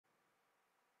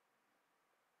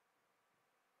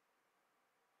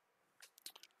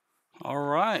All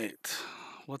right.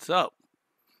 What's up?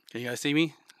 Can you guys see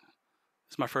me?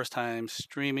 It's my first time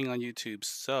streaming on YouTube,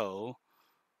 so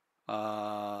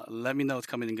let me know it's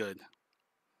coming in good.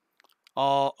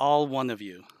 All one of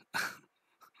you.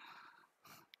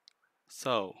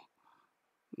 So,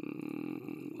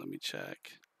 let me check.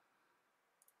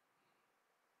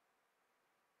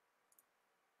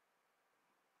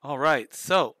 All right,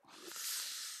 so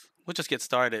we'll just get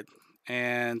started.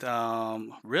 And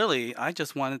really, I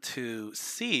just wanted to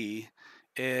see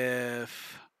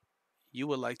if you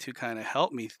would like to kind of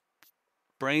help me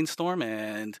brainstorm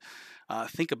and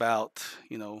think about,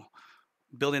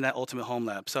 building that ultimate home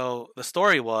lab. So the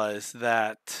story was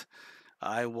that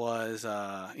I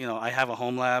have a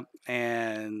home lab,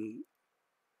 and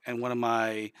one of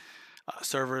my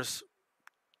servers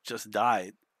just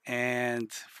died.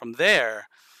 And from there,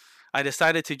 I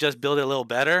decided to just build it a little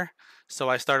better. So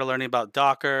I started learning about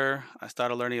Docker. I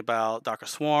started learning about Docker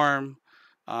Swarm.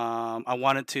 I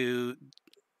wanted to,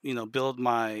 build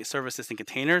my services in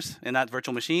containers and not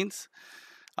virtual machines.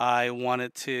 I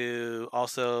wanted to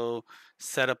also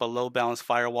set up a load balance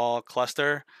firewall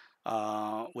cluster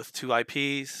with two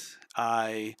IPs.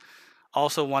 I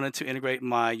also wanted to integrate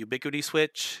my Ubiquity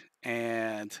switch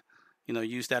and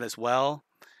use that as well.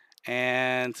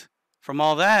 And from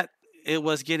all that, it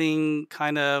was getting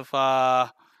kind of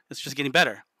it's just getting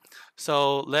better.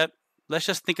 So let's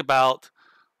just think about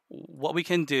what we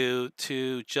can do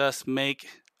to just make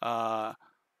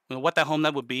what that home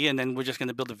lab would be, and then we're just going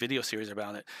to build a video series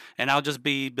around it. And I'll just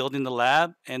be building the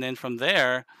lab, and then from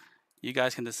there, you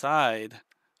guys can decide.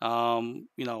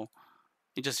 You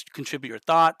just contribute your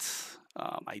thoughts,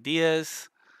 ideas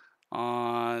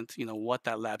on what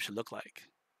that lab should look like.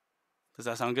 Does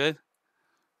that sound good?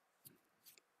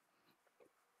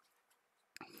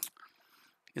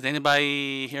 Is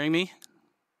anybody hearing me?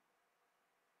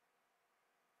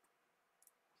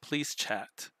 Please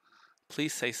chat.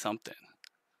 Please say something.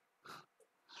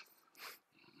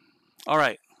 All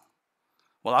right.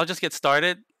 Well, I'll just get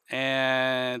started,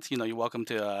 and you're welcome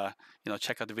to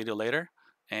check out the video later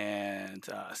and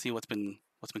see what's been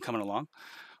coming along.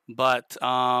 But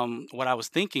what I was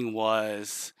thinking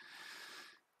was,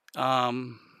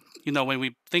 when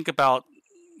we think about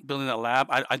building a lab,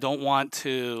 I don't want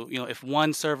to, if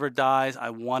one server dies, I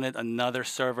wanted another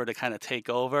server to kind of take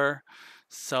over.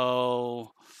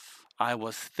 So I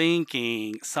was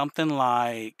thinking something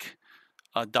like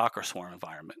a Docker Swarm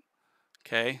environment.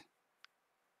 Okay.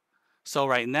 So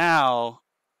right now,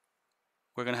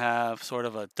 we're going to have sort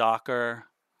of a Docker.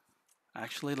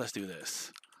 Actually, let's do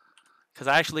this. Because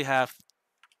I actually have,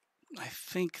 I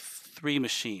think, 3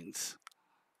 machines.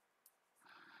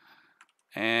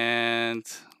 And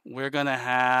we're going to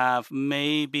have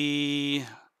maybe,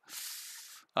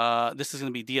 this is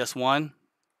going to be DS1,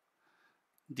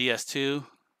 DS2,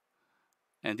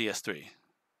 and DS3.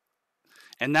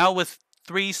 And now with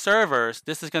 3 servers,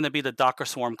 this is going to be the Docker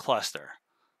Swarm cluster.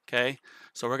 Okay,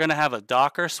 so we're going to have a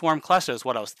Docker Swarm cluster is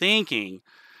what I was thinking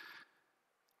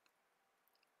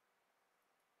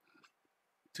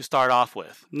to start off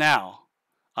with. Now,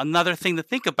 another thing to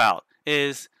think about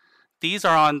is these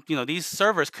are on, these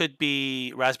servers could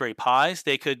be Raspberry Pis,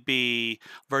 they could be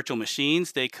virtual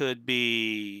machines, they could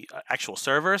be actual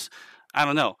servers. I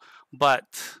don't know.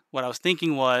 But what I was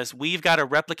thinking was we've got to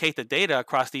replicate the data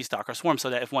across these Docker Swarms so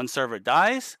that if one server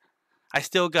dies, I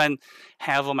still can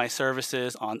have all my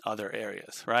services on other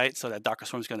areas, right? So that Docker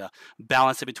Swarm is going to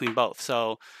balance it between both.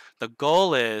 So the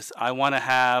goal is I want to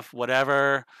have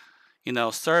whatever,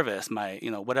 service, my,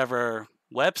 whatever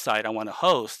website I want to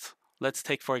host. Let's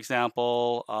take, for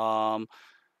example,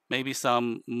 maybe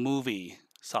some movie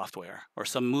software or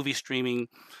some movie streaming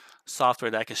software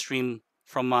that I can stream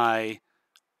from my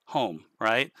home,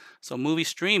 right? So movie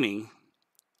streaming,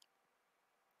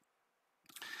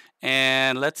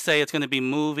 and let's say it's going to be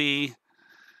movie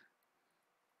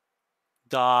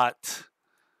dot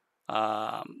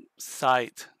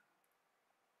site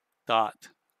dot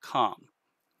com.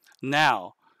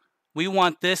 Now we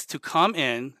want this to come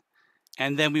in,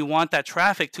 and then we want that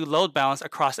traffic to load balance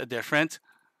across a different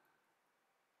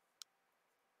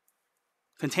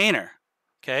container.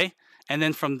 Okay, and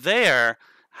then from there,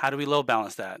 how do we load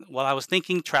balance that? Well, I was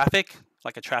thinking traffic,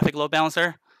 like a traffic load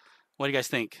balancer. What do you guys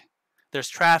think? There's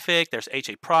traffic, there's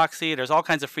HA proxy, there's all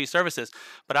kinds of free services.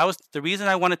 But the reason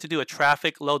I wanted to do a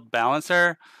traffic load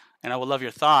balancer, and I would love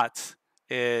your thoughts,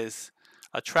 is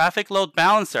a traffic load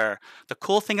balancer. The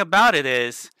cool thing about it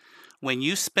is when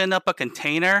you spin up a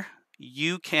container,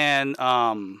 you can,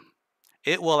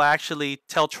 it will actually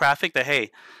tell traffic that,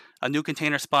 hey, a new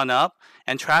container spun up,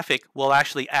 and traffic will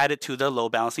actually add it to the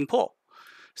load balancing pool.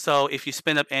 So if you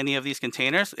spin up any of these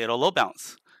containers, it'll load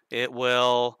balance. It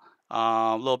will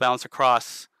load balance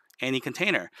across any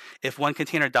container. If one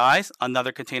container dies,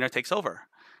 another container takes over.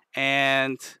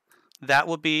 And that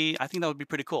would be, I think that would be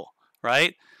pretty cool,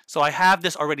 right? So I have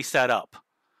this already set up.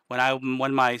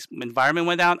 When my environment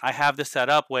went down, I have this set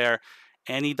up where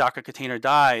any Docker container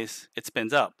dies, it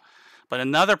spins up. But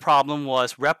another problem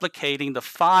was replicating the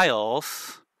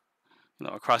files,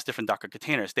 across different Docker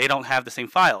containers. They don't have the same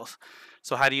files.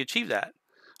 So how do you achieve that?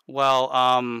 Well,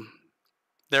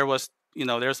 there's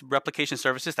replication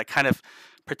services that kind of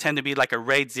pretend to be like a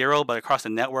RAID 0, but across a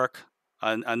network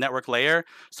layer.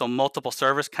 So multiple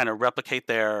servers kind of replicate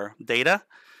their data.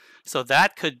 So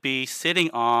that could be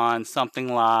sitting on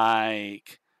something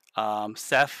like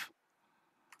Ceph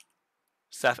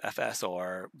FS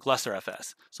or Gluster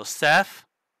FS. So Ceph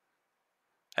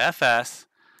FS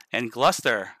and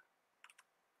Gluster.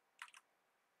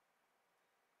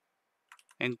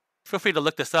 And feel free to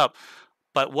look this up.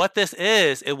 But what this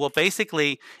is, it will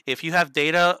basically, if you have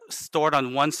data stored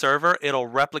on one server, it'll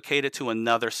replicate it to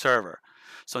another server.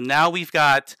 So now we've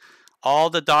got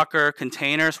all the Docker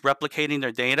containers replicating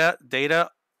their data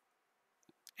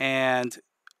and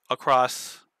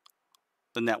across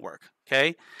the network,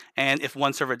 okay? And if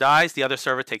one server dies, the other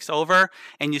server takes over,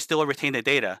 and you still retain the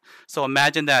data. So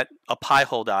imagine that a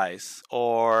Pi-hole dies,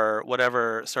 or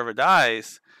whatever server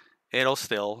dies, it'll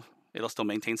still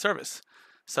maintain service.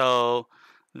 So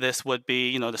this would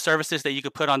be, the services that you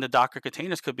could put on the Docker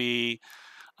containers could be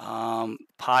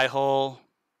Pi-hole.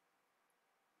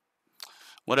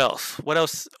 What else? What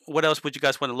else would you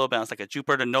guys want to load balance? Like a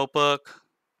Jupyter notebook?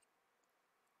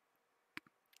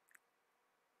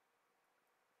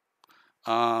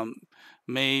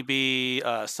 Maybe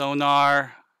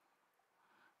Sonar,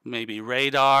 maybe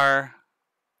Radar,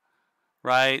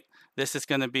 right? This is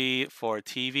going to be for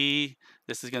TV.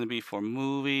 This is going to be for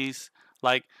movies.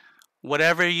 Like,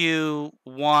 whatever you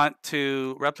want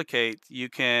to replicate, you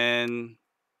can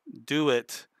do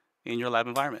it in your lab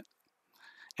environment.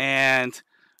 And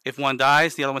if one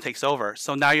dies, the other one takes over.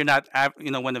 So now you're not,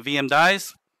 when the VM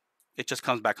dies, it just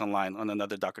comes back online on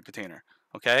another Docker container,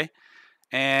 okay?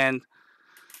 And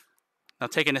now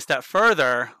taking a step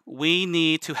further, we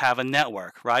need to have a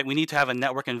network, right? We need to have a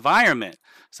network environment.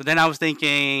 So then I was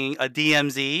thinking a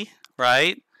DMZ,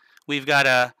 right? We've got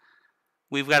to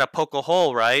poke a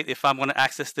hole, right? If I'm going to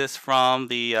access this from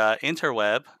the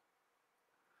interweb,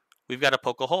 we've got to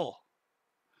poke a hole.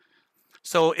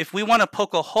 So if we want to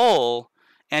poke a hole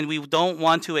and we don't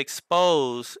want to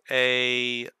expose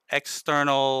a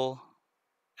external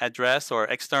address or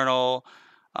external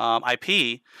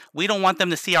IP, we don't want them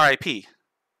to see our IP,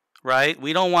 right?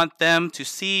 We don't want them to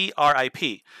see our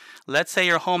IP. Let's say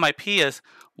your home IP is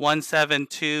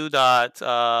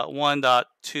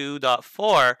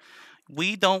 172.1.2.4.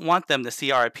 We don't want them to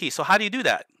see our IP. So how do you do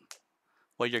that?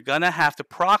 Well, you're going to have to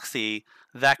proxy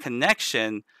that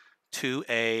connection to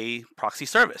a proxy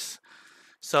service.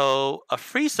 So a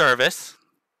free service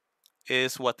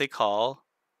is what they call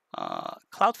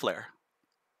Cloudflare.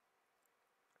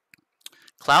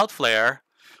 Cloudflare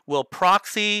will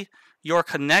proxy your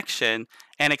connection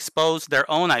and expose their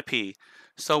own IP.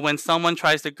 So when someone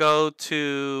tries to go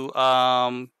to,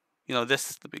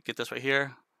 this, let me get this right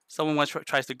here. Someone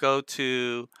tries to go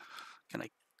to, can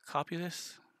I copy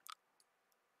this?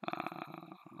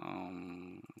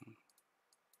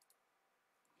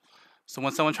 So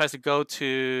when someone tries to go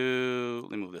to,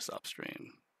 let me move this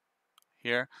upstream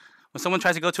here. When someone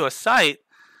tries to go to a site,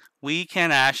 we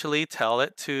can actually tell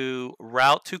it to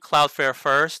route to Cloudflare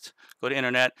first, go to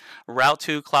internet, route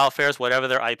to Cloudflare's whatever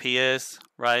their IP is,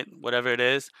 right? Whatever it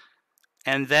is.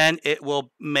 And then it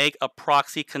will make a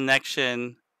proxy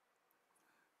connection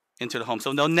into the home.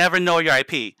 So they'll never know your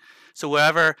IP. So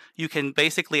wherever you can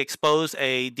basically expose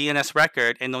a DNS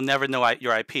record and they'll never know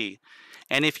your IP.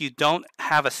 And if you don't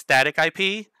have a static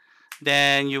IP,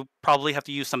 then you probably have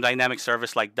to use some dynamic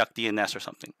service like DuckDNS or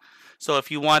something. So if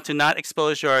you want to not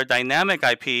expose your dynamic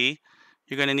IP,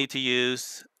 you're going to need to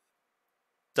use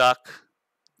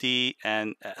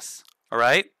DuckDNS. All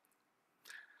right?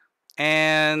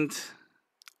 And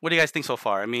what do you guys think so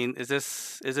far? I mean, is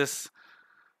this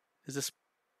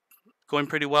going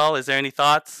pretty well? Is there any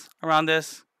thoughts around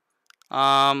this?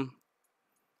 So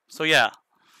yeah.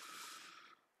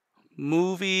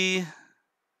 Movie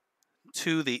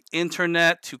to the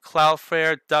internet, to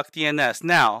Cloudflare, DuckDNS.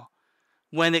 Now,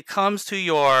 when it comes to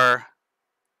your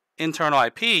internal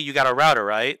IP, you got a router,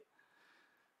 right?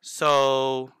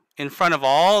 So in front of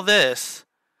all this,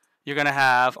 you're going to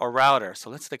have a router.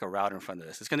 So let's stick a router in front of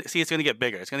this. It's going to get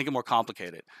bigger. It's going to get more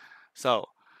complicated. So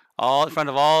in front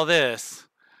of all this,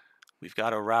 we've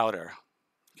got a router.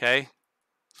 Okay,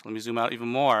 so let me zoom out even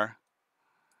more.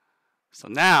 So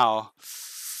now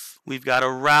we've got a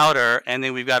router, and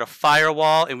then we've got a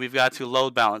firewall, and we've got to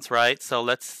load balance, right? So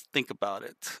let's think about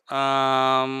it.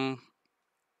 We're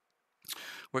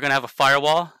going to have a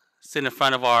firewall sit in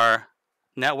front of our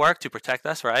network to protect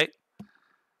us, right?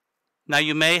 Now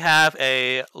you may have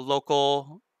a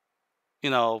local,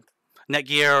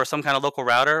 Netgear or some kind of local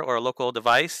router or a local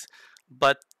device,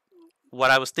 but what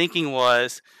I was thinking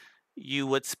was you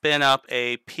would spin up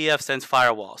a pfSense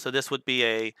firewall. So this would be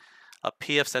a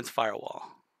pfSense firewall.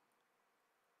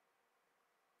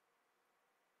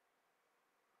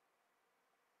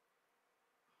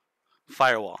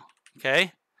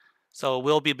 Okay? So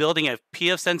we'll be building a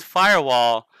pfSense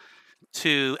firewall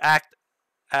to act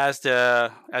as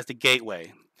the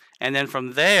gateway. And then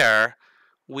from there,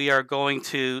 we are going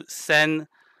to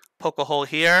poke a hole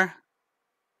here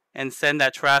and send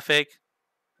that traffic.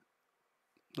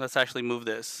 Let's actually move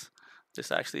this.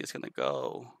 This actually is going to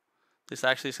go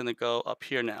up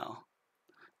here now.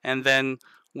 And then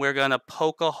we're going to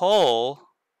poke a hole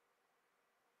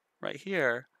right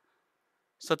here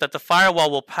so that the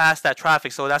firewall will pass that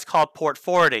traffic. So that's called port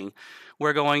forwarding.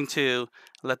 We're going to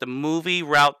let the movie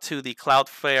route to the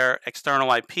Cloudflare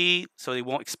external IP so it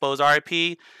won't expose our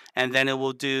IP, and then it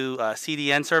will do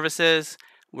CDN services.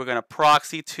 We're going to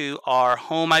proxy to our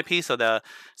home IP so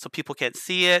people can't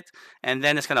see it, and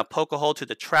then it's going to poke a hole to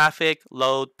the traffic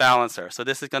load balancer. So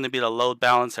this is going to be the load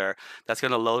balancer that's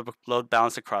going to load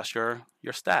balance across your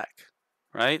stack,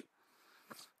 right?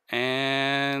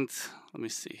 And let me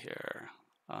see here.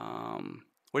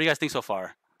 What do you guys think so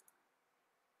far?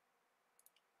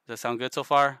 Does that sound good so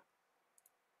far?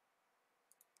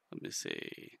 Let me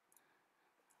see.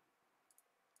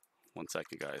 One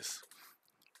second, guys.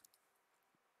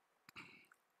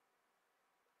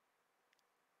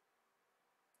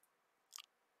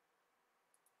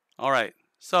 All right,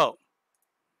 so,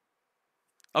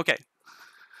 okay.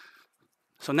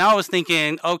 So now I was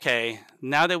thinking, okay,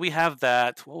 now that we have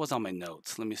that, what was on my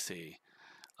notes? Let me see.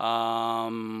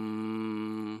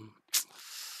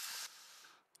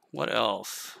 What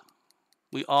else?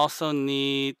 We also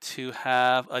need to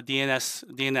have a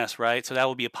DNS, right? So that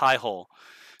will be a pie hole.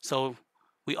 So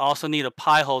we also need a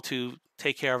pie hole to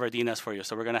take care of our DNS for you.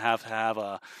 So we're going to have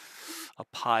a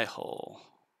pie hole.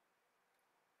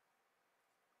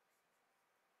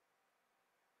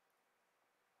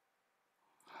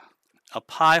 A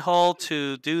pie hole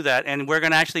to do that, and we're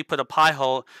going to actually put a pie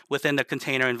hole within the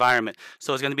container environment.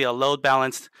 So it's going to be a load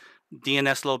balanced,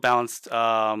 DNS load balanced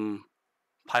pie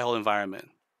hole environment.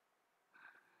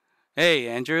 Hey,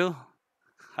 Andrew,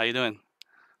 how you doing?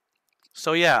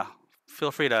 So yeah,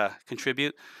 feel free to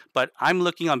contribute, but I'm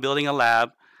looking on building a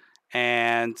lab,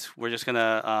 and we're just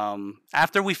gonna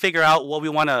after we figure out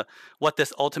what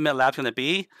this ultimate lab's gonna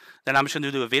be, then I'm just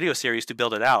gonna do a video series to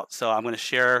build it out. So I'm gonna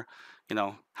share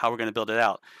how we're going to build it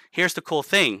out. Here's the cool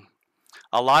thing.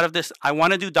 A lot of this, I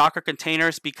want to do Docker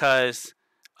containers because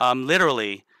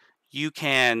literally you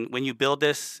can, when you build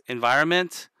this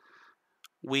environment,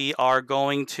 we are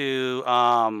going to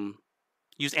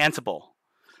use Ansible.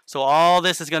 So all of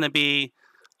this is going to be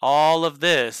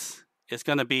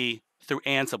through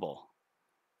Ansible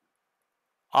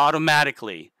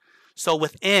automatically. So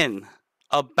within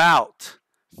about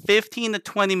 15 to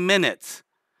 20 minutes,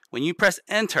 when you press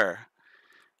enter,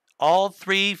 all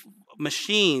three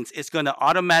machines is going to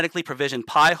automatically provision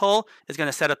Pi-hole. It's going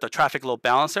to set up the traffic load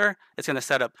balancer. It's going to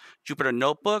set up Jupyter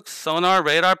Notebooks, Sonar,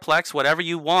 Radar, Plex, whatever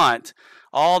you want.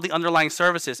 All the underlying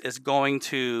services is going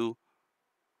to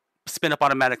spin up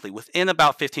automatically within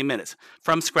about 15 minutes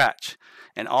from scratch.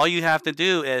 And all you have to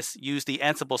do is use the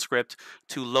Ansible script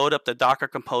to load up the Docker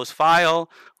Compose file,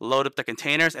 load up the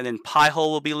containers, and then Pi-hole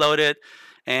will be loaded.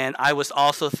 And I was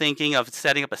also thinking of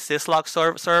setting up a syslog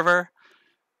server,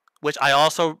 which I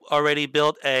also already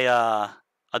built a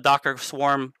Docker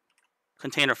Swarm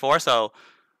container for. So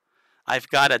I've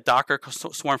got a Docker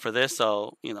Swarm for this.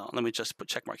 So, let me just put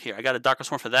check mark here. I got a Docker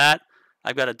Swarm for that.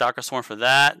 I've got a Docker Swarm for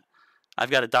that.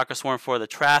 I've got a Docker Swarm for the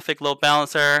traffic load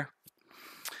balancer.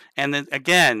 And then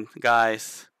again,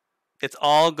 guys, it's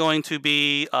all going to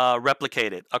be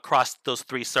replicated across those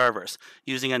three servers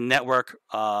using a network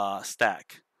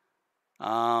stack.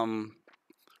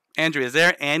 Andrew, is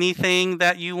there anything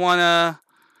that you wanna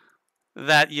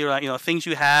things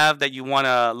you have that you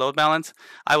wanna load balance?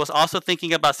 I was also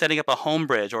thinking about setting up a home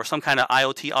bridge or some kind of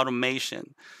IoT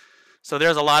automation. So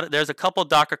there's a couple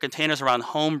Docker containers around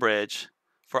Homebridge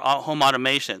for home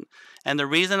automation. And the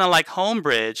reason I like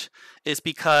Homebridge is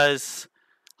because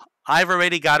I've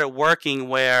already got it working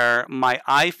where my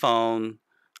iPhone,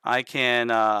 I can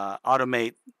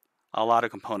automate a lot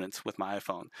of components with my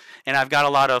iPhone. And I've got a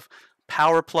lot of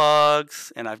power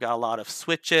plugs, and I've got a lot of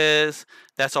switches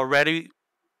that's already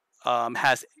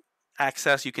has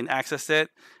access. You can access it,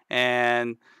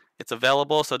 and it's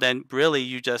available. So then really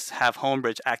you just have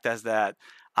Homebridge act as that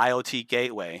IoT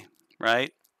gateway,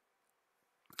 right?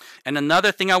 And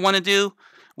another thing I want to do,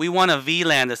 we want to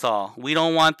VLAN this all. We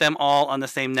don't want them all on the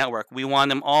same network. We want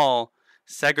them all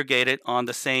segregated on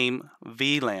the same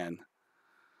VLAN,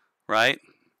 right?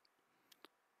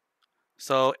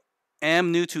 So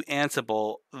am new to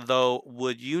Ansible, though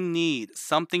would you need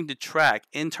something to track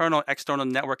internal external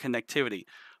network connectivity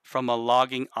from a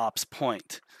logging ops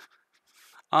point?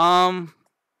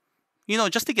 You know,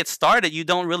 just to get started, you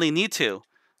don't really need to.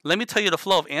 Let me tell you the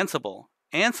flow of Ansible.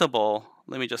 Ansible,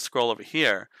 let me just scroll over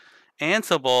here.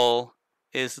 Ansible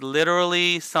is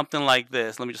literally something like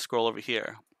this. Let me just scroll over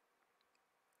here.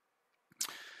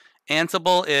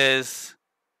 Ansible is,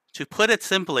 to put it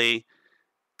simply,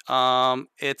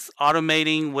 it's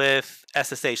automating with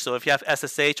SSH. So if you have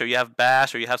SSH or you have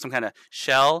Bash or you have some kind of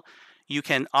shell, you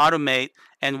can automate,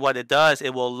 and what it does,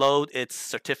 it will load its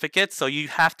certificates. So you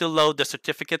have to load the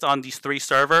certificates on these 3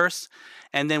 servers,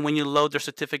 and then when you load the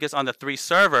certificates on the 3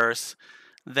 servers,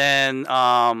 then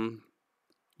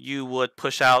you would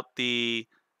push out the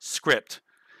script.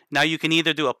 Now you can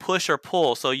either do a push or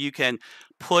pull, so you can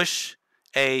push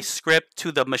a script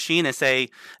to the machine and say,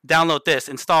 download this,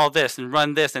 install this, and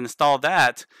run this, and install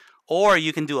that. Or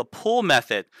you can do a pull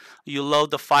method. You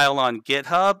load the file on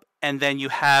GitHub, and then you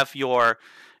have your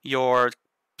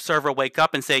server wake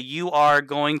up and say, you are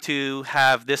going to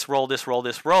have this role, this role,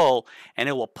 this role, and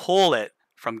it will pull it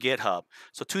from GitHub.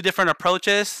 So 2 different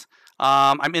approaches.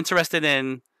 I'm interested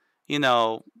in, you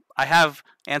know, I have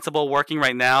Ansible working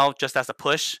right now just as a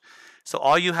push. So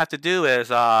all you have to do is,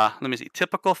 let me see,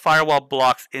 typical firewall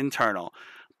blocks internal,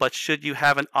 but should you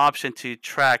have an option to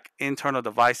track internal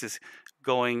devices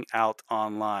going out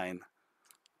online?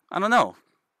 I don't know.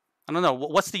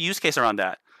 What's the use case around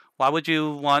that? Why would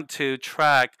you want to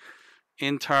track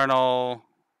internal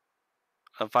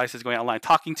devices going online?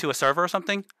 Talking to a server or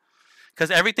something? Because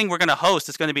everything we're going to host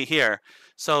is going to be here.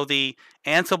 So the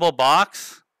Ansible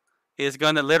box is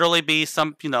going to literally be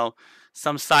some, you know,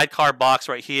 some sidecar box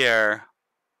right here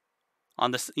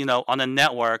on this, you know, on the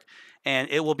network, and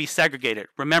it will be segregated.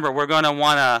 Remember, we're going to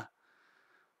want to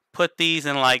put these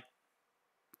in, like,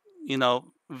 you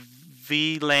know,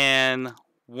 VLAN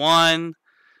 1,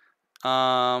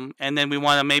 and then we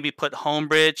want to maybe put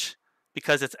Homebridge,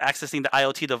 because it's accessing the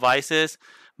IoT devices,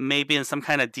 maybe in some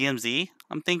kind of DMZ,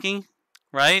 I'm thinking,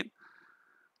 right?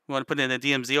 We want to put it in a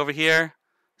DMZ over here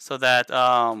so that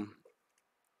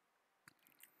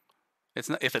it's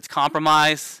not, if it's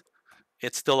compromised,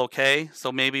 it's still okay.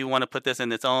 So maybe we want to put this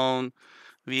in its own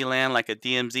VLAN, like a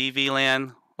DMZ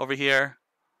VLAN over here.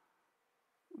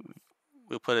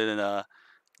 We'll put it in a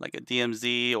like a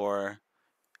DMZ or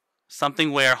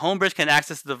something where Homebridge can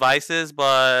access the devices,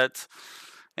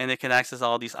 and it can access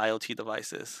all these IoT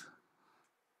devices.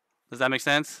 Does that make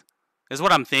sense? This is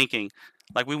what I'm thinking.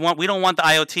 Like we don't want the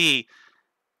IoT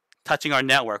touching our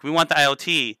network. We want the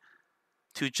IoT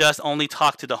to just only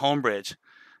talk to the Homebridge.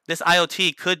 This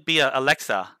IoT could be a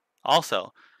Alexa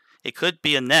also. It could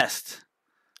be a Nest,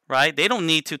 right? They don't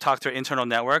need to talk to our internal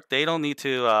network. They don't need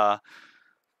to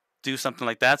do something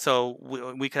like that. So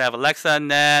we could have Alexa,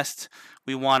 Nest.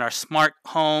 We want our smart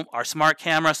home, our smart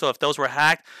camera. So if those were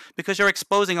hacked, because you're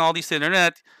exposing all these to the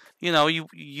internet, you know,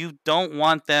 you don't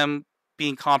want them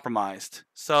being compromised.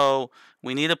 So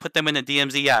we need to put them in a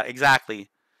DMZ. Yeah,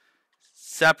 exactly.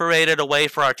 Separated away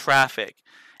for our traffic,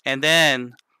 and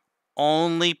then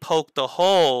only poke the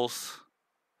holes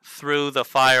through the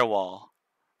firewall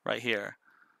right here.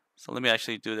 So let me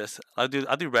actually do this. I'll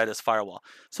do red as firewall.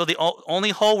 So the only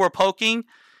hole we're poking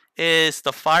is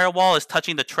the firewall is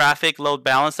touching the traffic load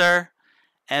balancer,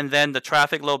 and then the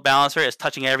traffic load balancer is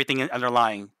touching everything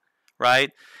underlying,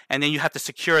 right? And then you have to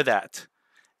secure that.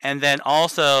 And then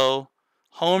also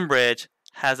Homebridge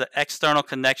has an external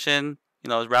connection, you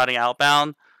know, routing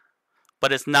outbound,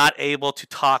 but it's not able to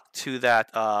talk to that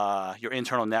your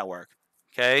internal network,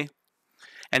 okay?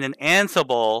 And then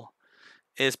Ansible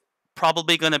is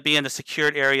probably going to be in the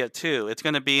secured area too. It's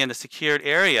going to be in the secured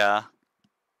area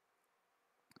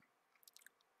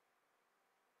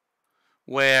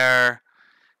where,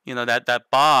 you know, that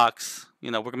box, you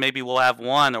know, maybe we'll have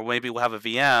one, or maybe we'll have a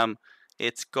VM.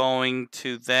 It's going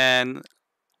to then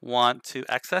want to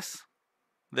access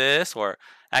this or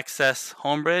access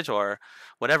Homebridge or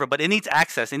whatever, but it needs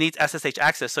access. It needs SSH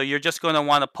access. So you're just going to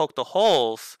want to poke the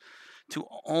holes to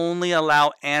only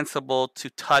allow Ansible to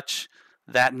touch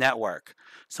that network.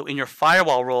 So in your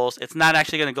firewall rules, it's not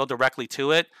actually going to go directly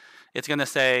to it. It's going to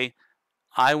say,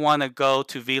 I want to go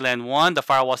to VLAN 1. The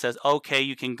firewall says, okay,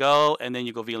 you can go, and then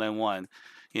you go VLAN 1.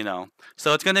 You know,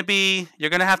 so it's going to be, you're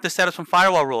going to have to set up some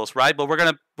firewall rules, right? But we're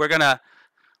going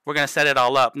to set it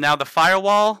all up. Now the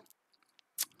firewall,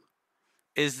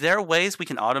 is there ways we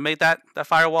can automate that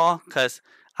firewall? Because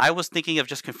I was thinking of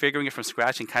just configuring it from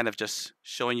scratch and kind of just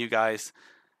showing you guys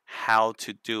how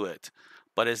to do it.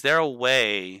 But is there a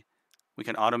way we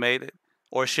can automate it?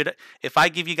 Or should, if I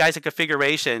give you guys a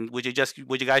configuration, would you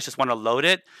guys just want to load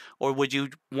it, or would you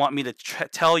want me to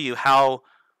tell you how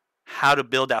to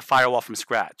build that firewall from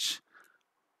scratch?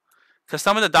 Because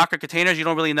some of the Docker containers, you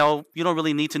don't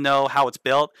really need to know how it's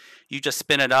built. You just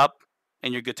spin it up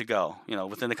and you're good to go. You know,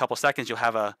 within a couple seconds you'll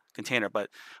have a container. But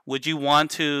would you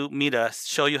want me to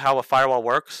show you how a firewall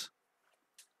works?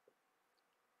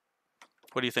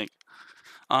 What do you think?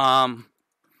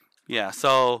 Yeah,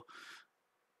 so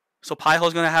Pi-hole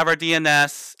is going to have our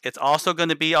DNS. It's also going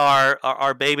to be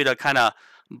our baby to kind of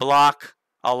block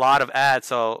a lot of ads.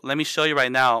 So let me show you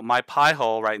right now. My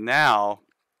Pi-hole right now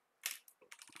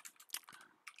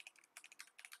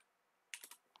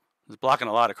is blocking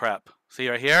a lot of crap. See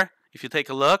right here? If you take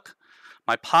a look,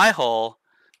 my Pi-hole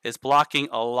is blocking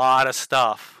a lot of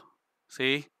stuff.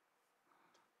 See?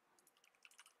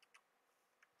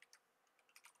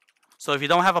 So if you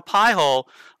don't have a Pi-hole,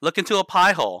 look into a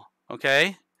Pi-hole,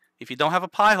 okay? If you don't have a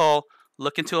Pi-hole,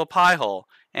 look into a Pi-hole.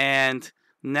 And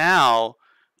now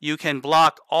you can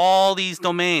block all these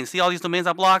domains. See all these domains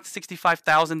I blocked?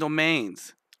 65,000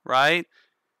 domains, right?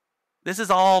 This is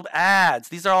all ads.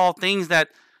 These are all things that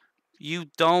you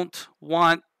don't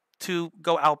want to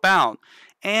go outbound.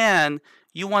 And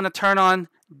you want to turn on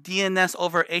DNS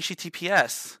over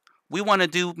HTTPS. We want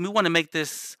to make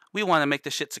this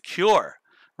shit secure,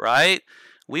 right?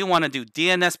 We want to do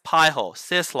DNS Pi-hole,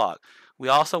 syslog. We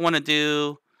also want to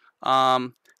do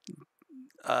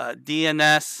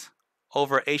DNS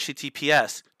over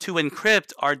HTTPS to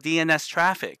encrypt our DNS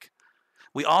traffic.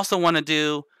 We also want to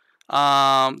do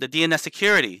the DNS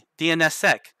security,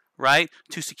 DNSSEC, right?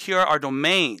 To secure our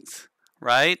domains,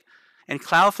 right? And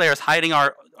Cloudflare is hiding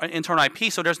our internal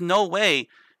IP, so there's no way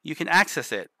you can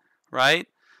access it, right?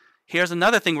 Here's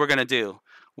another thing we're going to do.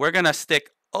 We're going to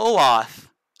stick OAuth.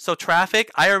 So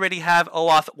traffic, I already have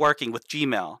OAuth working with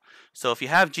Gmail. So if you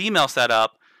have Gmail set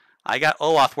up, I got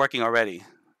OAuth working already.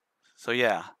 So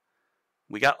yeah,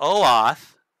 we got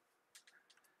OAuth.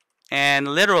 And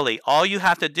literally, all you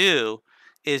have to do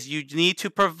is you need to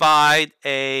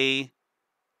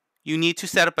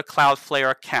set up a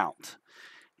Cloudflare account.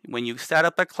 When you set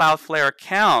up a Cloudflare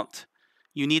account,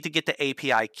 you need to get the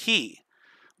API key.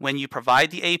 When you provide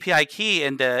the API key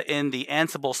in the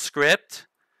Ansible script,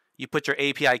 you put your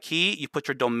API key, you put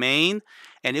your domain,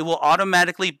 and it will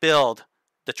automatically build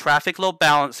the traffic load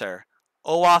balancer,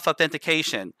 OAuth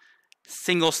authentication,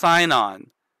 single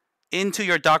sign-on into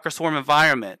your Docker Swarm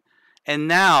environment. And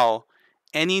now,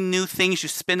 any new things you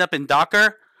spin up in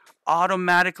Docker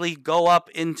automatically go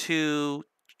up into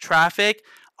traffic,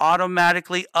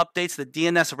 automatically updates the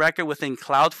DNS record within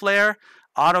Cloudflare,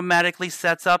 automatically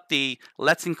sets up the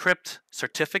Let's Encrypt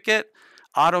certificate,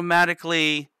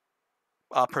 automatically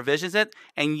provisions it,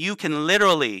 and you can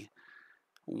literally,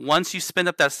 once you spin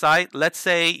up that site, let's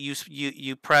say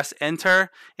you press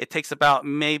enter, it takes about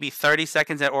maybe 30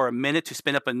 seconds or a minute to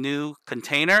spin up a new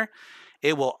container.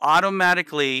 It will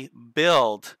automatically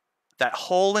build that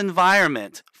whole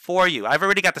environment for you. I've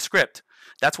already got the script.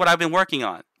 That's what I've been working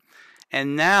on.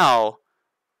 And now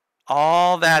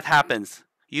all that happens.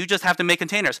 You just have to make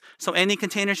containers. So any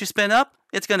containers you spin up,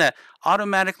 it's going to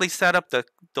automatically set up the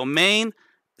domain,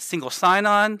 single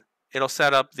sign-on. It'll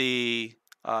set up the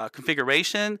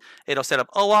configuration. It'll set up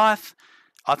OAuth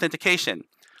authentication.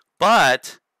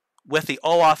 But with the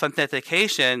OAuth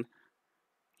authentication,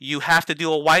 you have to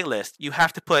do a whitelist. You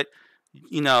have to put,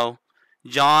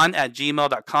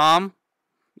 john@gmail.com,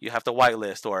 you have to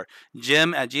whitelist, or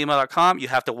jim@gmail.com, you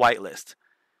have to whitelist.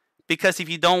 Because if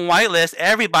you don't whitelist,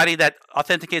 everybody that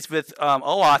authenticates with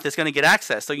OAuth is going to get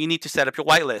access. So you need to set up your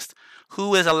whitelist.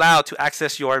 Who is allowed to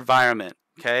access your environment?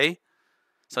 Okay?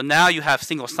 So now you have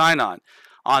single sign-on.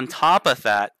 On top of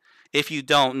that, if you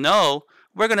don't know,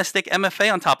 we're going to stick MFA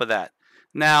on top of that.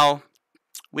 Now,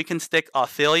 we can stick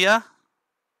Authelia.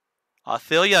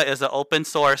 Authelia is an open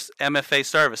source MFA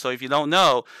service. So if you don't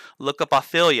know, look up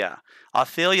Authelia.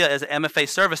 Authelia is an MFA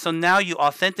service. So now you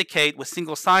authenticate with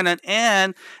single sign-on,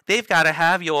 and they've got to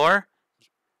have your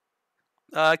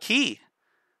key,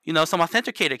 some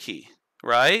authenticator key,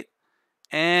 right?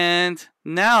 And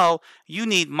now you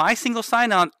need my single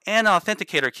sign-on and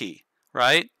authenticator key,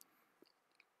 right?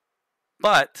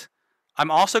 But I'm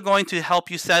also going to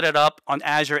help you set it up on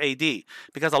Azure AD,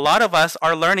 because a lot of us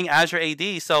are learning Azure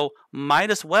AD, so might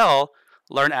as well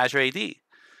learn Azure AD.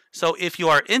 So if you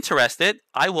are interested,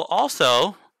 I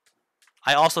also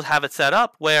have it set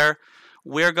up where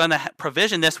we're going to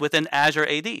provision this within Azure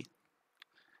AD.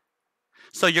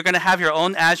 So you're going to have your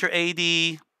own Azure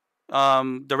AD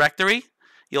directory.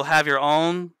 You'll have your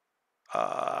own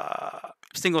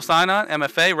single sign-on,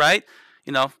 MFA, right?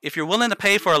 You know, if you're willing to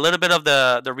pay for a little bit of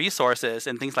the resources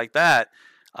and things like that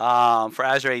for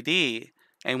Azure AD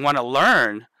and want to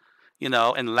learn, you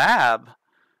know, in lab,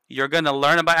 you're going to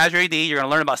learn about Azure AD. You're going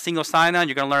to learn about single sign-on.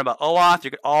 You're going to learn about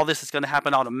OAuth. All this is going to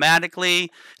happen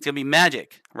automatically. It's going to be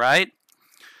magic, right?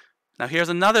 Now, here's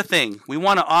another thing. We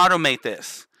want to automate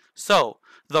this. So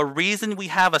the reason we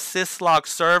have a syslog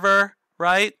server,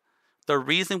 right? The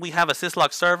reason we have a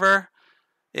syslog server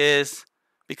is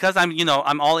because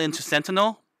I'm all into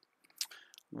Sentinel.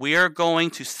 We're going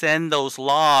to send those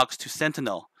logs to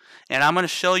Sentinel. And I'm going to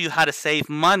show you how to save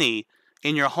money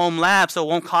in your home lab so it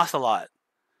won't cost a lot.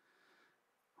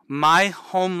 My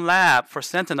home lab for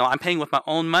Sentinel, I'm paying with my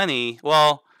own money.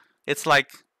 Well, it's like,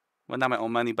 well, not my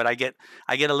own money, but I get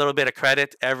a little bit of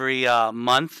credit every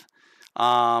month.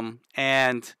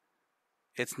 And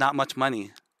it's not much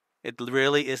money. It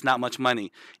really is not much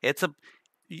money.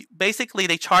 Basically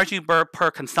they charge you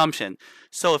per consumption.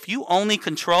 So if you only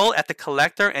control at the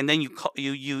collector and then you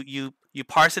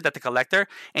parse it at the collector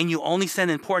and you only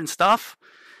send important stuff,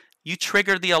 you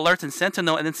trigger the alerts in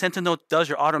Sentinel and then Sentinel does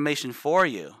your automation for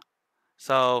you.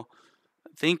 So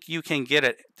I think you can get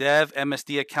a dev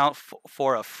MSD account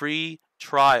for a free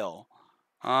trial.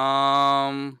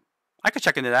 I could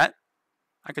check into that.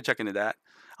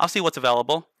 I'll see what's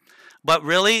available. But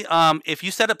really, if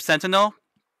you set up Sentinel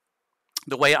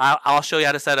the way I'll show you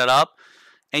how to set it up,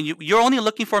 and you're only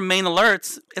looking for main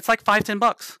alerts, it's like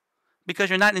 $5-10 because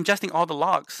you're not ingesting all the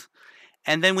logs.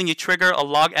 And then when you trigger a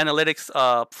log analytics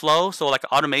flow, so like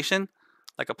automation,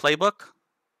 like a playbook,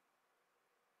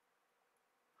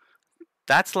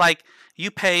 that's like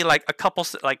you pay like a couple,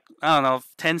 like I don't know,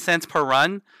 10 cents per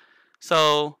run.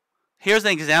 So here's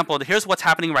an example. Here's what's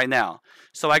happening right now.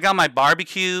 So I got my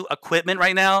barbecue equipment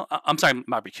right now. I'm sorry,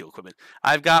 barbecue equipment.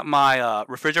 I've got my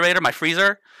refrigerator, my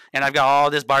freezer, and I've got all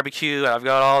this barbecue. I've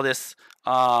got all this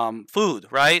food,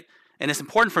 right? And it's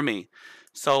important for me.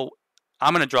 So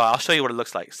I'm going to draw. I'll show you what it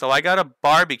looks like. So I got a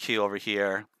barbecue over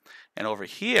here. And over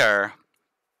here,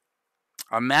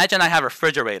 imagine I have a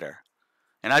refrigerator.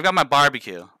 And I've got my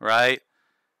barbecue, right?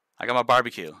 I got my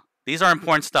barbecue. These are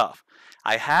important stuff.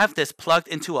 I have this plugged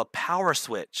into a power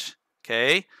switch,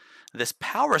 okay? This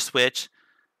power switch,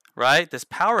 right? This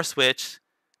power switch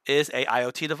is a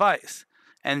IoT device.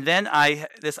 And then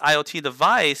this IoT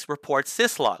device reports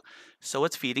syslog. So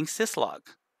it's feeding syslog.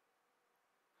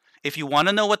 If you want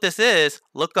to know what this is,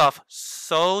 look up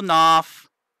Sonoff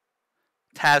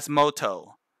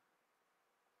Tasmota.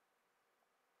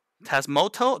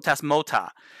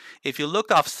 Tasmota. If you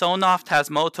look up Sonoff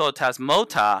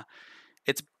Tasmota,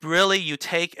 it's really, you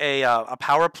take a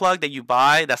power plug that you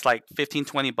buy that's like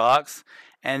 $15-20,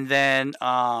 and then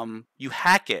you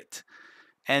hack it.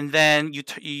 And then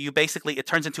you basically, it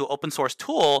turns into an open source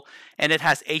tool, and it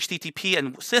has HTTP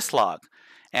and syslog.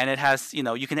 And it has, it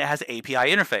has an API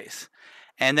interface.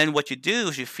 And then what you do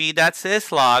is you feed that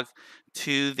syslog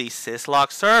to the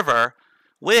syslog server,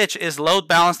 which is load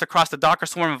balanced across the Docker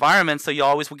Swarm environment, so you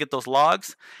always will get those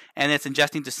logs, and it's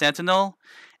ingesting to Sentinel.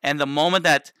 And the moment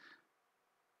that,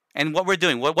 and what we're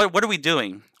doing, what are we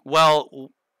doing?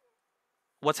 Well,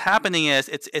 what's happening is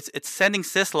it's sending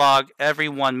syslog every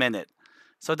 1 minute.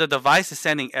 So the device is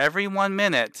sending every 1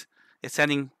 minute, it's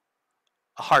sending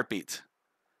a heartbeat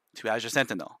to Azure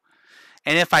Sentinel.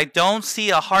 And if I don't see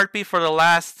a heartbeat for the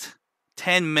last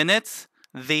 10 minutes,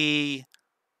 the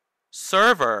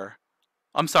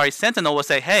Sentinel will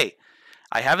say, hey,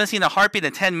 I haven't seen a heartbeat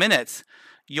in 10 minutes.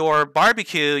 Your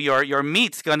barbecue, your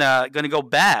meat's gonna go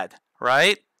bad,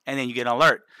 right? And then you get an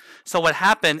alert. So what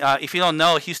happened, if you don't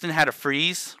know, Houston had a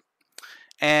freeze,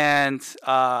 and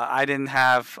I didn't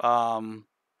have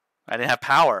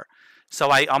power. So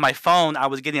on my phone, I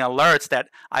was getting alerts that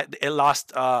it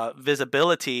lost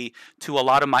visibility to a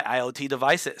lot of my IoT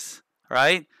devices,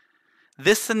 right?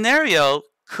 This scenario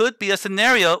could be a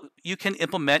scenario you can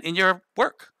implement in your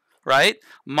work, right?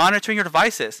 Monitoring your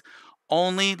devices,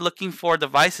 only looking for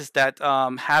devices that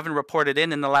haven't reported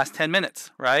in the last 10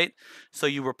 minutes, right? So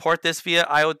you report this via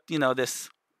IoT, this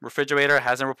refrigerator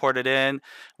hasn't reported in,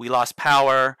 we lost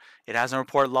power, it hasn't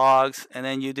reported logs, and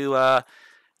then you do a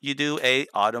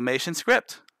automation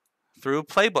script through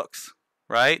playbooks,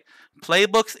 right?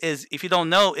 Playbooks is, if you don't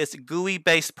know, it's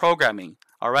GUI-based programming.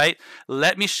 All right,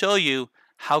 let me show you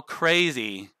how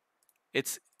crazy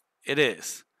it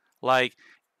is. Like,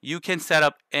 you can set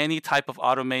up any type of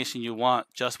automation you want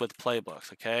just with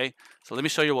playbooks, okay? So let me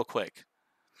show you real quick,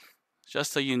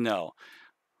 just so you know.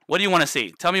 What do you want to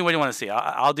see? Tell me what you want to see.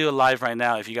 I'll do it live right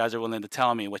now if you guys are willing to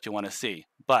tell me what you want to see.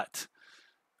 But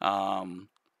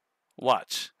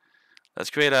watch. Let's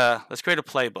create a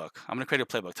playbook. I'm gonna create a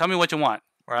playbook. Tell me what you want,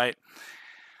 right?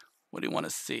 What do you want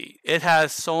to see? It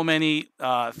has so many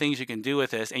things you can do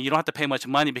with this, and you don't have to pay much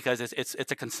money because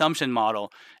it's a consumption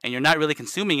model, and you're not really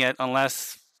consuming it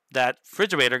unless that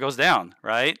refrigerator goes down,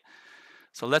 right?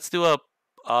 So let's do a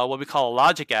what we call a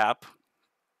logic app,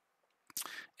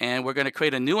 and we're going to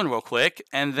create a new one real quick,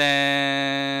 and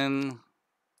then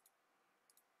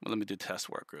let me do test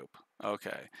work group.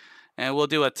 Okay, and we'll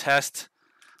do a test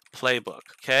playbook.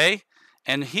 Okay,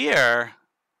 and here,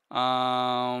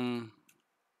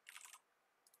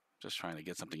 just trying to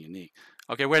get something unique.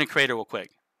 Okay, we're going to create it real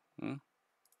quick.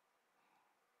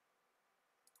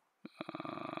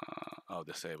 Oh,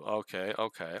 disable. Okay,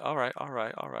 okay. All right, all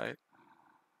right, all right.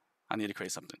 I need to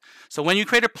create something. So when you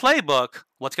create a playbook,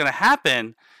 what's going to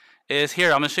happen is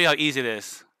here, I'm going to show you how easy it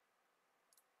is.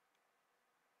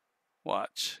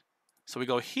 Watch. So we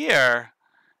go here,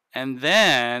 and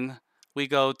then we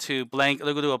go to blank,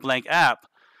 we'll do a blank app.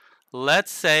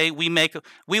 Let's say we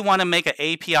want to make an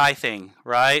API thing,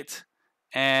 right?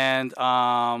 And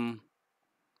so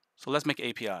let's make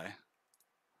API.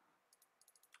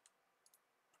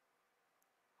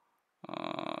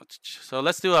 So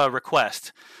let's do a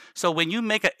request. So when you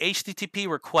make an HTTP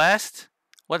request,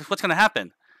 what's going to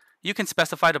happen? You can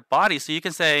specify the body. So you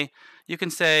can say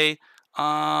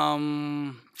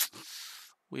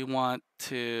we want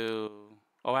to.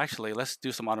 Oh, actually, let's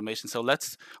do some automation. So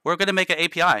we're going to make an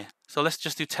API. So let's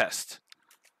just do test.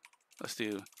 Let's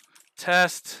do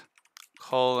test :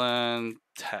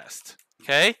 test.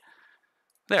 Okay.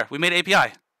 There, we made an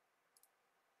API.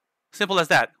 Simple as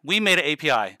that. We made an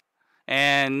API.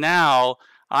 And now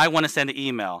I want to send an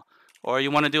email, or you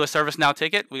want to do a ServiceNow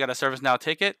ticket. We got a ServiceNow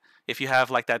ticket if you have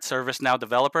like that ServiceNow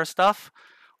developer stuff,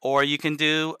 or you can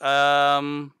do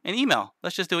an email.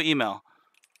 Let's just do an email,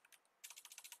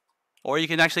 or you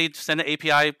can actually send an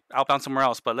API outbound somewhere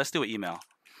else. But let's do an email.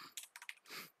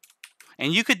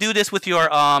 And you could do this with your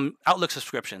Outlook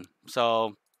subscription.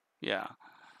 So yeah,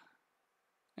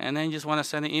 and then you just want to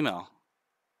send an email.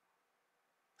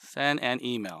 Send an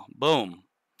email. Boom.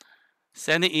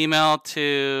 Send an email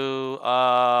to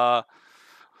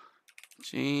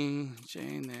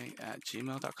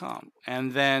jane@gmail.com.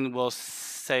 And then we'll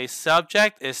say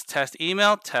subject is test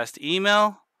email,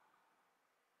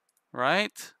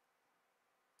 right?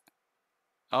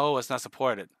 Oh, it's not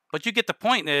supported. But you get the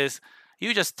point is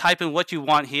you just type in what you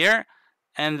want here,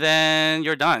 and then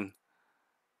you're done.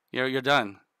 You're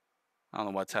done. I don't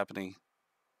know what's happening.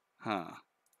 Huh.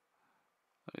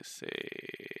 Let me see.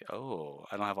 Oh,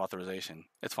 I don't have authorization.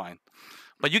 It's fine.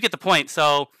 But you get the point.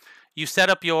 So you set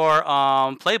up your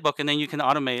playbook, and then you can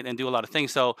automate and do a lot of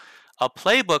things. So a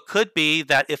playbook could be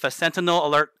that if a Sentinel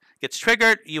alert gets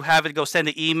triggered, you have it go send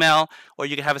an email, or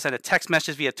you can have it send a text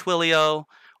message via Twilio,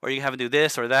 or you can have it do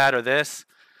this or that or this.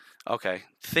 Okay.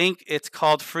 Think it's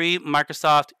called free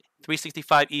Microsoft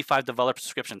 365 E5 developer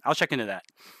subscription. I'll check into that.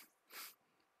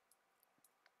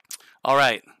 All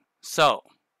right. So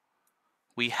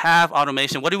we have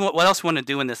automation. What else do we want to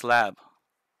do in this lab?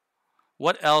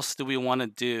 What else do we want to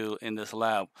do in this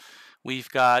lab? We've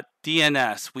got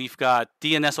DNS. We've got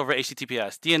DNS over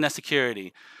HTTPS, DNS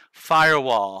security,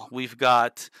 firewall. We've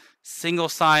got single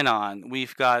sign-on.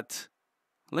 We've got,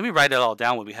 let me write it all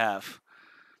down what we have.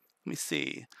 Let me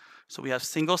see. So we have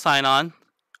single sign-on.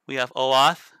 We have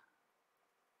OAuth.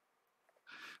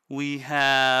 We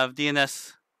have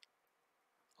DNS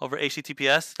over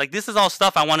HTTPS. Like, this is all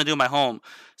stuff I want to do in my home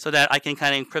so that I can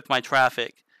kind of encrypt my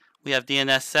traffic. We have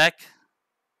DNSSEC.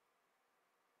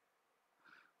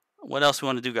 What else we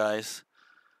want to do, guys?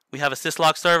 We have a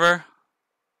syslog server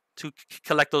to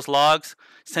collect those logs,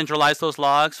 centralize those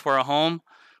logs for our home.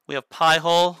 We have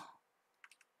Pi-hole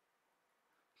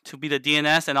to be the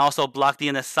DNS and also block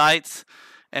DNS sites.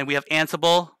 And we have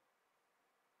Ansible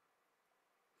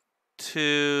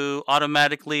to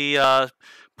automatically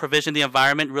provision the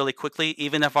environment really quickly.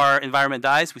 Even if our environment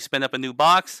dies, we spin up a new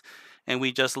box and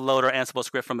we just load our Ansible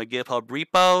script from a GitHub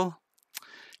repo.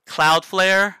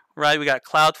 Cloudflare, right? We got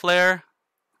Cloudflare.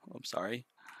 Oh, I'm sorry.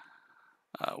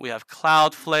 We have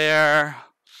Cloudflare.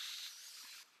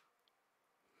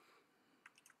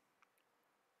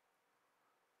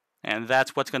 And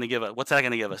that's what's going to give us. What's that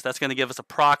going to give us? That's going to give us a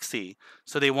proxy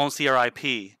so they won't see our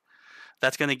IP.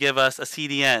 That's going to give us a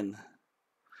CDN.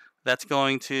 that's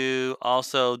going to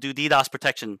also do DDoS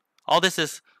protection. All this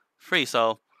is free,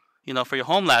 so for your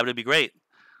home lab, it'd be great.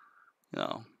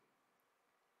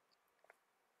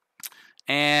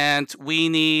 And we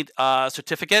need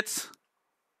certificates,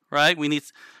 right? We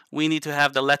need to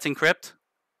have the Let's Encrypt.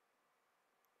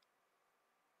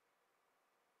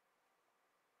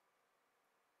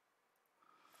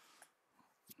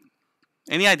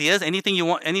 Any ideas? Anything you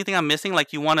want? Anything I'm missing?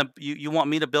 Like you want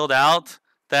me to build out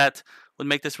that would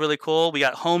make this really cool? We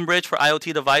got Homebridge for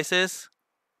IoT devices.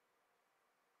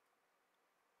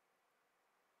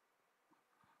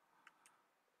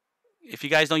 If you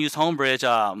guys don't use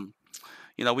Homebridge,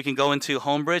 we can go into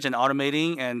Homebridge and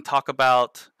automating and talk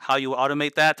about how you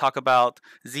automate that. Talk about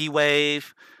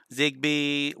Z-Wave,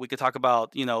 Zigbee. We could talk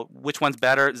about which one's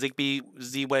better, Zigbee,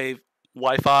 Z-Wave,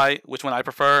 Wi-Fi, which one I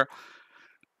prefer.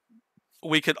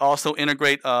 We could also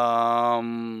integrate.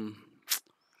 What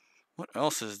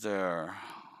else is there?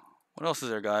 What else is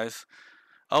there, guys?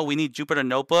 Oh, we need Jupyter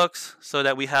notebooks so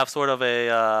that we have sort of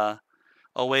a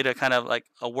way to kind of like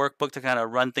a workbook to kind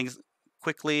of run things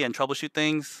quickly and troubleshoot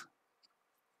things.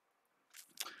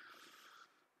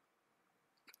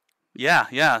 Yeah,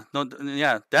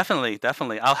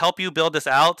 definitely. I'll help you build this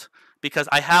out because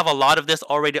I have a lot of this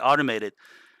already automated.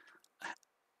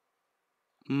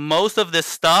 Most of this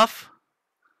stuff,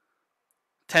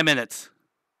 10 minutes.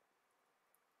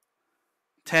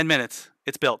 10 minutes,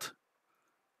 it's built.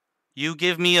 You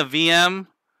give me a VM,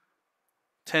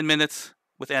 10 minutes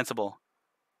with Ansible.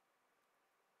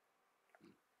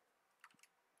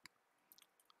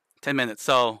 10 minutes.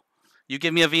 So you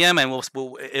give me a VM and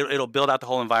it'll build out the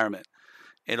whole environment.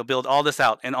 It'll build all this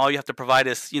out, and all you have to provide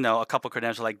is a couple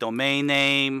credentials like domain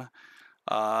name,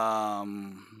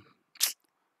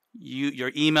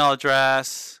 your email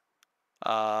address,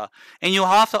 and you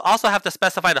also have to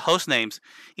specify the host names.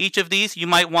 Each of these you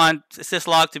might want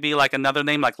syslog to be like another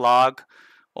name like log,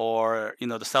 or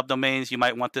the subdomains you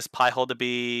might want this Pi-hole to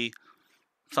be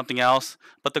something else.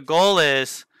 But the goal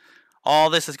is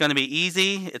all this is going to be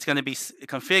easy. It's going to be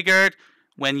configured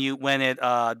when it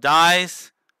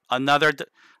dies.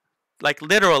 Like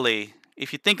literally,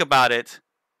 if you think about it,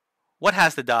 what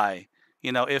has to die?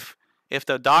 If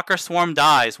the Docker swarm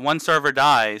dies, one server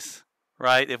dies,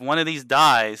 right? If one of these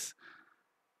dies,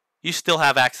 you still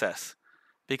have access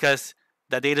because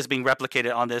the data is being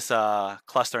replicated on this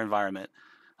cluster environment.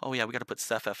 Oh yeah, we got to put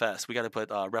CephFS. We got to put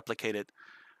replicated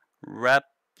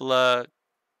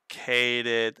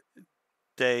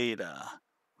data.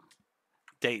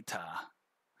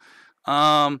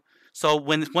 So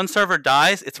when one server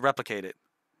dies, it's replicated,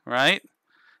 right?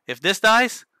 If this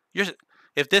dies, you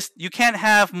can't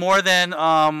have more than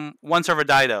one server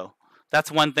die though. That's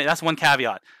one thing. That's one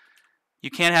caveat. You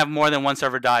can't have more than one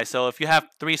server die. So if you have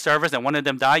 3 servers and one of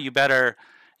them die, you better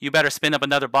spin up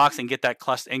another box and get that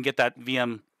cluster and get that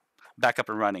VM back up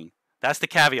and running. That's the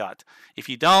caveat. If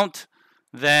you don't,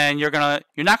 then you're not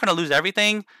gonna lose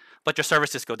everything, but your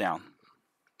service just go down.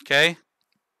 Okay.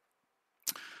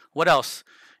 What else?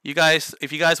 You guys,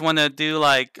 if you guys want to do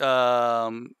like,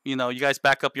 you guys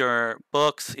back up your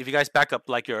books. If you guys back up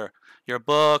like your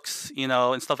books,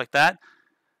 and stuff like that,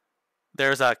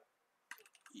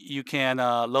 you can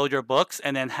load your books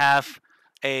and then have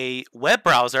a web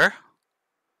browser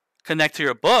connect to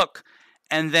your book,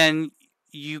 and then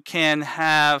you can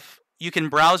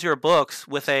browse your books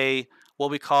with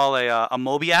what we call a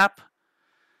Mobi app,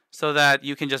 so that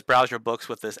you can just browse your books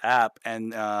with this app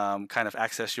and kind of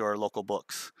access your local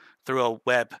books through a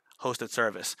web hosted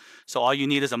service. So all you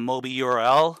need is a Mobi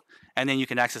URL, and then you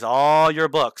can access all your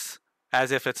books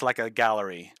as if it's like a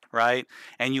gallery, right?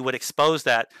 And you would expose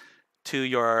that to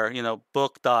your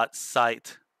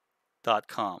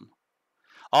book.site.com.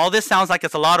 All this sounds like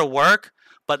it's a lot of work,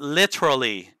 but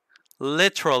literally,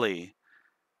 the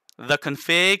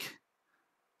config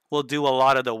will do a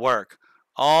lot of the work.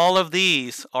 All of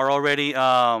these are already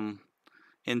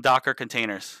in Docker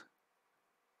containers.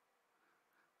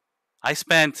 I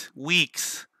spent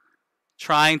weeks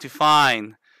trying to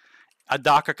find a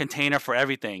Docker container for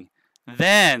everything.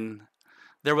 Then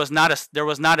there was not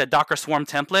a Docker Swarm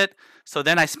template, so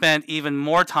then I spent even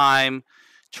more time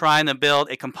trying to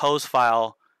build a compose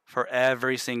file for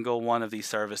every single one of these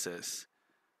services.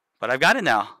 But I've got it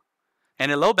now,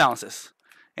 and it load balances.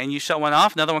 And you shut one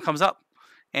off, another one comes up.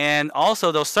 And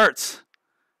also those certs.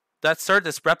 That cert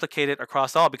is replicated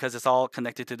across all because it's all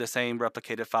connected to the same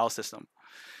replicated file system.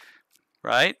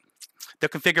 Right? The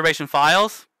configuration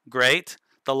files, great.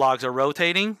 The logs are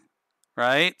rotating,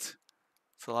 right?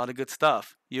 It's a lot of good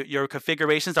stuff. Your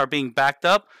configurations are being backed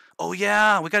up. Oh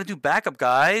yeah, we got to do backup,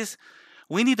 guys.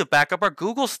 We need to back up our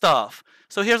Google stuff.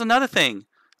 So here's another thing.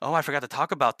 Oh, I forgot to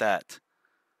talk about that.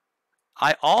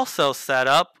 I also set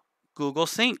up Google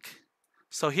Sync.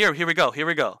 So here we go. Here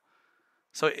we go.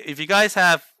 So if you guys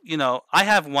have, I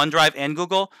have OneDrive and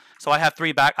Google, so I have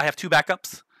two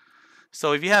backups.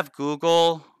 So if you have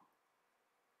Google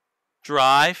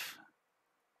Drive,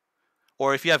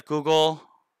 or if you have Google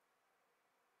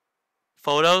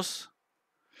Photos,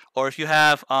 or if you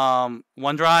have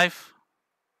OneDrive,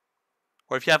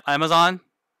 or if you have Amazon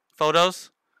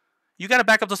Photos, you got to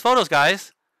back up those photos,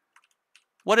 guys.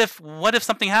 What if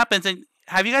something happens and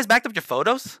have you guys backed up your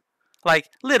photos? Like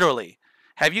literally,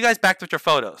 have you guys backed up your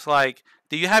photos? Like,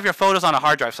 do you have your photos on a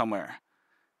hard drive somewhere?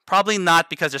 Probably not,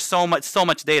 because there's so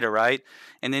much data, right?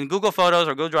 And in Google Photos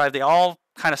or Google Drive, they all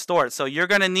kind of store it. So you're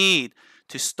going to need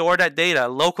to store that data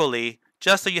locally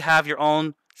just so you have your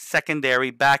own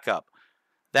secondary backup.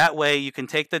 That way you can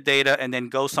take the data and then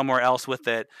go somewhere else with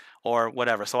it or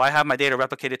whatever. So I have my data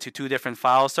replicated to 2 different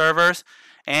file servers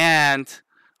and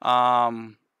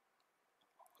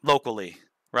locally,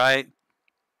 right?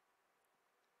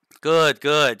 Good.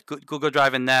 Google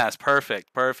Drive and NAS. Perfect.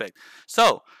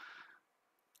 So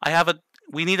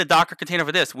we need a Docker container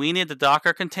for this. We need the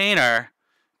Docker container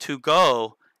to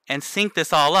go and sync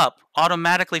this all up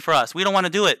automatically for us. We don't want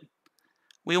to do it.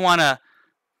 We want to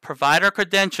provide our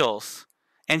credentials.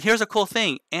 And here's a cool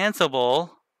thing. Ansible,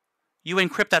 you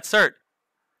encrypt that cert.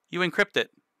 You encrypt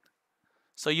it.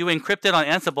 So you encrypt it on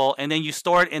Ansible, and then you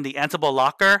store it in the Ansible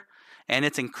locker, and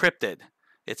it's encrypted.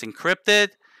 It's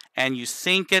encrypted, and you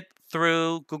sync it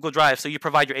through Google Drive. So you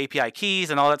provide your API keys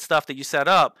and all that stuff that you set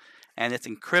up, and it's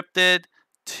encrypted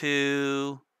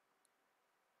to...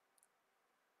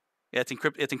 Yeah, it's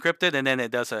encrypted, and then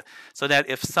it does so that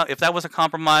if that was a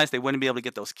compromise, they wouldn't be able to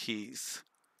get those keys,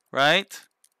 right?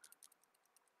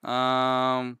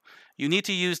 You need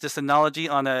to use the Synology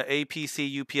on a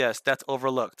APC UPS. That's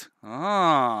overlooked.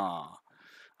 I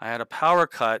had a power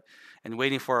cut and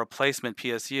waiting for a replacement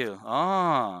PSU.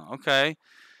 Okay.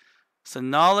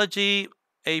 Synology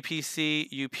APC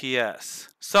UPS.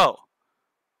 So,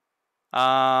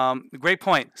 great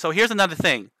point. So here's another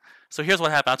thing. So here's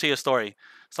what happened. I'll tell you a story.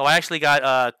 So I actually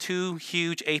got 2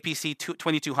 huge APC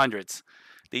 2200s.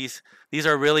 These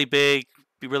are really big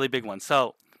ones.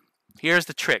 So here's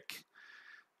the trick.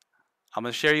 I'm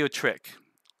going to share you a trick.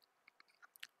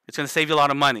 It's going to save you a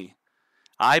lot of money.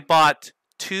 I bought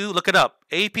 2, look it up,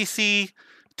 APC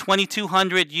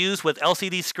 2200Us with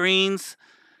LCD screens,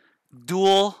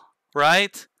 dual,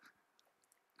 right?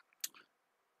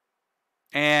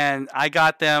 And I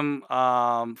got them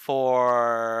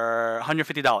for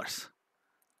 $150.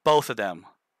 Both of them.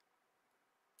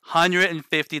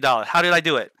 $150. How did I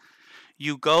do it?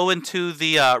 You go into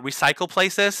the recycle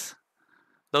places,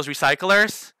 those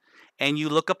recyclers, and you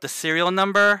look up the serial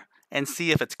number and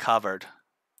see if it's covered.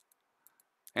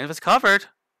 And if it's covered,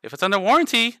 if it's under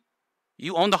warranty,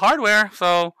 you own the hardware,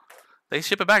 so they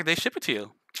ship it back. They ship it to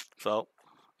you. So,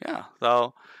 yeah.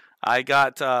 So I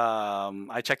got,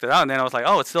 I checked it out, and then I was like,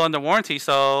 oh, it's still under warranty.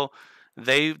 So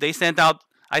they sent out,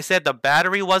 I said the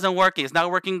battery wasn't working. It's not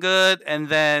working good. And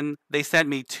then they sent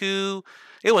me 2.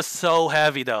 It was so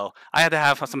heavy, though. I had to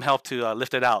have some help to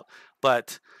lift it out.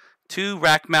 But 2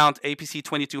 rack mount APC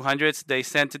 2200s. They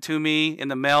sent it to me in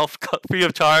the mail free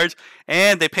of charge.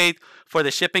 And they paid for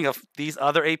the shipping of these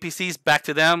other APCs back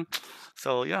to them.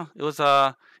 So, yeah, it was,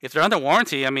 if they're under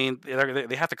warranty, I mean,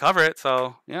 they have to cover it.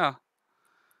 So, yeah.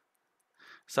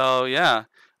 So, yeah.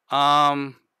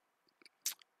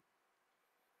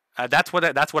 That's what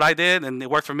I did, and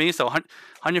it worked for me. So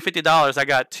 $150. I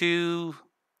got 2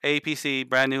 APC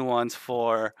brand new ones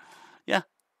for, yeah,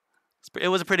 it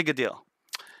was a pretty good deal.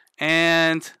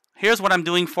 And here's what I'm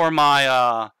doing for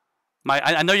my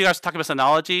I know you guys are talking about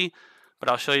Synology, but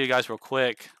I'll show you guys real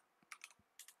quick.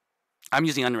 I'm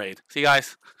using Unraid. See,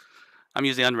 guys, I'm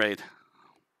using Unraid.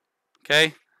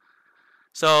 Okay,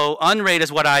 so Unraid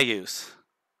is what I use,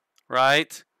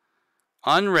 right?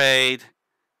 Unraid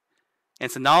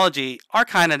and Synology are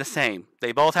kind of the same.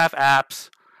 They both have apps,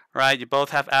 right? You both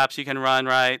have apps you can run,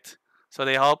 right? So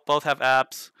they both have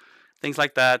apps, things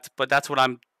like that. But that's what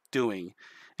I'm doing.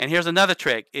 And here's another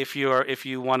trick if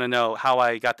you want to know how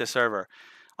I got this server.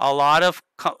 A lot of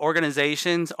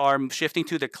organizations are shifting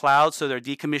to the cloud, so they're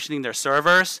decommissioning their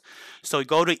servers. So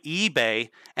go to eBay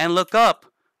and look up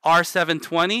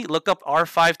R720, look up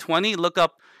R520, look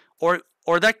up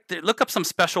look up some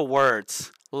special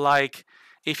words. Like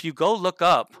if you go look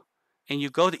up and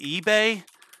you go to eBay,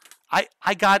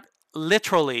 I got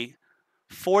literally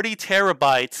 40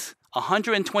 terabytes,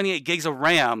 128 gigs of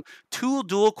RAM, 2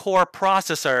 dual-core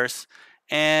processors,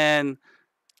 and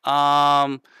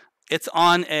it's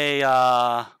on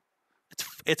a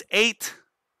it's 8.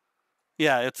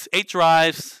 Yeah, it's 8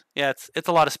 drives. Yeah, it's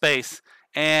a lot of space,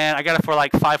 and I got it for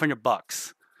like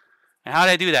 $500. And how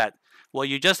did I do that? Well,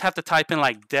 you just have to type in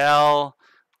like del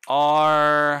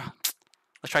r.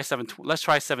 Let's try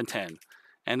 710,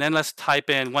 and then let's type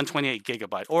in 128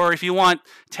 gigabyte. Or if you want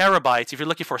terabytes, if you're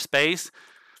looking for space,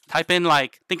 type in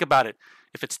like, think about it.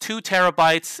 If it's 2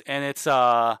 terabytes and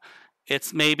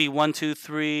it's maybe 1, 2,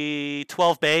 3,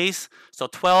 12 bays. So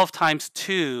 12 times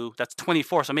 2, that's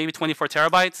 24. So maybe 24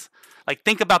 terabytes. Like,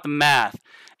 think about the math,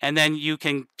 and then you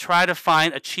can try to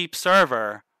find a cheap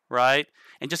server, right?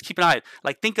 And just keep an eye.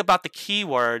 Like, think about the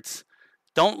keywords.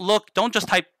 Don't just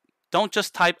type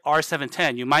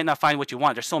R710. You might not find what you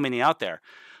want. There's so many out there.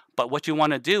 But what you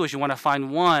want to do is you want to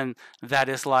find one that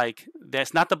is like,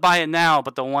 that's not to buy it now,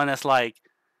 but the one that's like,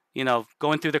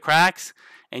 going through the cracks.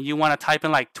 And you want to type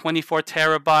in like 24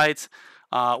 terabytes,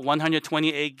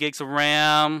 128 gigs of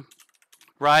RAM,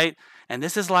 right? And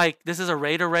this is a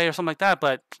RAID array or something like that.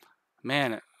 But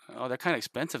man, they're kind of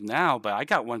expensive now. But I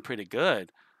got one pretty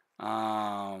good.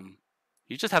 You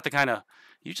just have to kind of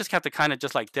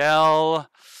just like del.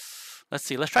 Let's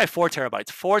see. Let's try 4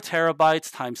 terabytes. 4 terabytes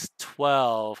times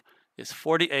 12 is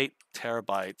 48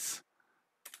 terabytes.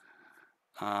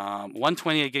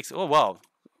 128 gigs. Oh, well.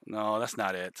 No, that's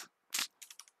not it.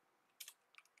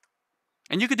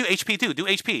 And you could do HP too. Do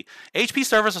HP. HP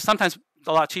servers are sometimes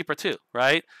a lot cheaper too,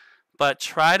 right? But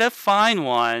try to find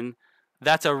one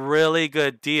that's a really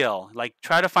good deal. Like,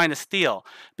 try to find a steal,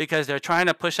 because they're trying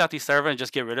to push out these servers and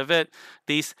just get rid of it.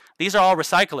 These are all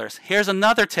recyclers. Here's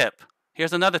another tip.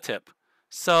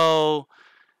 So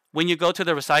when you go to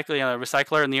the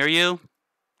recycler near you,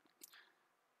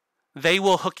 they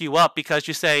will hook you up because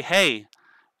you say, hey,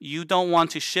 you don't want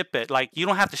to ship it. Like, you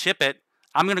don't have to ship it.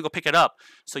 I'm going to go pick it up.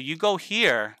 So you go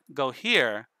here,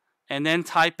 and then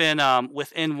type in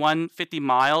within 150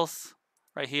 miles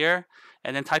right here,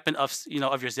 and then type in of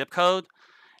your zip code.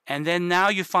 And then now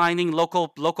you're finding local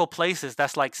places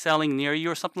that's like selling near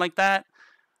you or something like that,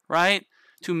 right?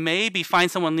 To maybe find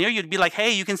someone near you to be like,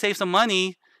 hey, you can save some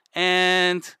money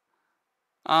and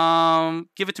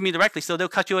give it to me directly. So they'll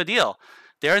cut you a deal.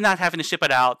 They're not having to ship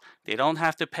it out. They don't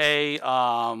have to pay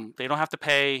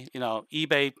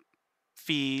eBay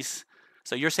fees.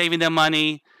 So you're saving them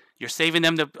money. You're saving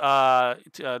them the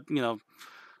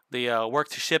work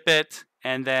to ship it,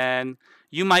 and then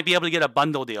you might be able to get a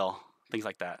bundle deal, things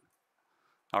like that.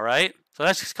 All right. So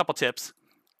that's just a couple tips.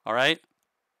 All right.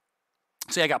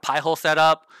 See, I got Pi-hole set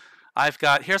up.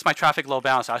 Here's my traffic load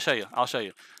balancer. I'll show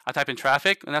you. I type in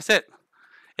traffic, and that's it.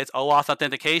 It's OAuth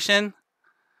authentication,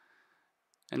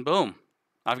 and boom,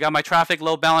 I've got my traffic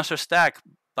load balancer stack.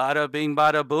 Bada bing,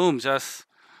 bada boom, just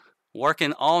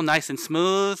working all nice and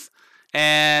smooth.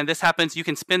 And this happens. You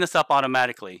can spin this up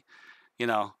automatically,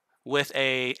 with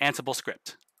a Ansible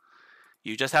script.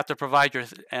 You just have to provide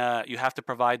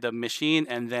the machine,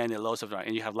 and then it loads up,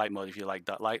 and you have light mode if you like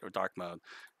light or dark mode,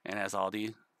 and it has all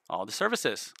the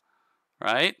services,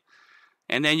 right?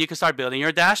 And then you can start building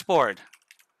your dashboard.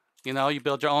 You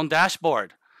build your own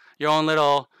dashboard, your own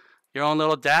little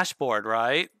dashboard,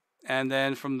 right? And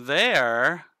then from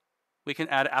there, we can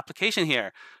add an application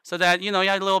here, so that you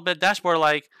have a little bit dashboard,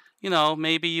 like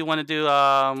maybe you want to do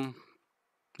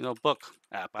book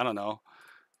app. I don't know.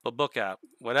 A book app,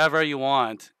 whatever you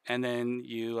want, and then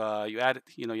you add it.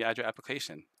 You add your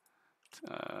application.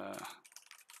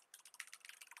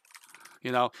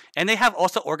 And they have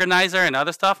also organizer and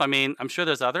other stuff. I mean, I'm sure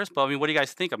there's others, but I mean, what do you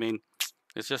guys think? I mean,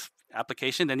 it's just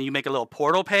application. Then you make a little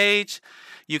portal page.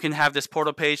 You can have this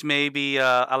portal page maybe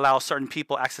allow certain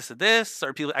people access to this,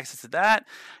 certain people access to that.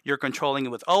 You're controlling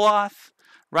it with OAuth,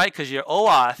 right? Because your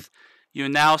OAuth, you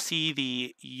now see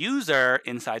the user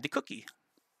inside the cookie,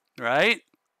 right?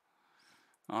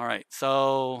 All right,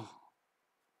 so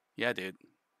yeah, dude,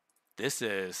 this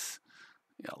is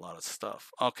a lot of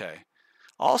stuff. Okay,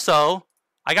 also,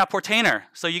 I got Portainer.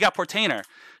 So you got Portainer.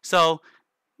 So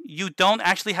you don't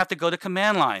actually have to go to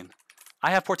command line.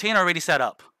 I have Portainer already set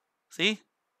up. See?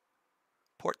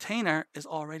 Portainer is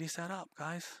already set up,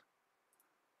 guys,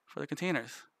 for the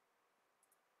containers.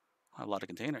 I have a lot of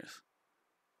containers.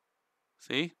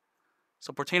 See?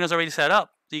 So Portainer's already set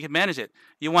up, so you can manage it.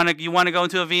 You want to go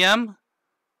into a VM?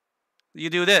 You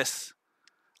do this.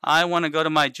 I want to go to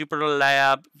my Jupyter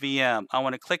Lab VM. I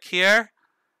want to click here,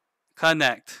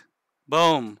 connect,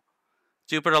 boom,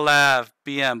 Jupyter Lab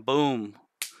VM, boom.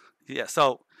 Yeah,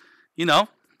 so,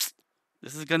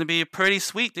 this is going to be pretty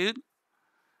sweet, dude.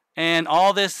 And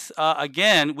all this,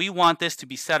 again, we want this to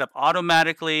be set up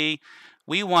automatically.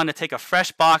 We want to take a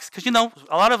fresh box, because,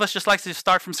 a lot of us just like to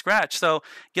start from scratch. So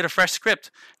get a fresh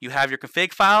script. You have your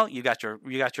config file. You got your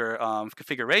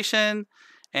configuration.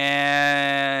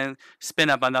 and spin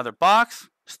up another box,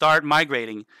 start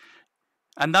migrating.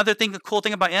 Another thing, the cool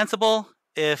thing about Ansible,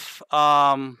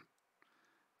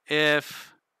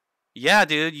 yeah,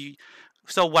 dude,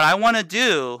 so what I want to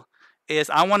do is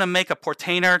I want to make a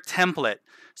Portainer template.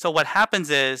 So what happens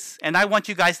is, and I want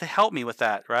you guys to help me with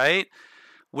that, right?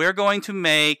 We're going to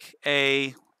make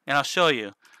and I'll show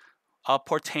you, a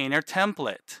Portainer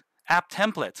template, app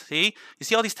template. See? You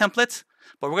see all these templates?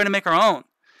 But we're going to make our own.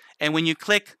 And when you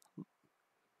click,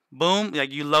 boom,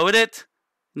 like you load it,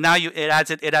 now it adds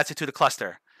it to the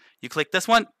cluster. You click this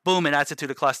one, boom, it adds it to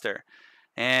the cluster.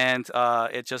 And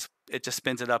it just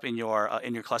spins it up in your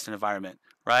cluster environment,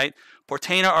 right?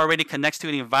 Portainer already connects to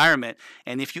the environment,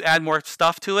 and if you add more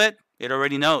stuff to it, it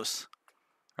already knows,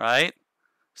 right?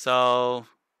 So,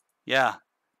 yeah,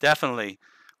 definitely,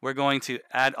 we're going to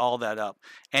add all that up.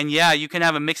 And yeah, you can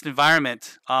have a mixed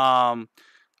environment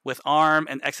with ARM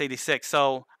and x86.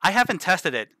 So I haven't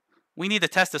tested it. We need to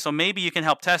test it, so maybe you can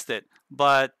help test it.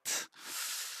 But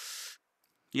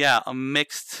yeah, a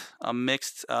mixed ARM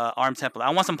template. I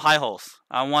want some pie holes.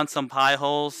 I want some,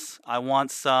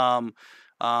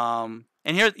 and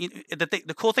here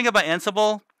the cool thing about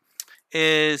Ansible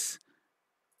is,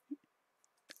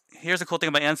 here's the cool thing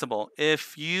about Ansible.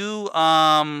 If you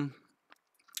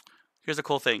here's the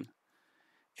cool thing.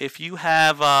 If you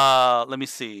have let me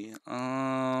see,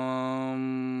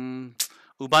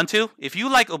 Ubuntu. If you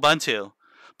like Ubuntu,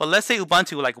 but let's say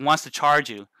Ubuntu like wants to charge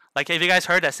you. Like, have you guys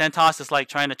heard that CentOS is like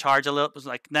trying to charge a little? It's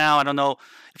like, now I don't know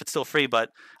if it's still free, but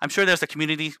I'm sure there's a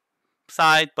community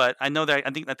side. But I know that I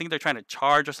think they're trying to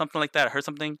charge or something like that. I heard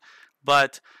something.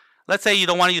 But let's say you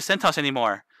don't want to use CentOS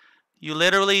anymore. You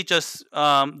literally just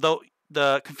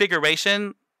the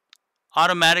configuration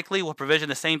automatically will provision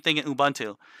the same thing in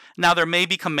Ubuntu. Now there may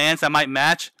be commands that might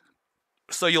match,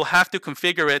 so you'll have to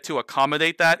configure it to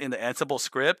accommodate that in the Ansible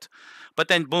script. But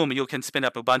then boom, you can spin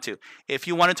up Ubuntu. If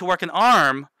you want it to work in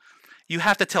ARM, you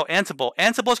have to tell Ansible.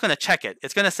 Ansible is going to check it.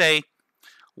 It's going to say,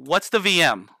 what's the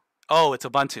VM? Oh, it's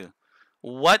Ubuntu.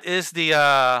 What is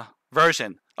the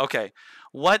version? Okay.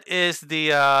 What is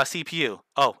the CPU?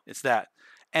 Oh, it's that.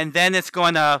 And then it's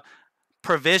going to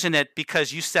provision it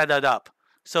because you set it up.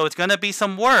 So it's going to be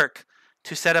some work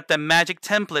to set up that magic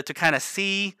template to kind of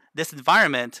see this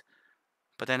environment,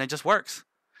 but then it just works.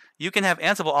 You can have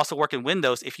Ansible also work in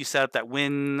Windows if you set up that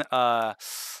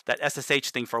that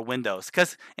SSH thing for Windows,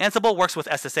 because Ansible works with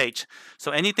SSH.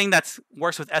 So anything that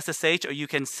works with SSH, or you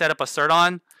can set up a cert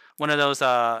on one of those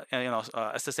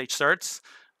SSH certs,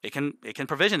 it can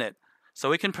provision it. So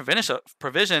we can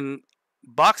provision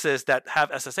boxes that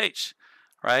have SSH,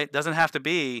 right? It doesn't have to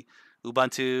be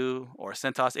Ubuntu or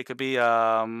CentOS. It could be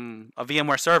a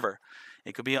VMware server.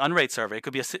 It could be an Unraid server. It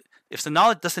could be does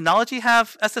Synology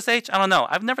have SSH? I don't know.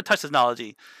 I've never touched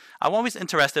Synology. I'm always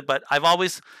interested, but I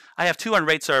have 2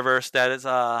 Unraid servers that is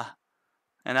and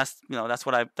that's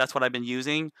what I've been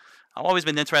using. I've always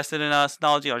been interested in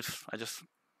Synology. I just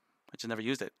never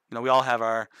used it. We all have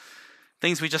our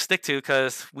things we just stick to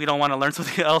because we don't want to learn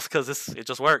something else because it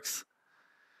just works.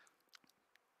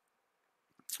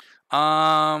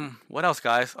 What else,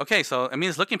 guys? Okay, so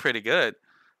it's looking pretty good.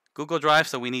 Google Drive,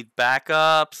 so we need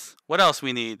backups. What else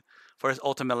we need for this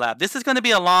ultimate lab? This is going to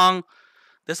be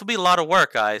this will be a lot of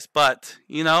work, guys. But,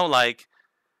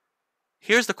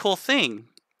 here's the cool thing.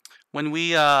 When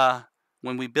we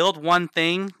build one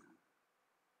thing,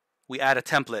 we add a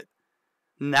template.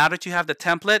 Now that you have the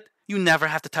template, you never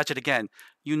have to touch it again.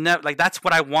 That's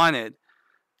what I wanted.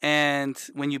 And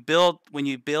when you build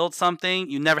something,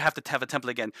 you never have to have a template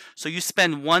again. So you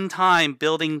spend one time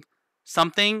building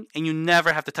something and you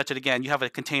never have to touch it again. You have a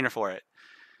container for it.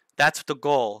 That's the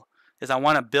goal, is I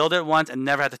want to build it once and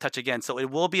never have to touch it again. So it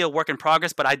will be a work in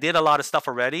progress, but I did a lot of stuff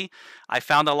already. I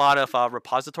found a lot of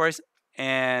repositories,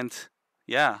 and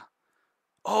yeah.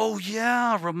 Oh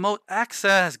yeah, remote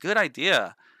access, good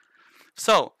idea.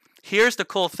 So here's the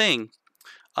cool thing.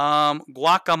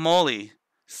 Guacamole.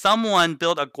 Someone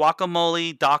built a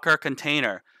Guacamole Docker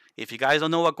container. If you guys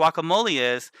don't know what Guacamole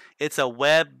is, it's a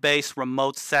web-based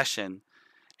remote session,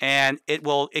 and it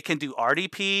can do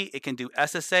RDP, it can do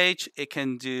SSH, it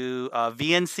can do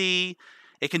VNC,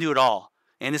 it can do it all,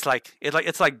 and it's like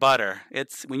butter.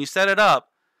 It's when you set it up,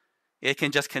 it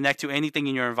can just connect to anything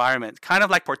in your environment, kind of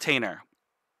like Portainer.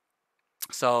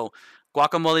 So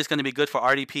Guacamole is going to be good for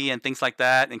RDP and things like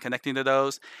that, and connecting to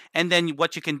those. And then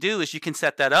what you can do is you can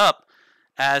set that up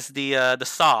as the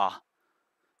SAW,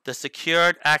 the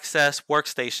Secured Access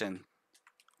Workstation,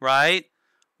 right?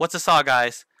 What's a SAW,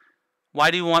 guys?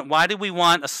 Why do we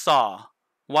want a SAW?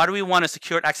 Why do we want a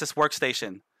Secured Access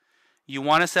Workstation? You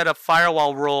want to set up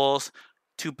firewall rules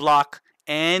to block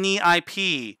any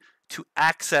IP to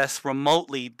access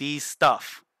remotely these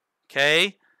stuff.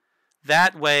 Okay?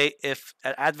 That way, if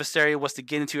an adversary was to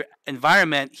get into your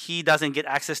environment, he doesn't get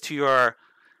access to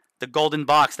the golden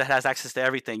box that has access to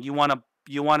everything. You want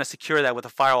to secure that with a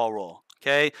firewall rule.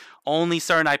 Okay? Only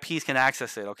certain IPs can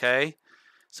access it. Okay?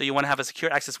 So you want to have a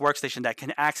secure access workstation that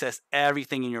can access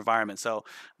everything in your environment. So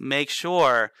make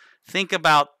sure, think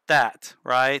about that,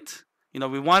 right?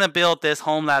 We want to build this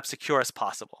home lab secure as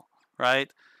possible,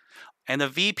 right? And the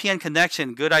VPN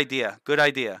connection, good idea, good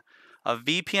idea. A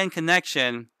VPN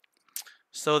connection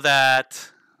so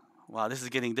that, wow, this is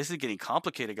getting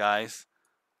complicated, guys.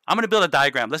 I'm gonna build a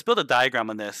diagram. Let's build a diagram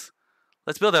on this.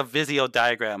 Let's build a Visio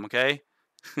diagram, okay?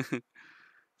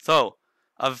 So,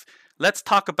 let's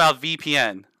talk about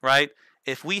VPN, right?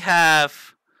 If we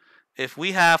have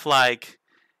like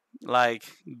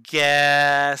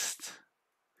guest,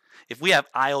 if we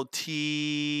have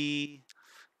IoT,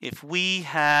 if we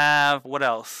have what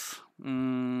else?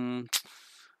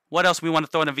 What else we want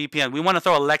to throw in a VPN? We want to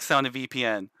throw Alexa on the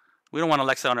VPN. We don't want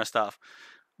Alexa on our stuff.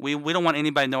 We don't want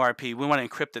anybody to know our IP. We want to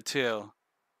encrypt it too.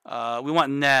 We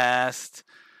want Nest.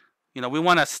 We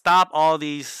want to stop all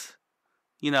these,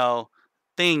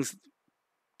 things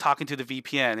talking to the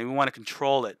VPN, and we want to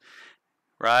control it,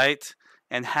 right?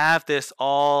 And have this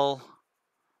all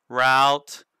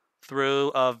route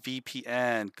through a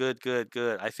VPN. Good, good,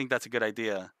 good. I think that's a good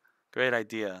idea. Great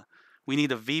idea. We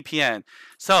need a VPN.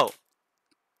 So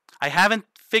I haven't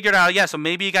figured it out yet, so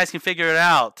maybe you guys can figure it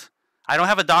out. I don't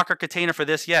have a Docker container for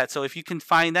this yet, so if you can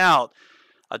find out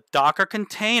a Docker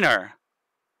container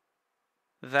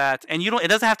that, and it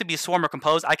doesn't have to be Swarm or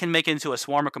Compose. I can make it into a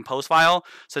Swarm or Compose file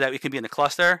so that it can be in the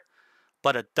cluster.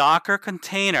 But a Docker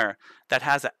container that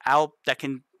has that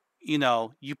can,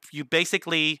 you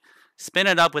basically spin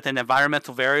it up with an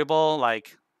environmental variable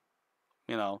like,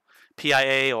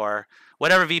 PIA or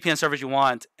whatever VPN servers you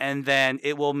want, and then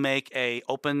it will make a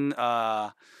open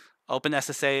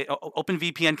SSA, open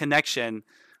VPN connection,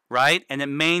 right? And it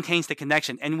maintains the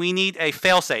connection. And we need a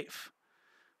failsafe.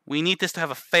 We need this to have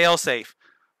a failsafe,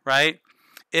 right?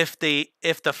 If the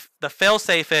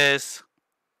failsafe is,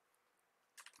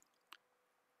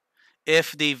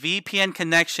 if the VPN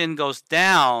connection goes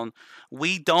down,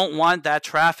 we don't want that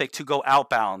traffic to go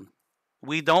outbound.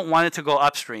 We don't want it to go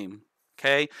upstream.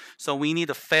 Okay, so we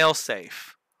need a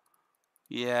failsafe.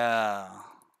 Yeah,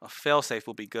 a failsafe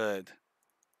will be good.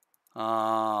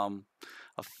 A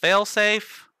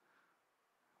failsafe,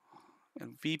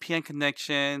 and VPN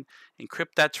connection,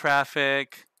 encrypt that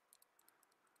traffic.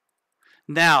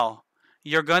 Now,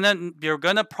 you're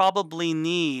gonna probably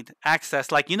need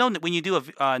access. Like, when you do a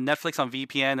Netflix on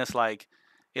VPN, it's like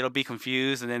it'll be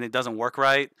confused and then it doesn't work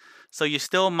right. So you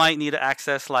still might need to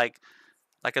access like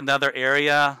another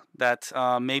area that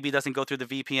maybe doesn't go through the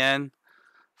VPN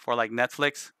for like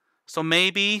Netflix. So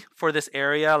maybe for this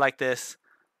area like this,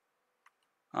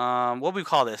 what do we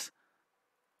call this?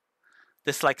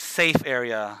 This like safe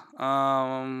area.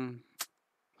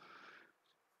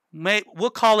 We'll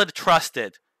call it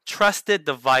trusted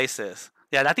devices.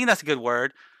 Yeah, I think that's a good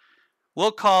word.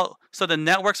 So the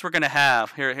networks we're gonna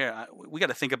have here. We got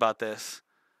to think about this.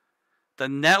 The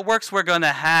networks we're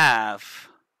gonna have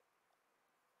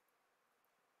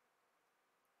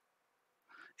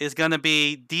is going to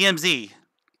be DMZ.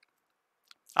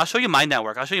 I'll show you my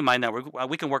network.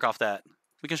 We can work off that.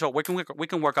 We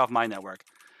can work off my network.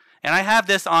 And I have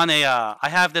this on I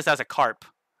have this as a carp,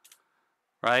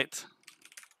 right?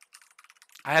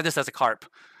 I have this as a carp.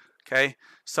 Okay,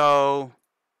 so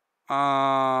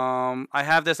I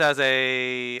have this as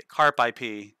a carp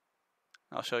IP.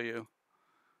 I'll show you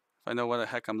if I know what the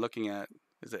heck I'm looking at.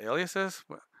 Is it aliases?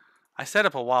 I set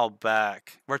up a while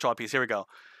back. Virtual IPs. Here we go.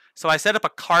 So I set up a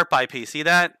carp IP. See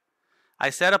that? I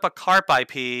set up a carp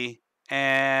IP,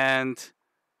 and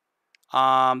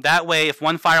that way, if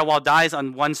one firewall dies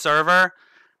on one server,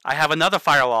 I have another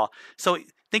firewall. So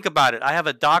think about it. I have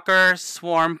a Docker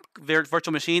Swarm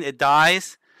virtual machine. It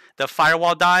dies. The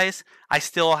firewall dies. I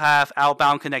still have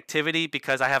outbound connectivity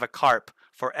because I have a carp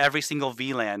for every single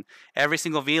VLAN. Every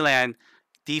single VLAN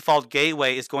default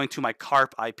gateway is going to my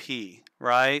carp IP,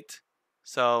 right?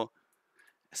 So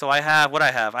I have what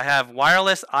I have. I have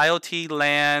wireless IoT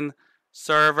LAN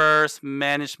servers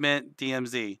management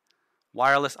DMZ.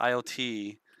 Wireless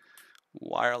IoT.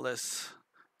 Wireless.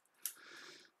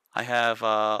 I have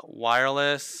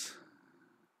wireless.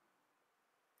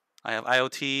 I have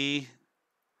IoT.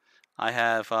 I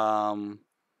have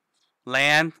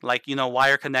LAN, like,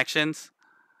 wire connections.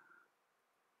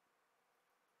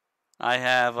 I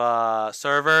have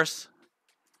servers.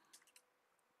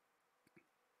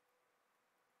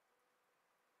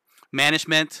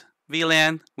 Management,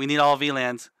 VLAN. We need all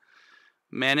VLANs.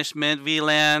 Management,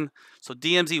 VLAN. So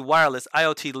DMZ, wireless,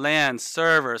 IoT, LAN,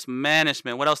 servers,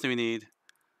 management. What else do we need?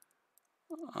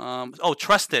 Oh,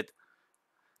 trusted.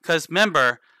 Because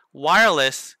remember,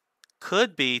 wireless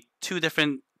could be two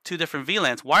different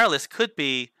VLANs. Wireless could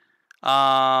be, you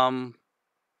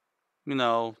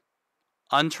know,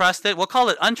 untrusted. We'll call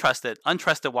it untrusted.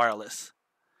 Untrusted wireless,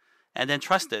 and then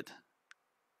trusted.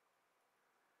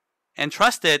 And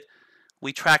trusted,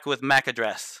 we track with MAC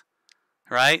address,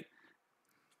 right?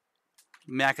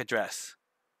 MAC address.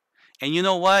 And you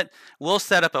know what? We'll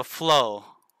set up a flow.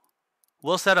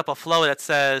 We'll set up a flow that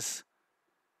says,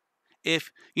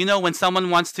 if you know when someone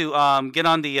wants to get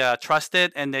on the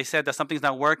trusted and they said that something's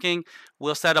not working,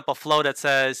 we'll set up a flow that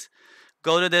says,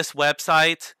 go to this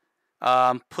website,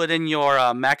 put in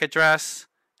your MAC address,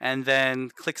 and then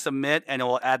click submit, and it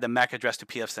will add the MAC address to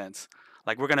pfSense.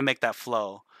 Like, we're going to make that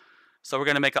flow. So we're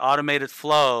going to make an automated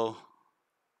flow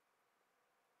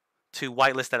to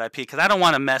whitelist that IP, because I don't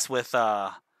want to mess with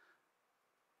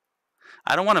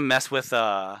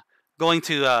going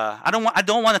to I don't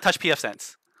want to touch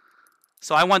pfSense.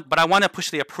 So I want to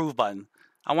push the approve button.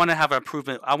 I want to have an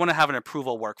improvement. I want to have an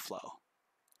approval workflow.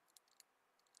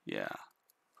 Yeah.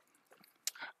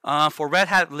 For Red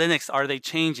Hat Linux, are they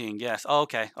changing? Yes. Oh,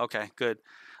 okay. Okay. Good.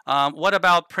 What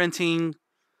about printing?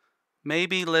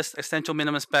 Maybe list essential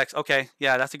minimum specs. Okay.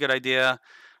 Yeah, that's a good idea.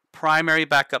 Primary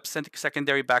backup,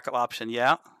 secondary backup option.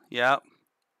 Yeah. Yeah.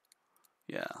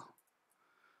 Yeah.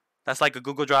 That's like a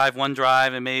Google Drive,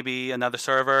 OneDrive, and maybe another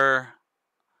server.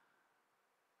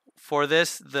 For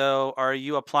this, though, are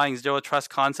you applying zero trust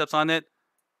concepts on it?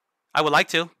 I would like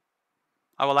to.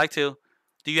 I would like to.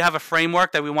 Do you have a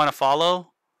framework that we want to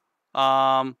follow?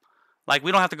 Like,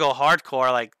 we don't have to go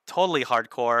hardcore, like totally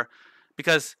hardcore,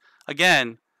 because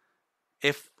again,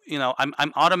 if you know,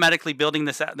 I'm automatically building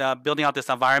this, building out this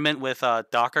environment with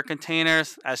Docker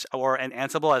containers or an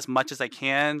Ansible as much as I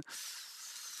can.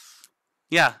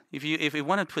 Yeah, if you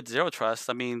want to put zero trust,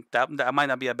 I mean that might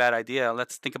not be a bad idea.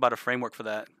 Let's think about a framework for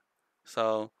that.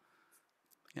 So,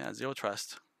 yeah, zero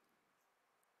trust.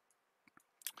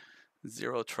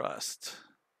 Zero trust.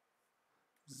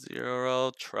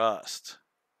 Zero trust.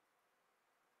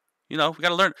 You know, we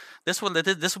gotta learn. This will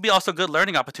be also good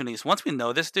learning opportunities. Once we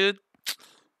know this, dude,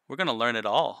 we're gonna learn it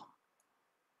all.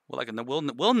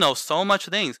 We'll know so much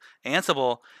things.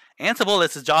 Ansible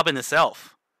is a job in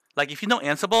itself. Like, if you know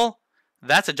Ansible,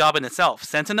 that's a job in itself.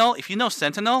 Sentinel, if you know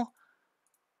Sentinel,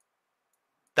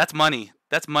 that's money.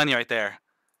 That's money right there.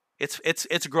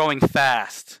 It's growing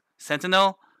fast.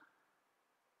 Sentinel,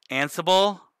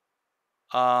 Ansible.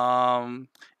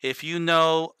 If you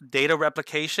know data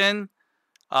replication,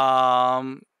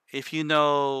 if you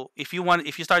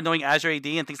start knowing Azure AD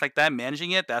and things like that,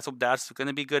 managing it, that's going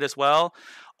to be good as well.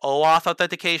 OAuth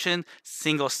authentication,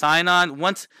 single sign-on.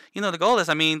 Once you know the goal is,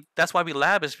 I mean, that's why we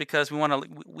lab, is because we want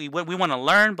to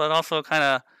learn, but also kind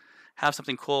of have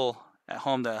something cool at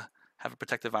home to have a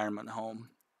protected environment at home.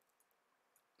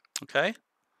 Okay.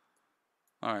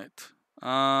 All right.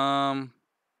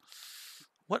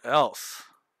 What else?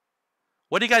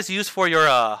 What do you guys use for your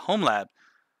home lab?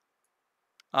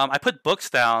 I put books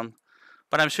down,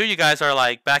 but I'm sure you guys are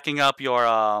like backing up your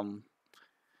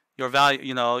value,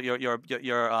 you know, your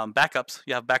backups.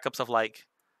 You have backups of, like,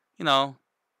 you know,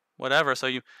 whatever. So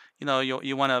you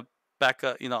want to back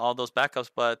up, you know, all those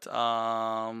backups. But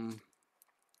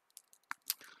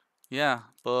yeah,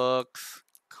 books,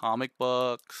 comic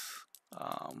books,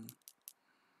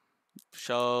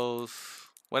 shows,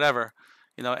 whatever,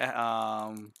 you know,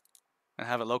 and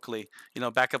have it locally. You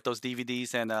know, back up those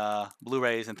DVDs and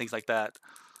Blu-rays and things like that.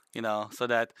 You know, so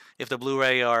that if the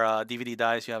Blu-ray or DVD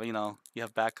dies, you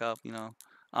have backup. You know,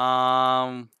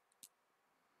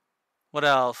 what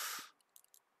else?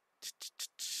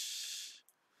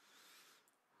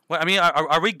 What I mean,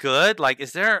 are we good? Like,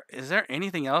 is there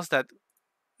anything else that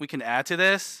we can add to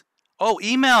this? Oh,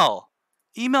 email,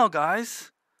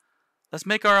 guys. Let's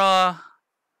make our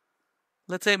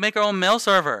make our own mail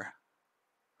server.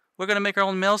 We're gonna make our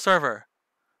own mail server.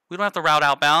 We don't have to route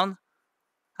outbound.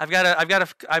 I've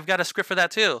got a script for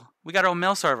that too. We got our own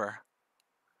mail server.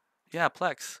 Yeah,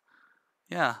 Plex.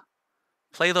 Yeah,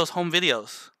 play those home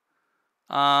videos.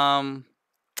 The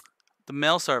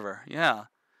mail server. Yeah,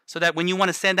 so that when you want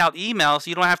to send out emails,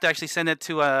 you don't have to actually send it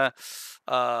to a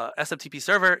SMTP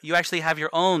server. You actually have your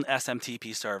own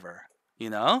SMTP server. You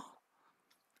know.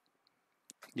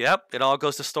 Yep. It all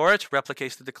goes to storage,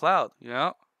 replicates to the cloud.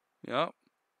 Yep. Yep.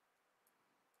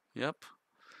 Yep.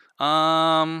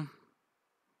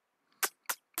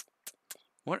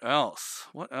 What else?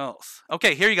 What else?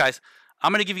 Okay, here you guys.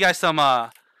 I'm gonna give you guys some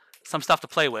stuff to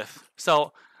play with.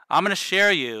 So I'm gonna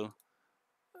share you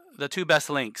the two best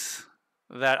links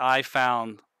that I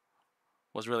found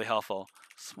was really helpful.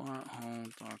 Smart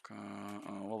home Docker.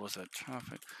 What was it?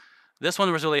 Traffic. This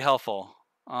one was really helpful.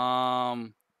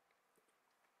 So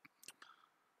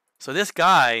this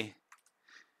guy.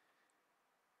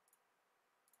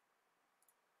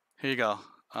 Here you go.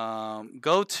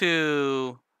 Go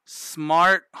to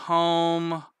smart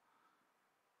home.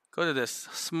 Go to this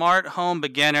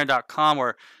smarthomebeginner.com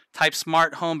or type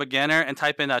smart home beginner and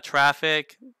type in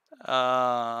traffic.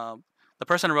 The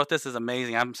person who wrote this is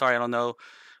amazing. I'm sorry, I don't know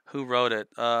who wrote it.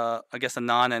 I guess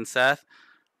Anon and Seth.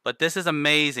 But this is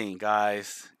amazing,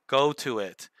 guys. Go to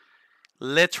it.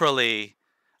 Literally,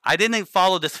 I didn't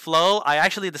follow this flow. I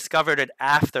actually discovered it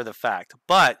after the fact.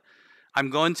 But I'm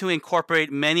going to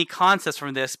incorporate many concepts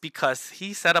from this because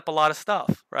he set up a lot of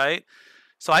stuff, right?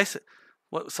 So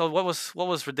what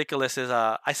was ridiculous is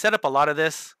I set up a lot of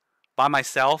this by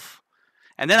myself,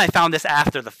 and then I found this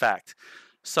after the fact.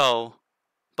 So,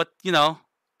 but you know,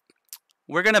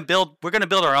 we're gonna build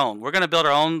our own. We're gonna build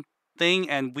our own thing,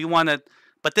 and we want to.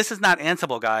 But this is not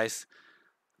Ansible, guys.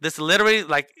 This literally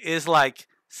is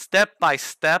step by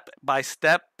step by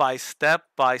step by step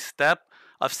by step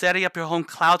of setting up your own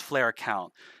Cloudflare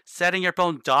account, setting up your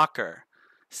own Docker,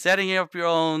 setting up your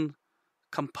own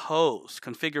Compose,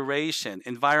 configuration,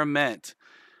 environment.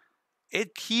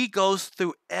 He goes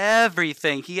through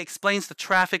everything. He explains the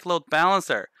traffic load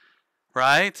balancer,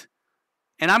 right?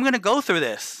 And I'm going to go through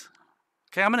this.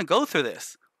 Okay, I'm going to go through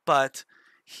this. But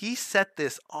he set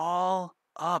this all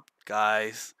up,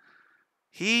 guys.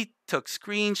 He took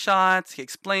screenshots. He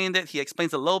explained it. He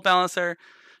explains the load balancer.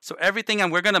 So everything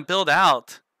we're going to build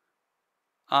out,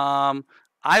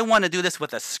 I want to do this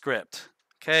with a script.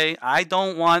 Okay, I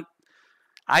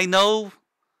know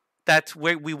that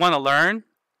we want to learn,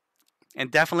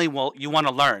 and definitely you want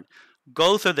to learn.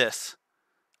 Go through this,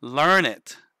 learn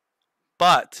it,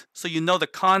 but so you know the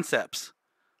concepts.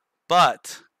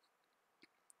 But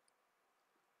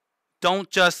don't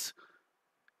just,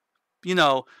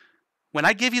 when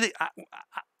I give you the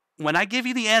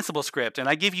Ansible script and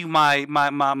I give you my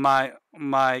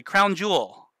crown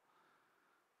jewel,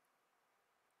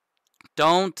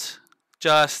 don't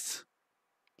just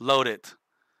load it.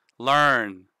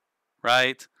 Learn,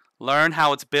 right? Learn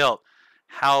how it's built,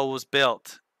 how it was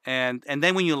built. And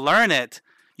then when you learn it,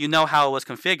 you know how it was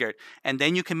configured. And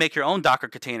then you can make your own Docker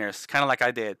containers, kind of like I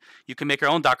did. You can make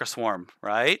your own Docker swarm,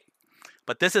 right?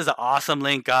 But this is an awesome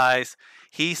link, guys.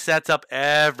 He sets up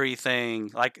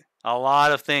everything, like a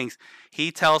lot of things.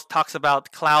 He talks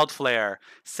about Cloudflare,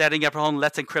 setting up your own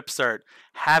Let's Encrypt cert,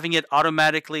 having it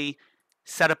automatically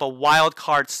set up a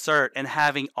wildcard cert, and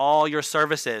having all your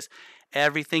services,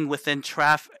 everything within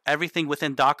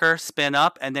Docker spin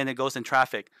up, and then it goes in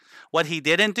traffic. What he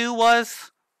didn't do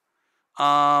was,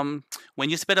 when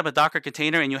you spin up a Docker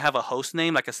container and you have a host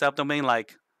name, like a subdomain,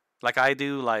 like I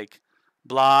do, like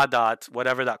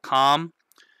blah.whatever.com,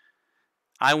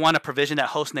 I want to provision that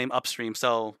host name upstream.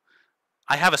 So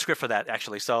I have a script for that,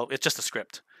 actually. So it's just a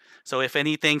script. So if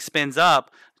anything spins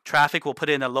up, traffic will put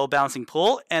it in a load balancing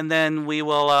pool, and then we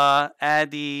will add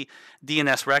the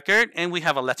DNS record, and we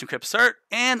have a Let's Encrypt cert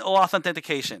and OAuth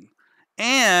authentication,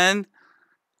 and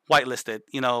whitelisted,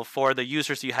 for the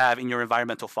users you have in your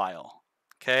environmental file.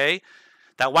 Okay,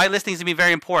 that whitelisting is gonna be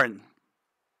very important.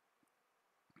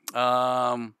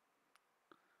 But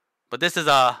this is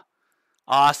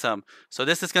awesome. So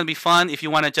this is gonna be fun if you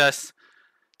want to just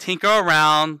tinker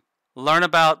around, learn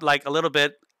about a little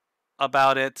bit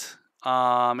about it.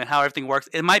 And how everything works.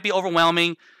 It might be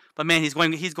overwhelming, but man, he's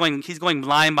going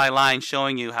line by line,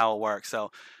 showing you how it works.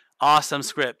 So, awesome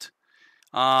script.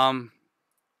 But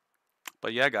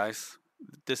yeah, guys,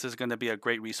 this is going to be a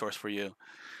great resource for you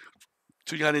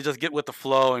to kind of just get with the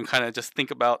flow and kind of just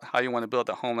think about how you want to build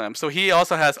the homeland. So he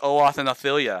also has OAuth and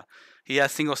Ophelia. He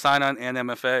has single sign-on and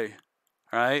MFA.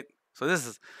 All right. So this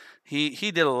is he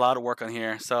did a lot of work on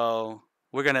here. So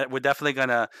we're definitely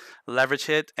gonna leverage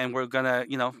it, and we're gonna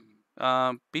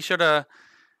be sure to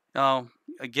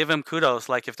give him kudos.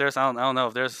 Like if there's I don't know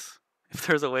if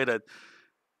there's a way to,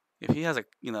 if he has a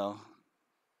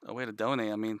way to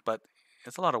donate. I mean, but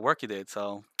it's a lot of work he did.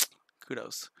 So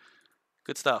kudos,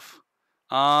 good stuff.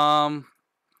 And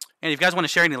if you guys want to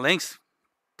share any links,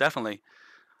 definitely.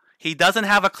 He doesn't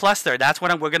have a cluster. That's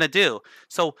what we're gonna do.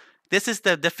 So this is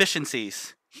the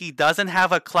deficiencies. He doesn't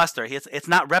have a cluster. It's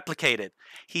not replicated.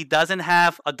 He doesn't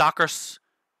have a Docker.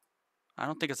 I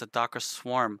don't think it's a Docker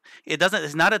swarm.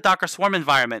 It's not a Docker swarm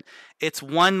environment. It's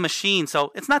one machine,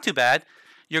 so it's not too bad.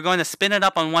 You're going to spin it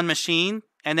up on one machine,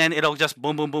 and then it'll just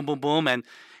boom, boom, boom, boom, boom. And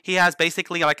he has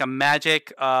basically like a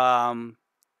magic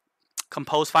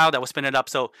compose file that will spin it up.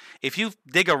 So if you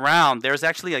dig around, there's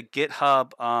actually a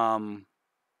GitHub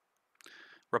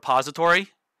repository,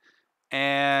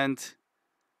 and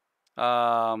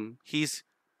he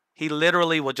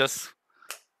literally will just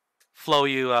flow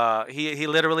you. He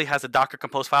literally has a Docker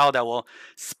compose file that will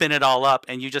spin it all up,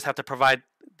 and you just have to provide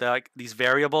these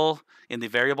variable in the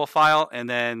variable file, and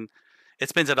then it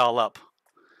spins it all up.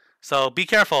 So be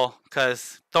careful,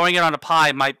 because throwing it on a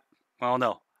Pi might, well,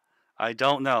 no, I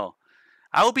don't know.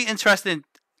 I will be interested in,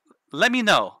 let me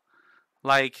know,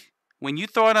 like, when you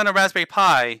throw it on a Raspberry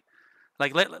Pi,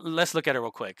 like, let's look at it real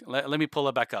quick. Let me pull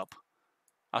it back up.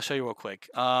 I'll show you real quick.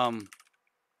 Let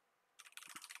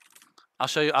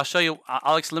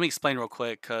me explain real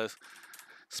quick, because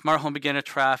Smart Home Beginner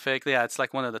Traffic, yeah, it's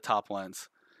like one of the top ones.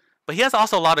 But he has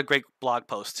also a lot of great blog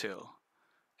posts too.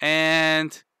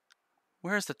 And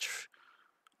where's his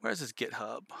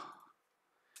GitHub?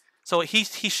 So he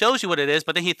shows you what it is,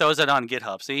 but then he throws it on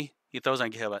GitHub. See, he throws it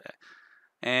on GitHub,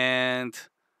 and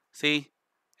see,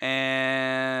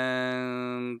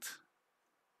 and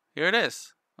here it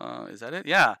is. Is that it?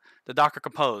 Yeah, the Docker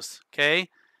Compose. Okay,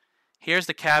 here's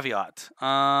the caveat.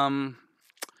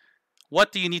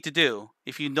 What do you need to do?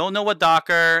 If you don't know what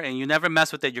Docker and you never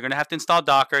mess with it, you're gonna have to install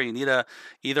Docker. You need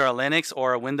either a Linux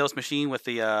or a Windows machine with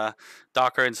the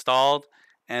Docker installed,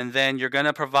 and then you're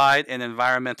gonna provide an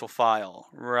environmental file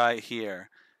right here.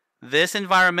 This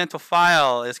environmental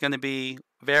file is gonna be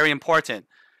very important.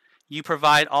 You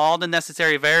provide all the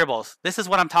necessary variables. This is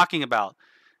what I'm talking about.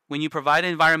 When you provide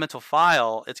an environmental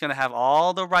file, it's gonna have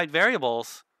all the right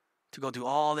variables to go do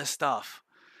all this stuff.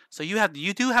 So you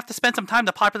do have to spend some time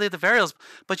to populate the variables,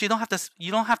 but you don't have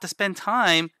to spend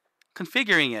time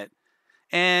configuring it.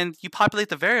 And you populate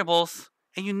the variables,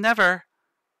 and you never,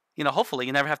 hopefully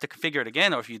you never have to configure it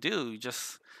again, or if you do, you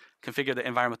just configure the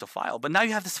environmental file. But now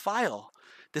you have this file,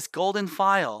 this golden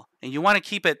file, and you want to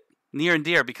keep it near and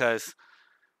dear, because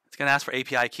it's gonna ask for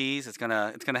API keys. It's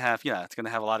gonna have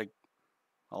a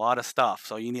lot of stuff.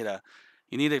 So you need to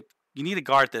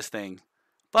guard this thing.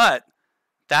 But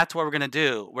that's what we're going to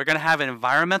do. We're going to have an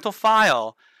environmental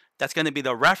file that's going to be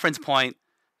the reference point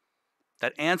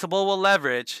that Ansible will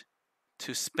leverage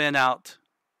to spin out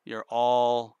the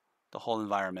whole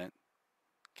environment.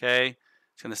 Okay?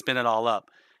 It's going to spin it all up.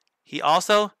 He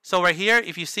also, so right here,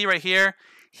 if you see right here,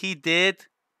 he did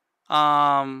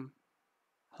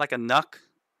like a NUC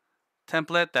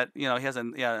template that, he has a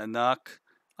NUC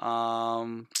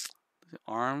ARM. See,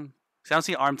 I don't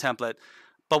see ARM template.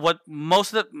 But what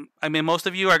most of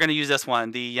you are going to use this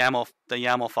one, the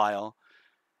YAML file,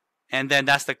 and then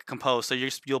that's the compose. So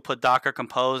you'll put Docker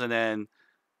compose and then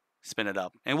spin it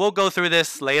up. And we'll go through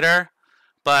this later.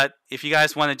 But if you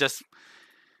guys want to just,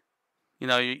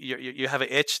 you have an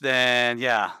itch, then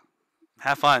yeah,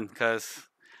 have fun, because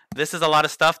this is a lot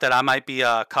of stuff that I might be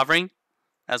covering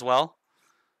as well.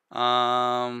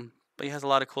 But he has a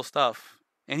lot of cool stuff,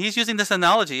 and he's using this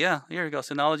Synology. Yeah, here we go,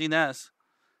 Synology NAS.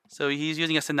 So he's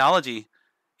using a Synology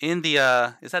in the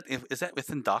is that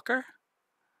within Docker?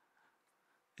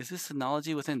 Is this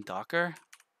Synology within Docker,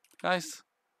 guys?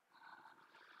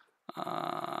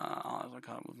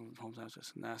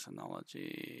 NAS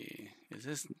Synology. Is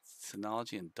this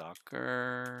Synology in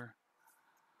Docker?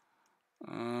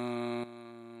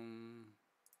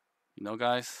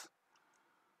 Guys.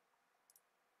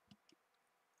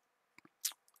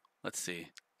 Let's see.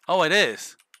 Oh, it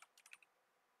is.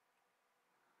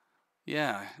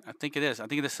 Yeah, I think it is. I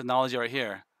think it is Synology right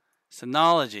here.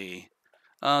 Synology.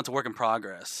 It's a work in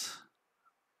progress.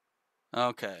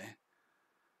 Okay.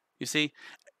 You see,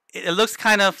 it looks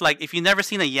kind of like, if you've never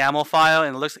seen a YAML file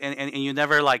and it looks and you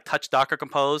never like touch Docker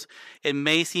Compose, it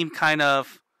may seem kind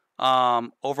of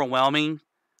overwhelming,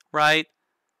 right?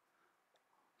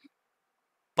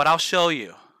 But I'll show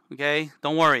you. Okay,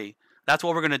 don't worry. That's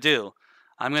what we're gonna do.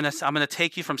 I'm gonna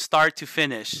take you from start to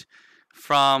finish.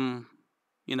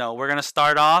 We're going to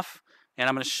start off, and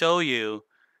I'm going to show you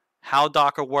how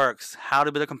Docker works, how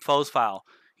to build a compose file,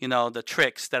 the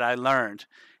tricks that I learned.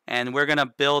 And we're going to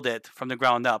build it from the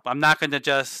ground up. I'm not going to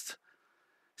just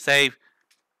say,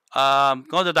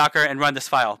 go to Docker and run this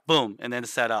file, boom, and then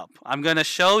set up. I'm going to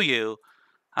show you,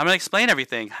 I'm going to explain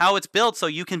everything, how it's built, so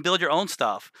you can build your own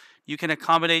stuff. You can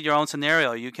accommodate your own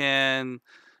scenario. You can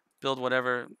build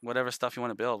whatever stuff you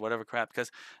want to build, whatever crap,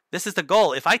 because this is the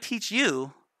goal. If I teach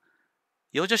you,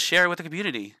 you'll just share it with the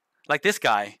community, like this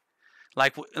guy.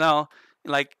 Like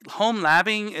home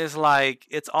labbing is like,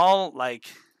 it's all like,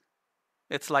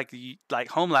 it's like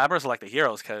home labbers are like the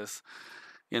heroes, because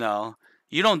you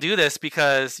don't do this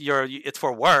because it's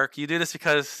for work. You do this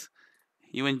because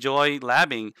you enjoy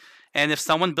labbing. And if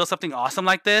someone builds something awesome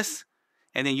like this,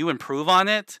 and then you improve on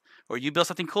it, or you build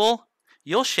something cool,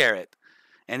 you'll share it.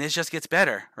 And it just gets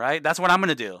better, right? That's what I'm going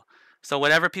to do. So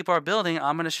whatever people are building,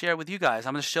 I'm going to share it with you guys.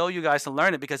 I'm going to show you guys to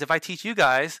learn it, because if I teach you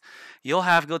guys, you'll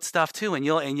have good stuff too, and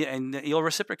you'll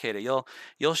reciprocate it.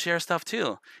 You'll share stuff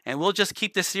too, and we'll just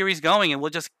keep this series going, and we'll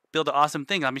just build an awesome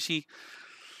thing. I mean,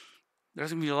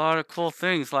 there's gonna be a lot of cool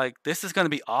things. Like, this is gonna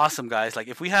be awesome, guys. Like,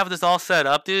 if we have this all set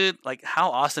up, dude, like, how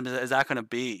awesome is that gonna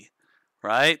be,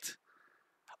 right?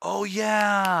 Oh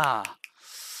yeah.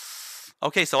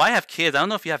 Okay, so I have kids. I don't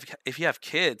know if you have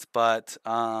kids, but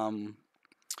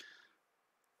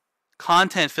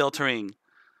content filtering.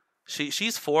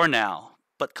 She's 4 now,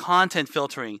 but content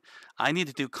filtering. I need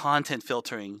to do content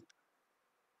filtering,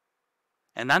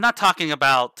 and I'm not talking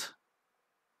about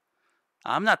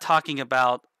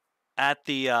at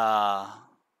the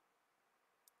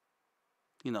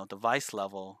device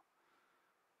level.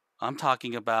 I'm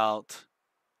talking about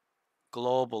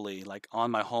globally, like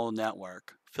on my whole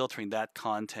network, filtering that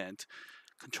content,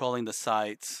 controlling the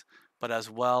sites, but as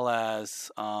well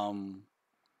as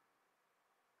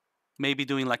maybe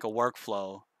doing like a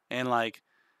workflow, and like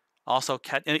also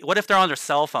what if they're on their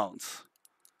cell phones?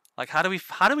 Like, how do we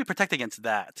protect against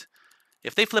that?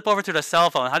 If they flip over to their cell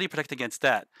phone, how do you protect against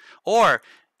that? Or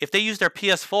if they use their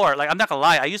PS4, like, I'm not gonna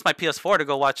lie, I used my PS4 to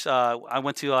go watch. I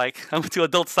went to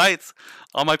adult sites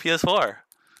on my PS4,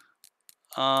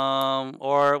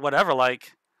 or whatever.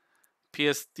 Like,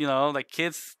 like,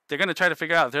 kids, they're gonna try to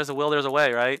figure out, if there's a will, there's a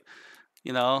way, right?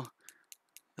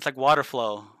 It's like water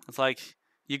flow. It's like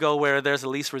you go where there's the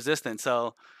least resistance.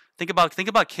 So think about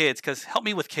kids, because help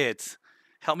me with kids.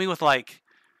 Help me with, like,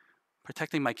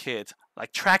 protecting my kids,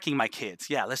 like tracking my kids.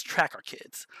 Yeah, let's track our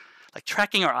kids, like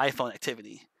tracking our iPhone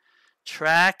activity.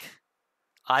 Track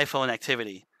iPhone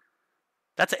activity.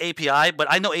 That's an API, but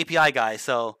I know API guys,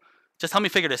 so just help me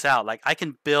figure this out. Like, I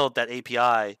can build that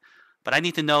API, but I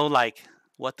need to know, like,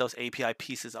 what those API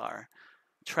pieces are.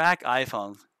 Track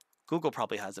iPhone. Google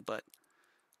probably has it, but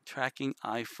tracking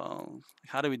iPhone.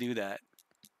 How do we do that?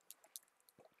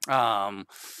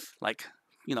 Like,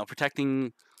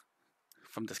 protecting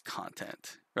from this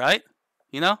content, right?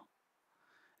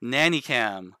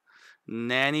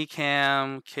 Nanny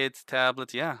cam, kids,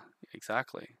 tablets. Yeah,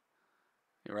 exactly.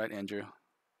 You're right, Andrew.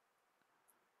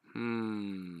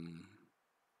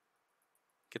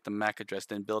 Get the MAC address,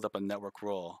 then build up a network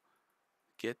rule.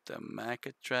 Get the MAC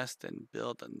address, then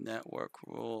build a network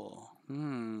rule.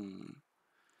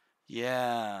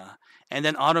 Yeah. And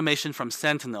then automation from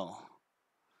Sentinel.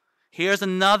 Here's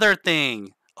another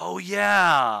thing. Oh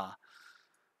yeah.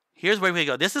 Here's where we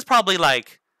go. This is probably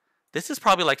like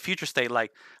future state.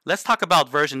 Like, let's talk about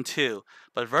version 2.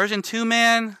 But version 2,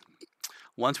 man,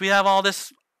 once we have all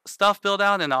this stuff built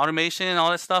out and automation and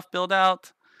all this stuff built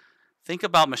out, think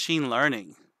about machine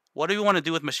learning. What do we want to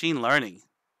do with machine learning?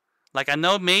 Like, I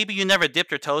know maybe you never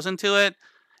dipped your toes into it,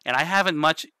 and I haven't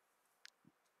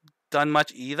done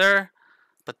much either,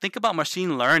 but think about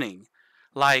machine learning.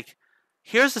 Like,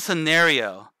 here's a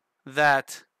scenario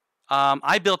that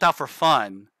I built out for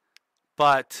fun,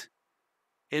 but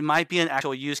it might be an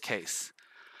actual use case.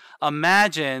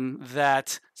 Imagine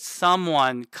that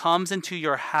someone comes into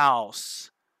your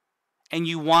house and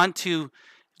you want to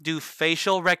do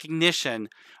facial recognition,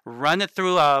 run it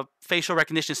through a facial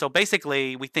recognition. So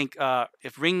basically, we think,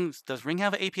 does Ring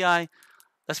have an API?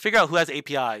 Let's figure out who has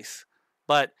APIs.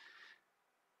 But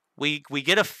we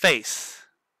get a face.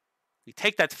 We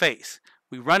take that face.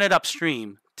 We run it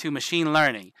upstream to machine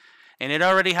learning. And it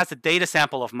already has a data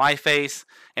sample of my face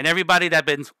and everybody that's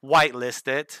been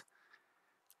whitelisted.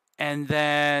 And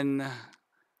then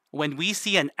when we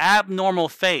see an abnormal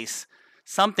face,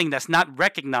 something that's not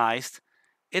recognized,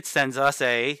 it sends us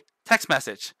a text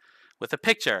message with a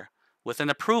picture, with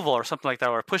an approval or something like that,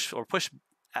 or a push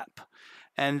app.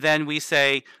 And then we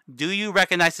say, do you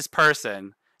recognize this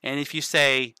person? And if you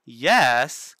say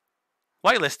yes,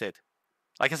 whitelisted,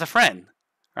 like as a friend,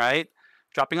 right?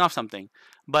 Dropping off something.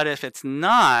 But if it's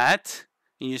not,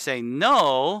 and you say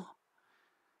no,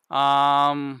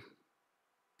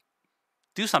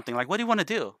 do something. Like, what do you want to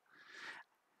do?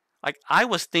 Like, I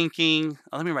was thinking,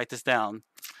 let me write this down.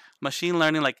 Machine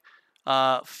learning, like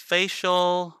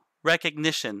facial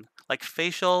recognition. Like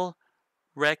facial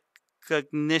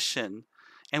recognition.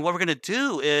 And what we're going to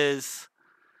do is,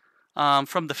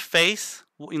 from the face,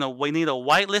 we need to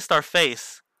whitelist our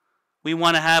face. We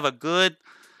want to have a good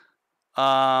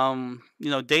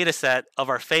data set of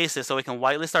our faces, so we can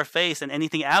whitelist our face, and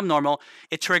anything abnormal,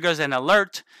 it triggers an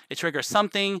alert, it triggers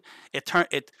something, it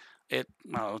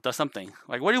does something.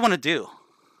 Like, what do you want to do?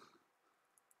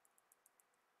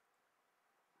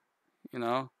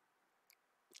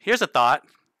 Here's a thought.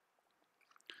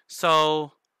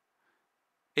 So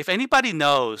if anybody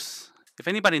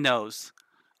knows,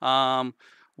 um,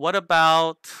 what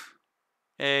about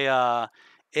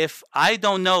if I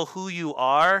don't know who you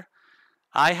are,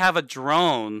 I have a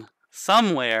drone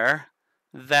somewhere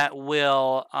that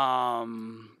will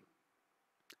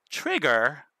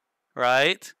trigger,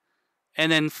 right?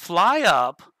 And then fly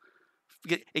up.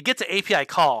 It gets an API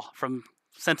call from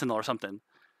Sentinel or something,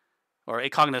 or a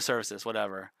cognitive services,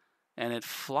 whatever. And it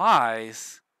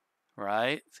flies,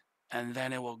 right? And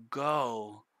then it will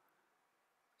go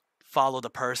follow the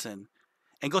person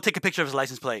and go take a picture of his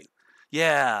license plate.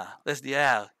 Yeah,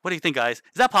 yeah. What do you think, guys?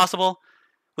 Is that possible?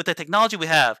 With the technology we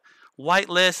have,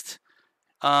 whitelist,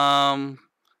 and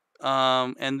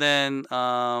then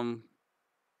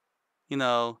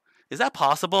is that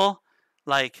possible?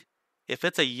 Like, if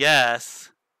it's a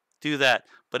yes, do that.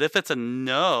 But if it's a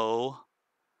no,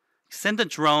 send a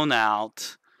drone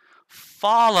out,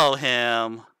 follow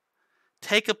him,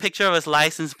 take a picture of his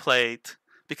license plate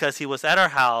because he was at our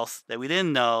house that we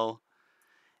didn't know,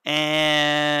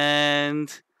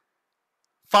 and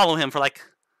follow him for like,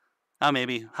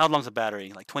 maybe, how long's the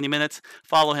battery? Like 20 minutes?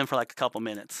 Follow him for like a couple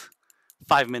minutes,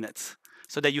 5 minutes,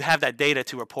 so that you have that data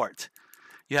to report.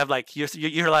 You have like,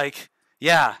 you're like,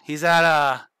 yeah, he's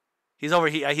over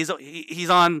here, he's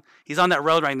on that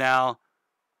road right now,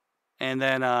 and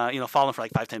then follow him for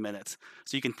like 5-10 minutes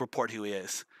so you can report who he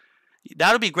is.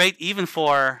 That would be great even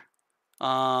for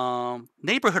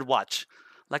neighborhood watch,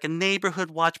 like a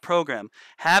neighborhood watch program.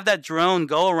 Have that drone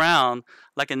go around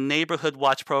like a neighborhood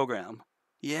watch program.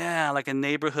 Yeah, like a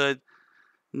neighborhood.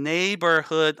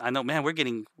 I know, man. We're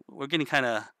getting kind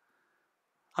of.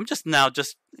 I'm just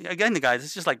again, guys.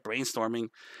 It's just like brainstorming.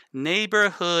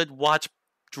 Neighborhood watch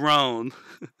drone,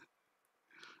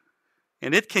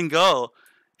 and it can go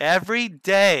every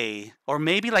day or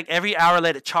maybe like every hour.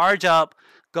 Let it charge up.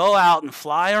 Go out and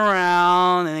fly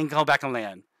around, and then go back and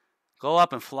land. Go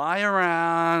up and fly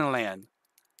around and land.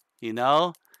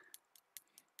 You're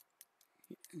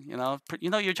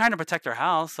trying to protect your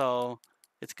house, so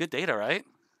it's good data, right?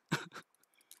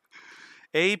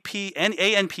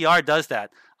 ANPR does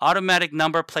that. Automatic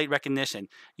number plate recognition.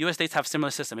 U.S. states have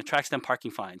similar system. It tracks them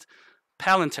parking fines.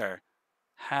 Palantir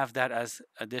have that as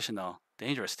additional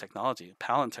dangerous technology.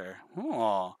 Palantir.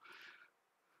 Oh.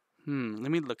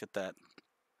 Let me look at that.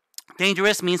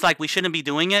 Dangerous means like we shouldn't be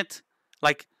doing it.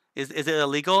 Like, is it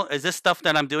illegal? Is this stuff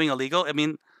that I'm doing illegal? I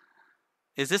mean,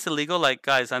 is this illegal? Like,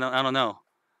 guys, I don't know.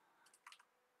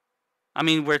 I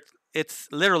mean, it's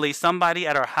literally somebody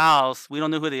at our house. We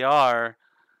don't know who they are,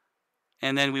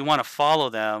 and then we want to follow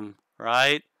them,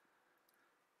 right?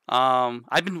 I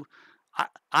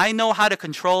know how to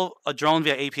control a drone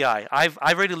via API. I've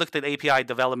already looked at API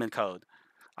development code.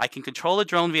 I can control a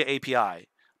drone via API,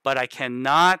 but I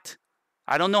cannot.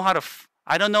 I don't know how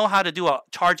to do a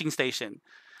charging station.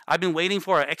 I've been waiting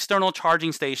for an external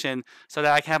charging station so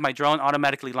that I can have my drone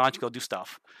automatically launch, go do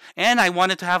stuff. And I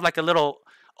wanted to have like a little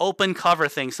open cover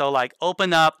thing. So like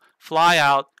open up, fly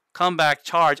out, come back,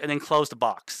 charge, and then close the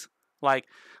box. Like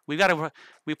we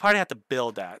probably have to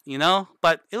build that,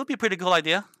 But it would be a pretty cool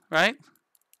idea, right?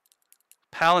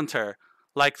 Palantir,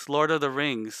 like Lord of the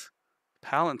Rings.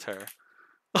 Palantir.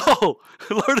 Oh,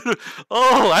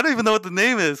 I don't even know what the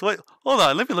name is. Wait, hold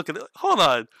on. Let me look at it. Hold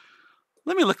on.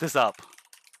 Let me look this up.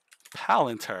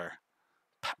 Palantir.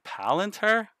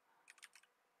 Palantir?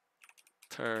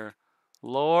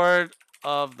 Lord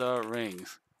of the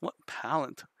Rings. What?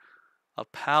 Palantir. A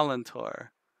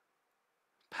Palantir.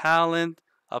 A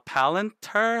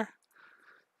Palantir?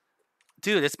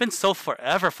 Dude, it's been so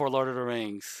forever for Lord of the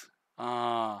Rings.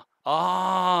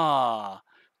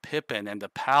 Pippin and the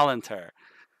Palantir.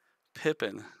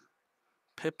 Pippin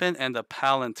and the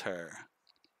Palantir.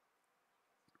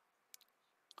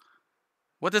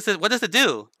 What does it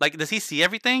do? Like, does he see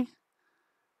everything?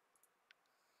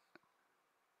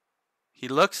 He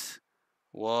looks.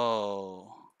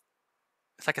 Whoa.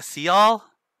 It's like a see-all?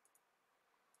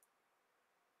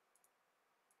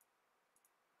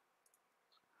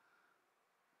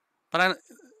 But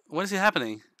what is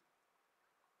happening?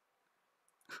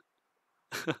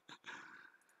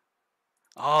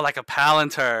 Oh, like a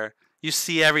Palantir. You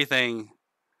see everything.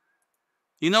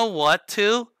 You know what,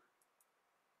 too?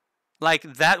 Like,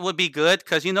 that would be good,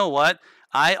 because you know what?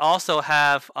 I also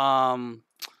have have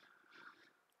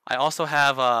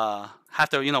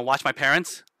to, watch my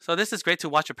parents. So this is great to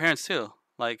watch your parents, too.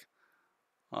 Like,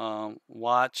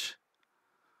 watch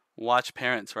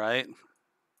parents, right?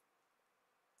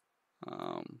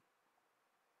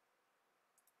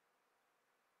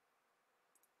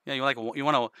 Yeah, you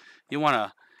wanna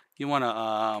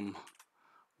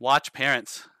watch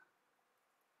parents.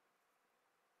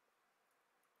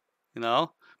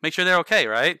 Make sure they're okay,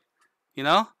 right? You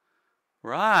know?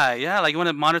 Right. Yeah. Like you want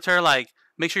to monitor, like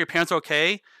make sure your parents are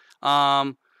okay.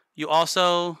 You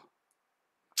also,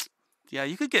 yeah,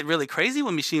 you could get really crazy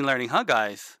with machine learning, huh,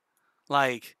 guys?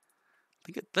 Like,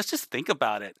 let's just think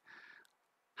about it.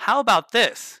 How about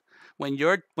this? When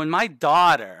my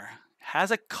daughter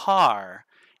has a car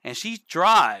and she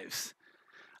drives,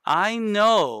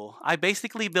 I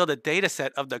basically build a data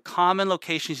set of the common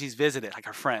locations she's visited, like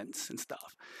her friends and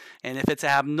stuff. And if it's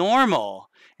abnormal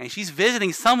and she's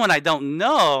visiting someone I don't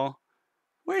know,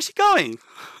 where is she going?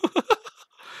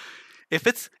 If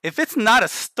it's not a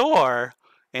store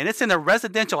and it's in a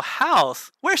residential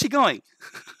house, where is she going?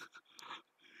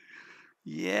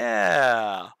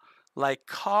 Yeah. Like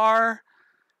car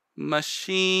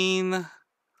machine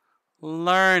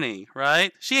learning,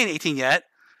 right? She ain't 18 yet.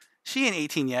 She ain't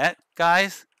 18 yet,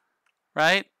 guys,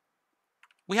 right?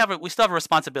 We still have a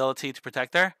responsibility to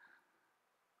protect her.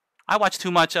 I watch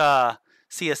too much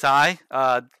CSI,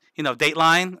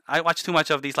 Dateline. I watch too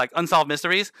much of these like unsolved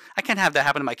mysteries. I can't have that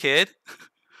happen to my kid.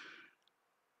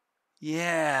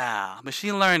 Yeah,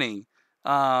 machine learning.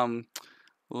 Um,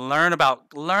 learn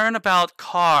about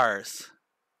cars.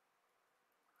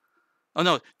 Oh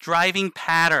no, driving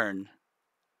pattern.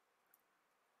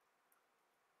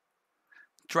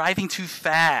 Driving too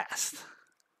fast.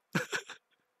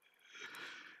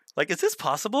 Like, is this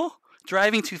possible?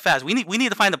 Driving too fast. We need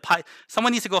to find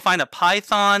someone needs to go find a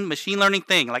Python machine learning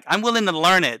thing. Like, I'm willing to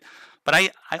learn it, but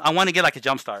I want to get like a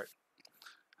jump start.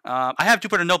 I have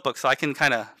Jupyter Notebook, so I can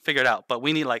kind of figure it out. But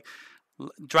we need like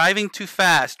driving too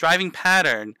fast, driving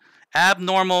pattern,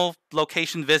 abnormal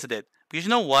location visited. Because you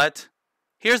know what?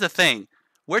 Here's the thing: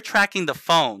 we're tracking the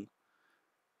phone,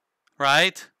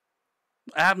 right?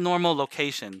 Abnormal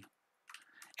location,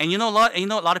 and a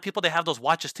lot of people, they have those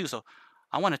watches too. So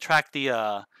I want to track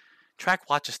the track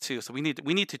watches too. So we need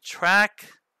to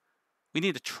track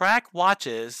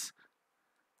watches,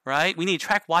 right? We need to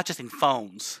track watches in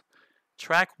phones.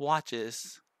 Track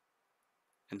watches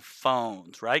and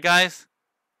phones, right, guys?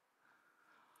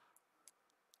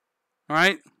 All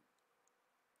right,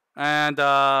 and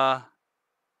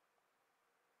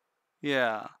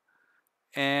yeah,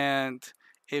 and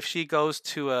if she goes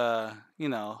to a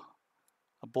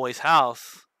boy's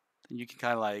house, then you can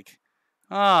kind of like,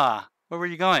 where were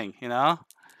you going?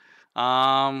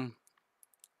 Um,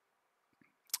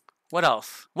 what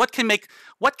else? What can make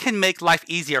life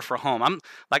easier for home? I'm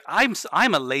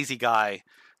a lazy guy.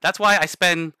 That's why I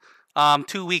spend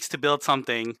 2 weeks to build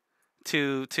something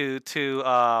to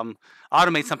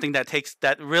automate something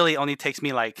that really only takes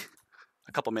me like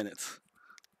a couple minutes.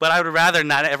 But I would rather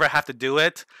not ever have to do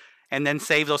it and then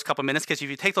save those couple minutes, because if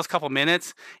you take those couple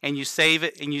minutes and you save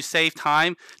it and you save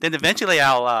time, then eventually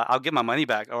I'll get my money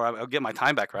back, or I'll get my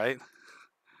time back, right?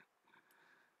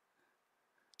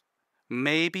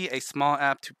 Maybe a small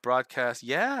app to broadcast.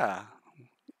 Yeah,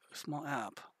 a small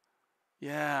app.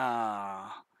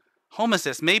 Yeah. Home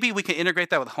Assist. Maybe we can integrate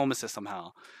that with Home Assist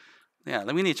somehow. Yeah,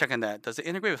 let me need to check on that. Does it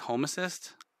integrate with Home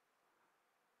Assist?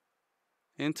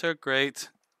 Integrate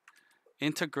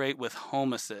with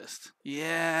Home Assist.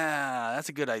 Yeah, that's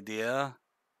a good idea.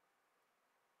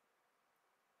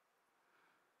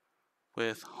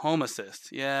 With Home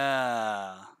Assist.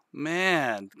 Yeah.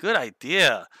 Man, good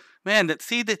idea. Man,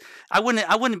 I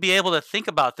wouldn't be able to think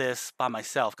about this by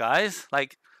myself, guys.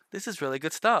 Like, this is really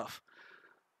good stuff.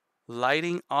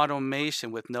 Lighting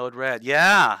automation with Node-RED.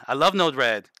 Yeah, I love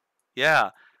Node-RED.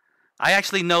 Yeah. I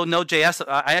actually know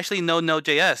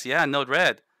Node.js. Yeah,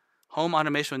 Node-RED. Home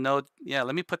automation with Node. Yeah,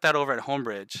 let me put that over at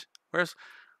Homebridge.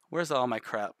 Where's all my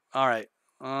crap? All right.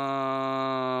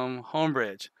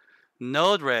 Homebridge.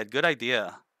 Node-RED. Good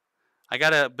idea. I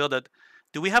gotta build a.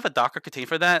 Do we have a Docker container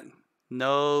for that?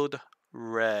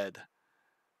 Node-RED.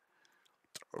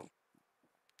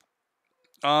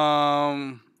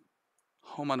 Home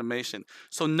automation.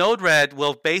 So Node-RED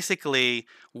will basically,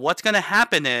 what's gonna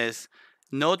happen is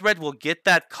Node-RED will get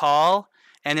that call,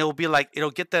 and it will be like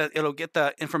it'll get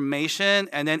the information,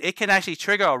 and then it can actually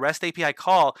trigger a REST API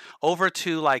call over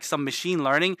to like some machine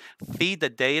learning, feed the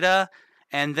data,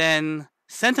 and then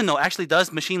Sentinel actually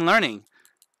does machine learning.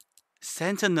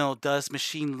 Sentinel does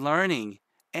machine learning,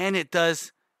 and it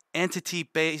does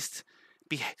entity-based.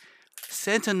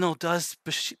 Sentinel does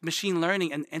machine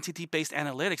learning and entity-based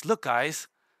analytics. Look, guys,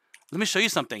 let me show you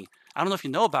something. I don't know if you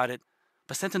know about it,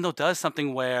 but Sentinel does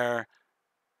something where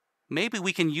maybe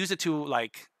we can use it to,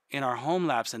 like, in our home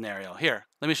lab scenario. Here,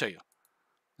 let me show you.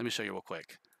 Let me show you real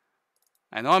quick.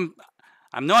 I know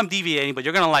I'm deviating, but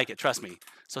you're gonna like it. Trust me.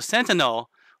 So Sentinel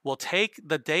will take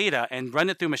the data and run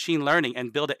it through machine learning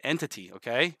and build an entity.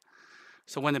 Okay.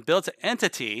 So when it builds an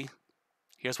entity,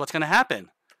 here's what's gonna happen.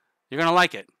 You're going to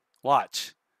like it.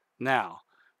 Watch. Now,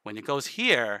 when it goes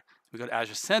here, we go to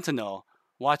Azure Sentinel.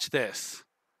 Watch this.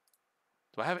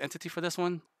 Do I have entity for this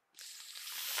one?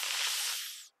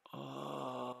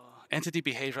 Entity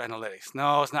behavior analytics.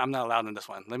 No, it's not. I'm not allowed in this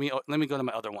one. Let me go to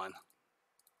my other one.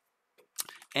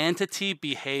 Entity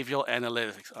behavioral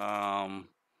analytics.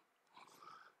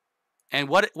 And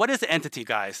what is the entity,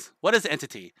 guys? What is the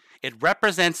entity? It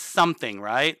represents something,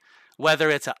 right? Whether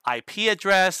it's an IP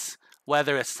address,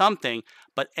 whether it's something,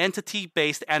 but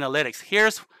entity-based analytics.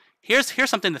 Here's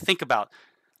something to think about.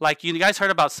 Like you guys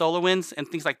heard about SolarWinds and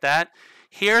things like that.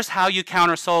 Here's how you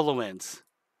counter SolarWinds.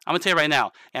 I'm gonna tell you right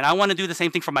now, and I want to do the same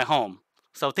thing for my home.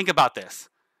 So think about this.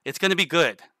 It's gonna be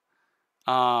good.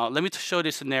 Let me show you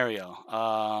the scenario.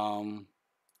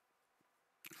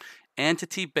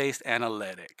 Entity-based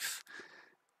analytics.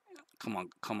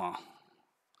 Come on.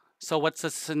 So what's the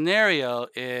scenario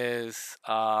is,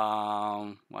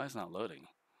 why is it not loading?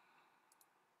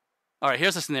 All right,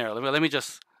 here's the scenario. Let me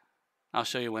just, I'll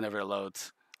show you whenever it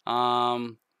loads.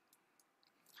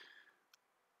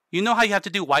 You know how you have to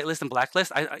do whitelist and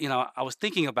blacklist? I was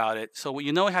thinking about it. So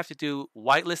you know you have to do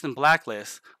whitelist and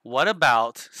blacklist. What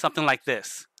about something like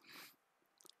this?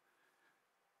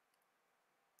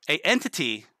 An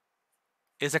entity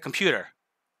is a computer,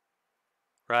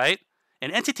 right? An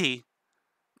entity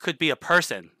could be a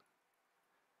person,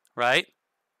 right?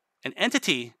 An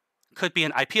entity could be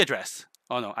an IP address.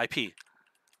 Oh no, IP.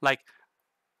 Like,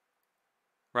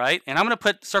 right? And I'm going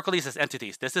to circle these as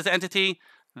entities. This is entity.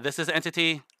 This is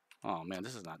entity. Oh man,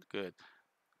 this is not good.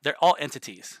 They're all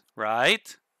entities,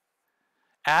 right?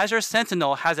 Azure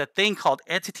Sentinel has a thing called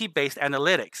entity-based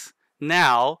analytics.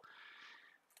 Now,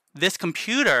 this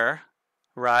computer,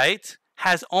 right,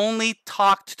 has only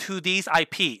talked to these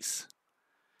IPs.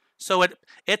 So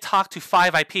it talked to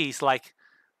 5 IPs, like,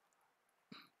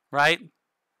 right?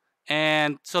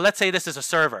 And so let's say this is a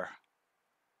server,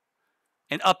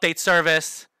 an update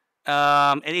service,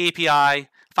 an API,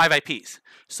 5 IPs.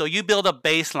 So you build a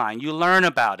baseline, you learn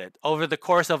about it over the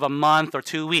course of a month or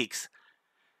 2 weeks.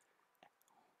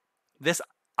 This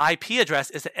IP address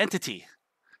is an entity.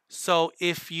 So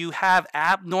if you have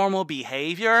abnormal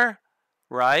behavior,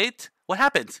 right, what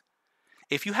happens?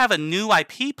 If you have a new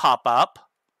IP pop up,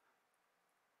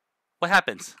 what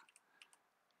happens?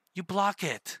 You block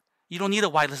it. You don't need a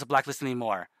whitelist or blacklist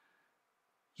anymore.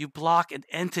 You block an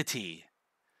entity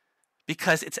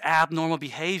because it's abnormal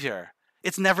behavior.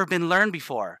 It's never been learned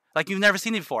before. Like you've never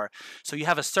seen it before. So you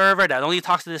have a server that only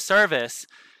talks to this service,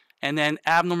 and then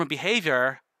abnormal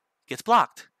behavior gets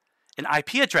blocked. An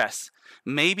IP address.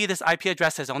 Maybe this IP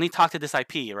address has only talked to this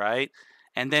IP, right?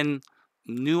 And then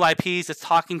new IPs it's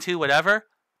talking to, whatever,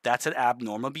 that's an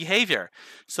abnormal behavior.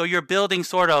 So you're building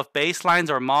sort of baselines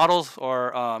or models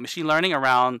or machine learning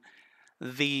around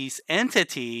these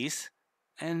entities,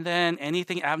 and then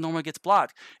anything abnormal gets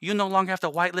blocked. You no longer have to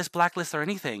whitelist, blacklist, or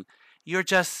anything. You're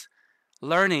just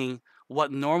learning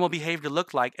what normal behavior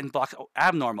looked like and block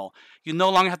abnormal. You no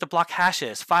longer have to block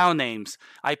hashes, file names,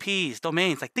 IPs,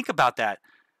 domains. Like think about that,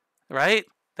 right?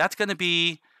 That's gonna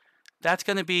be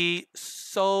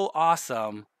so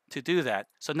awesome to do that.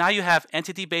 So now you have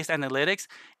entity-based analytics,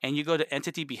 and you go to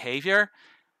entity behavior.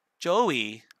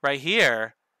 Joey, right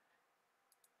here,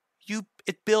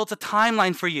 it builds a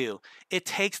timeline for you. It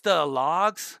takes the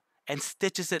logs and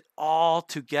stitches it all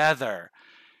together.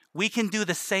 We can do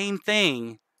the same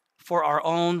thing for our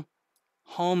own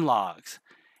home logs.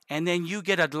 And then you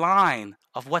get a line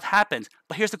of what happens.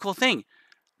 But here's the cool thing.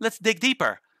 Let's dig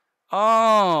deeper.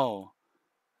 Oh,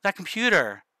 that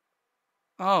computer.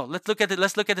 Oh, let's look at it.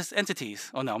 Let's look at its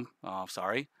entities. Oh no. Oh,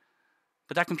 sorry.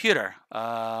 But that computer.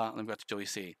 Let me go to Joey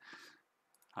C.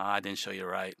 I didn't show you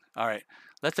right. All right.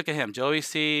 Let's look at him. Joey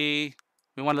C.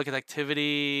 We want to look at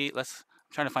activity. I'm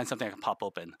trying to find something I can pop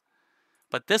open.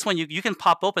 But this one, you can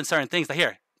pop open certain things. Like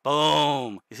here.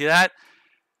 Boom. You see that?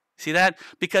 See that?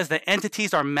 Because the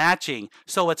entities are matching.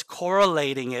 So it's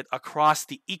correlating it across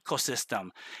the ecosystem.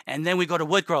 And then we go to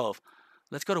Woodgrove.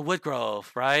 Let's go to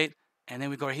Woodgrove, right? And then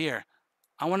we go here.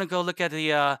 I want to go look at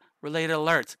the related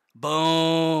alerts.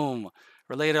 Boom.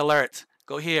 Related alerts.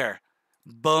 Go here.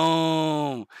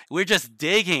 Boom. We're just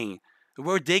digging.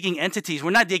 We're digging entities.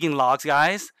 We're not digging logs,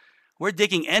 guys. We're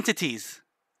digging entities.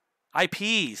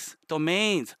 IPs,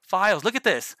 domains, files. Look at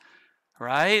this,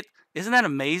 right? Isn't that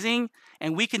amazing?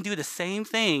 And we can do the same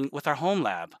thing with our home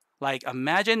lab. Like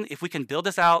imagine if we can build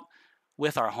this out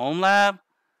with our home lab.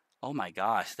 Oh my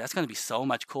gosh, that's going to be so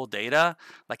much cool data.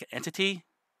 Like an entity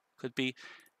could be,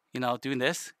 doing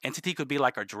this. Entity could be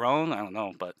like our drone. I don't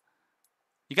know, but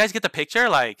you guys get the picture?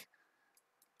 Like,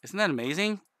 isn't that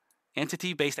amazing?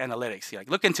 Entity-based analytics. Like,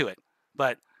 look into it.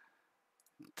 But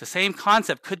the same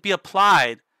concept could be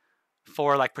applied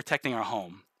for like protecting our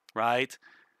home, right?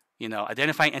 You know,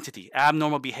 identifying entity,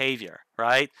 abnormal behavior,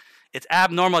 right? It's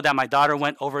abnormal that my daughter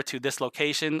went over to this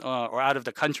location or out of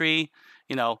the country.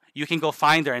 You know, you can go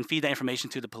find her and feed the information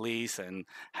to the police and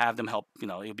have them help. You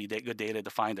know, it'll be good data to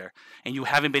find her. And you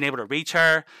haven't been able to reach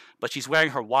her, but she's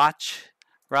wearing her watch,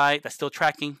 right? That's still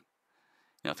tracking.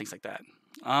 You know, things like that.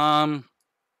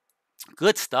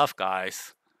 Good stuff,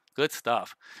 guys. Good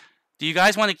stuff. Do you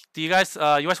guys want to? You guys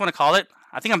want to call it?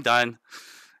 I think I'm done.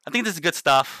 I think this is good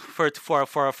stuff for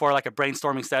like a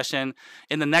brainstorming session.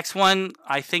 In the next one,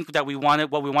 I think that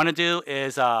what we want to do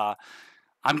is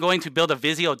I'm going to build a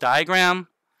Visio diagram,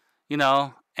 you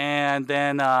know, and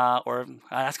then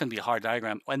that's going to be a hard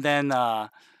diagram, and then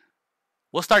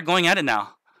we'll start going at it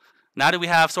now. Now that we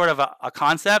have sort of a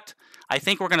concept, I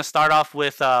think we're going to start off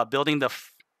with building the.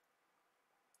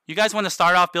 You guys want to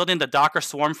start off building the Docker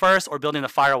swarm first, or building the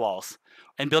firewalls?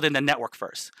 And building the network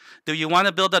first. Do you want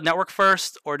to build the network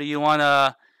first, or do you want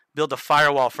to build the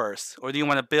firewall first, or do you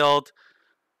want to build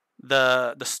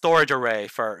the storage array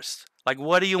first? Like,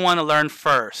 what do you want to learn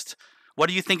first? What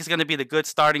do you think is going to be the good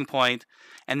starting point,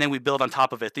 and then we build on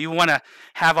top of it? Do you want to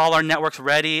have all our networks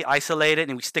ready, isolated,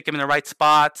 and we stick them in the right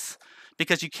spots?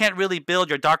 Because you can't really build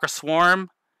your Docker swarm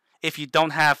if you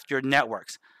don't have your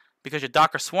networks. Because your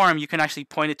Docker swarm, you can actually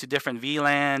point it to different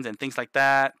VLANs and things like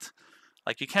that.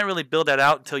 Like, you can't really build that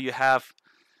out until you have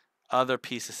other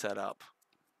pieces set up.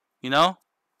 You know?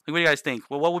 Like, what do you guys think?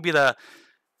 Well, what would be the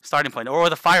starting point? Or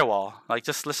the firewall? Like,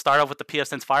 just let's start off with the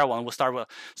pfSense firewall, and we'll start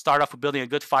off with building a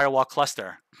good firewall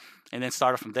cluster, and then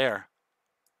start off from there.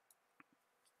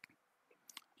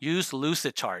 Use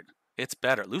Lucidchart. It's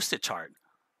better. Lucidchart.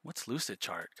 What's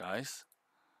Lucidchart, guys?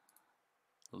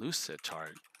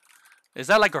 Lucidchart. Is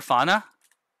that like Grafana?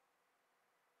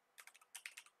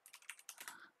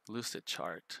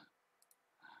 Lucidchart.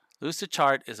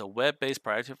 Lucidchart is a web-based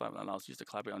proprietary platform that allows you to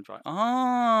collaborate on drawing. Ah,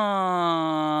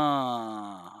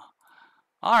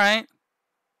 all right.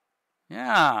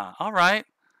 Yeah, all right.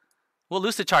 We'll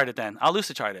Lucidchart it then. I'll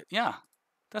Lucidchart it. Yeah,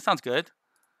 that sounds good.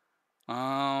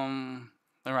 Let me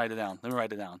write it down.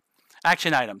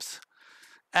 Action items.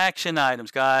 Action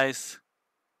items, guys.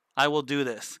 I will do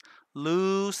this.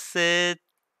 Lucidchart.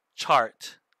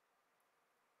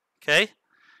 Okay.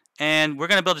 And we're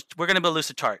gonna build a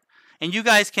Lucidchart, and you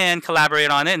guys can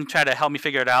collaborate on it and try to help me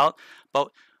figure it out.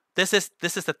 But this is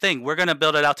the thing. We're gonna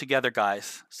build it out together,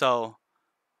 guys. So,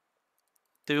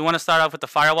 do we want to start off with the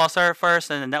firewall first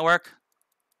and the network?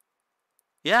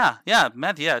 Yeah,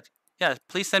 Matthew. Yeah.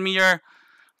 Please send me your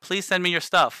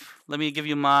stuff. Let me give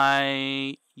you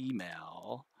my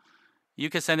email. You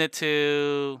can send it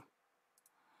to.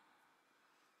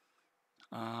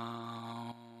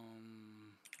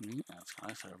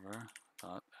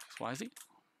 server.xyz.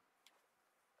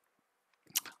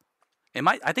 It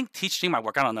might. I think TeachJing might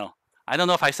work. I don't know. I don't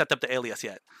know if I set up the alias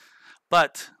yet.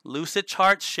 But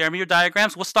Lucidchart, share me your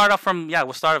diagrams. We'll start off from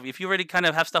if you already kind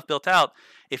of have stuff built out.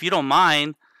 If you don't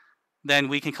mind, then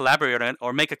we can collaborate on it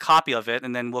or make a copy of it,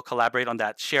 and then we'll collaborate on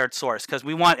that shared source because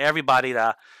we want everybody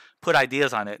to put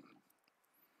ideas on it.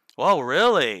 Whoa,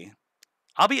 really?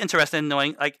 I'll be interested in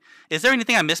knowing, like, is there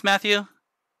anything I missed, Matthew?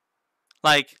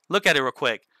 Like, look at it real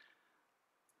quick.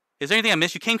 Is there anything I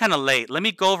missed? You came kind of late. Let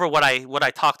me go over what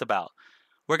I talked about.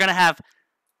 We're gonna have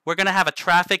a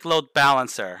traffic load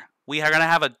balancer. We are gonna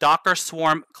have a Docker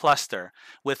Swarm cluster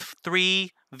with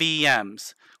 3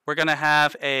 VMs. We're gonna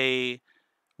have a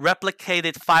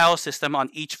replicated file system on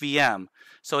each VM.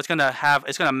 So it's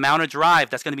gonna mount a drive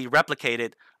that's gonna be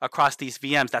replicated across these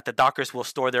VMs that the Dockers will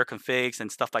store their configs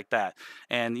and stuff like that.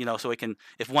 And so it can,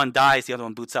 if one dies, the other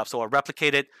one boots up. So a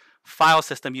replicated file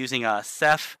system using a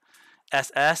Ceph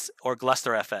SS or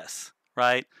Gluster FS,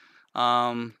 right?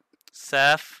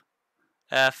 Ceph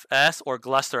FS or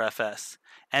Gluster FS.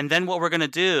 And then what we're gonna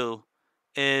do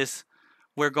is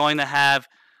we're going to have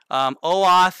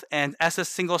OAuth and SS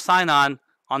single sign-on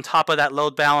top of that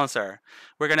load balancer.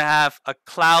 We're going to have a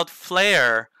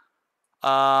Cloudflare,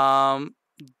 we're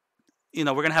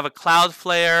going to have a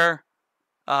Cloudflare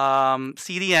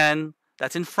CDN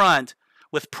that's in front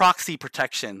with proxy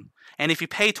protection. And if you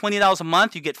pay $20 a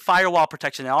month, you get firewall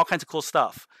protection and all kinds of cool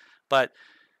stuff. But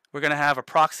we're going to have a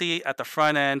proxy at the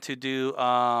front end to do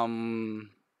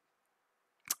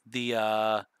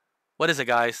what is it,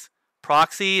 guys?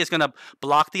 Proxy is going to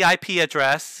block the IP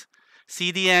address.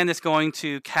 CDN is going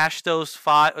to cache those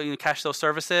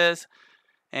services,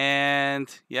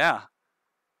 and yeah,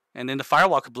 and then the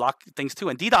firewall could block things too.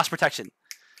 And DDoS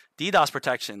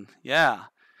protection, yeah.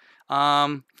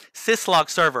 syslog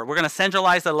server. We're going to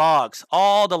centralize the logs.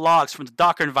 All the logs from the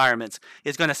Docker environments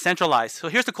is going to centralize. So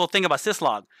here's the cool thing about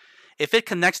syslog. If it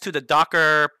connects to the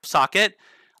Docker socket,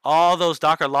 all those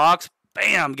Docker logs,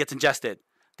 bam, gets ingested.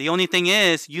 The only thing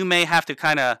is you may have to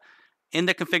kind of, in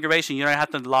the configuration, you don't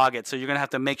have to log it. So you're going to have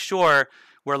to make sure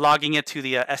we're logging it to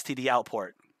the STD out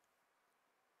port.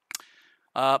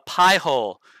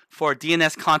 Pi-hole for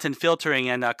DNS content filtering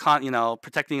and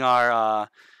protecting our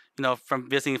from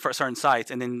visiting for certain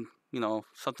sites, and then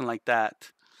something like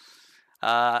that.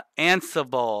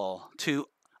 Ansible to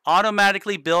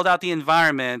automatically build out the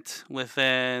environment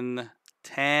within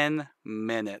 10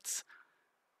 minutes.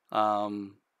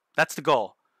 That's the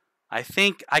goal. I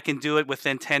think I can do it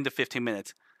within 10 to 15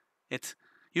 minutes. It's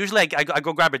usually I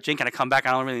go grab a drink and I come back.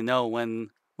 I don't really know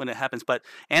when it happens, but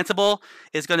Ansible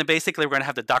is going to basically, we're going to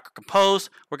have the Docker Compose,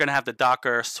 we're going to have the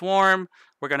Docker Swarm,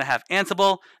 we're going to have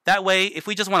Ansible. That way, if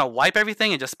we just want to wipe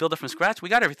everything and just build it from scratch, we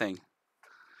got everything.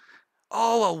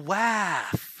 Oh, a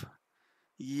WAF.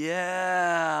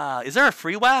 Yeah. Is there a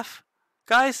free WAF,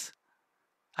 guys?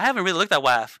 I haven't really looked at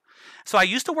WAF. So I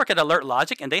used to work at Alert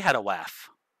Logic, and they had a WAF.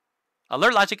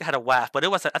 Alert Logic had a WAF, but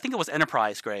I think it was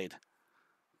enterprise grade.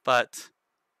 But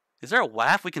is there a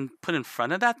WAF we can put in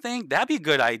front of that thing? That'd be a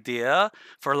good idea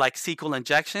for like SQL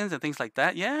injections and things like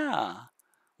that. Yeah.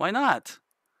 Why not?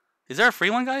 Is there a free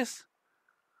one, guys?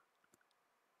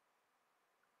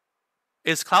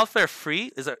 Is Cloudflare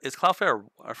free? Is Cloudflare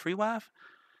a free WAF?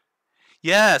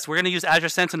 Yes, we're going to use Azure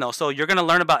Sentinel. So you're going to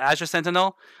learn about Azure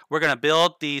Sentinel. We're going to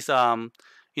build these,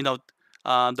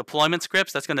 deployment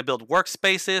scripts. That's going to build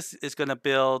workspaces. It's going to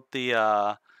build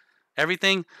the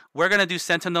everything. We're going to do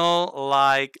Sentinel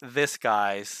like this,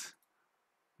 guys.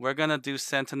 We're going to do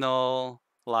Sentinel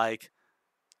like,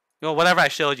 whatever I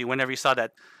showed you whenever you saw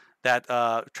that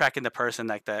tracking the person,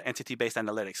 like the entity-based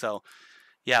analytics. So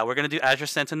yeah, we're going to do Azure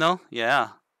Sentinel. Yeah,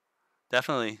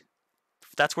 definitely.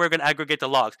 That's where we're going to aggregate the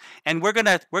logs. And we're going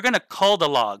to cull the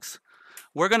logs.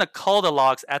 We're going to cull the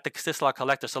logs at the syslog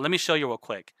collector. So let me show you real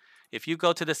quick. If you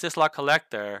go to the syslog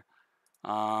collector, you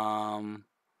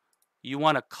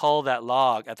want to cull that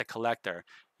log at the collector.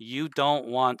 You don't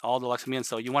want all the logs coming in,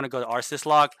 so you want to go to our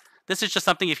syslog. This is just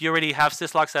something if you already have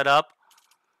syslog set up.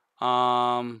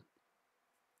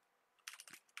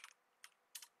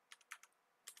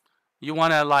 You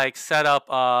want to like set up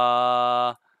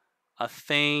a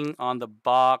thing on the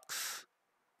box.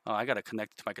 Oh, I got to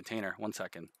connect it to my container. 1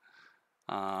 second.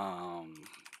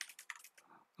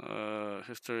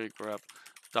 History grep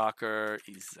docker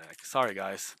exec. Sorry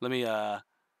guys. Let me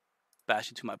bash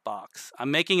into my box.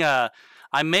 I'm making a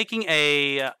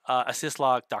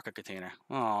syslog docker container.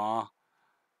 Aww.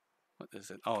 What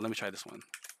is it? Oh, let me try this one.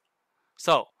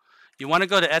 So you want to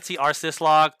go to etc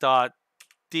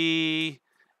rsyslog.d,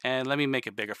 and let me make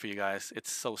it bigger for you guys.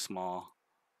 It's so small.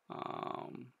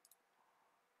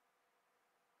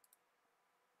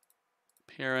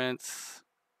 Appearance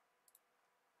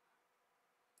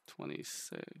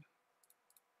 26.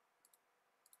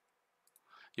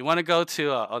 You want to go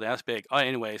to oh, that's big. Oh,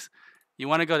 anyways, you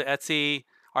want to go to etc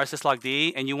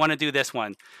rsyslog.d, and you want to do this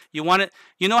one. You want it.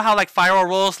 You know how like firewall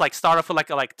rules like start off with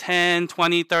like 10,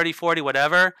 20, 30, 40,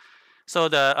 whatever. So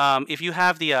the if you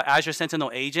have the Azure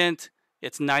Sentinel agent,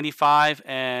 it's 95,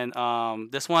 and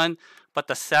this one, but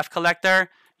the Ceph collector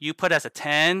you put as a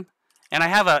 10. And I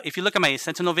have if you look at my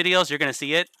Sentinel videos, you're gonna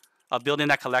see it of building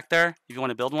that collector if you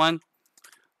want to build one.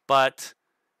 But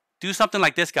do something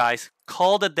like this, guys.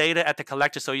 Call the data at the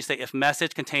collector. So you say if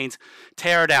message contains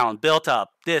tear down, built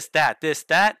up, this, that,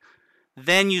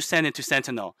 then you send it to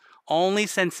Sentinel. Only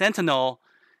send Sentinel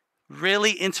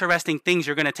really interesting things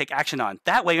you're going to take action on.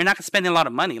 That way you're not spending a lot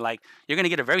of money. Like you're going to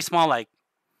get a very small, like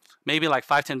maybe like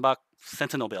 $5-10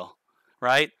 Sentinel bill,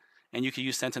 right? And you can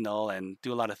use Sentinel and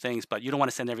do a lot of things, but you don't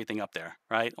want to send everything up there,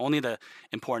 right? Only the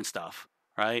important stuff,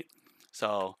 right?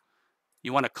 So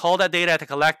you want to call that data at the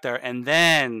collector, and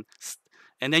then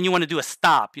you want to do a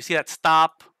stop. You see that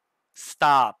stop?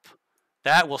 Stop.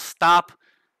 That will stop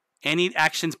any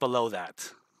actions below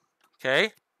that.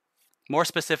 Okay? More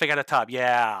specific at the top.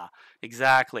 Yeah,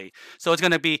 exactly. So it's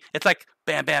going to be, it's like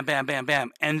bam, bam, bam, bam,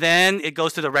 bam. And then it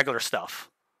goes to the regular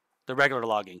stuff, the regular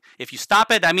logging. If you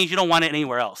stop it, that means you don't want it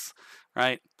anywhere else,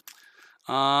 right?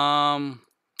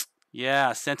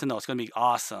 Yeah, Sentinel. It's going to be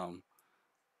awesome.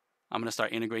 I'm going to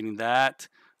start integrating that.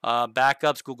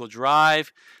 Backups, Google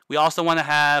Drive. We also want to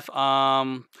have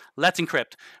Let's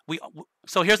Encrypt.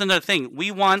 So here's another thing.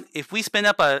 We want, if we spin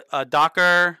up a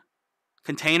Docker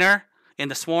container in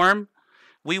the Swarm,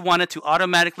 we want it to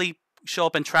automatically show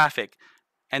up in traffic.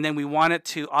 And then we want it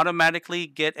to automatically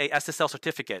get a SSL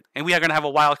certificate. And we are going to have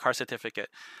a wildcard certificate.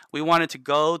 We want it to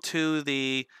go to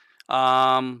the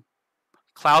Cloudflare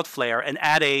and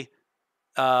add a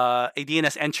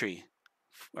DNS entry,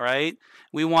 right?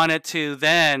 We want it to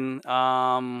then,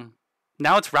 now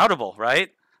it's routable, right?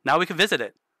 Now we can visit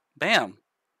it. Bam,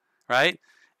 right?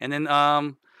 And then,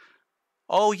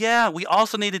 oh yeah, we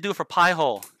also need to do it for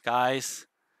Pi-hole, guys.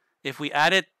 If we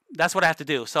add it, that's what I have to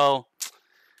do. So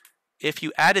if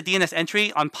you add a DNS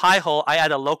entry on Pi-hole, I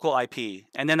add a local IP,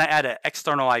 and then I add an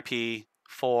external IP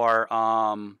for,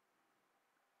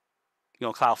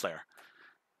 Cloudflare,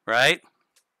 right?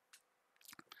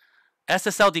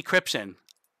 SSL decryption.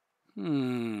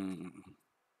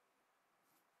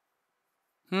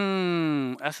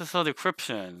 SSL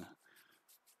decryption.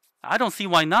 I don't see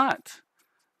why not.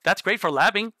 That's great for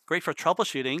labbing, great for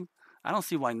troubleshooting. I don't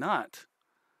see why not.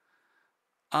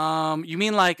 You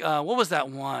mean like, what was that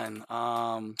one?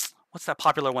 What's that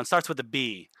popular one? Starts with a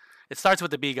B. It starts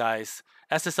with the B, guys.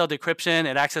 SSL decryption.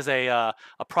 It acts as a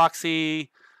proxy.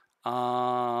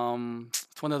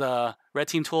 It's one of the red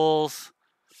team tools.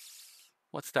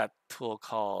 What's that tool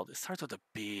called? It starts with a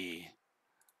B.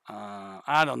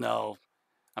 I don't know.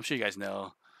 I'm sure you guys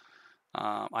know.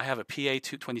 I have a PA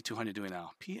 2200 doing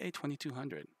now. PA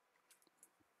 2200.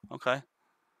 Okay.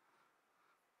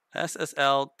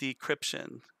 SSL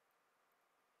decryption.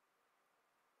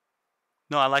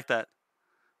 No, I like that.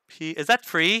 Is that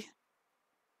free?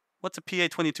 What's a PA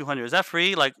 2200? Is that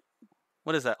free? Like,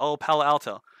 what is that? Oh, Palo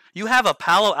Alto. You have a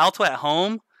Palo Alto at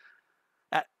home?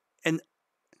 And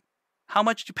how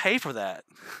much did you pay for that?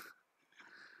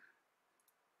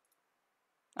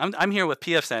 I'm here with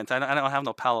PFSense. I don't have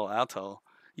no Palo Alto.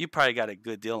 You probably got a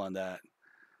good deal on that.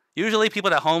 Usually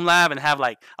people that home lab and have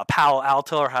like a Palo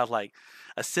Alto or have like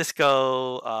a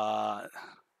Cisco,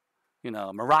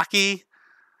 Meraki,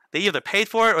 they either paid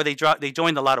for it or they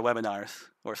joined a lot of webinars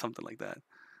or something like that.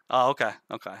 Oh, okay.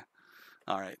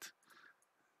 All right.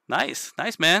 Nice,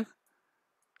 man.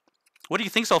 What do you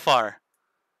think so far?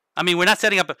 I mean, we're not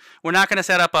going to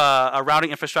set up a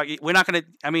routing infrastructure. We're not going to.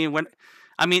 I mean,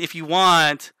 if you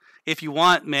want,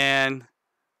 man.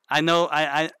 I know.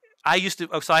 I used to.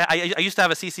 So I used to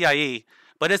have a CCIE,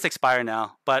 but it's expired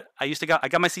now. But I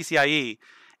got my CCIE,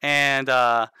 and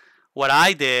what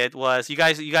I did was, you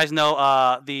guys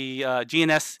know the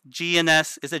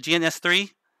GNS. Is it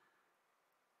GNS3?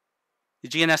 The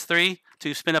GNS3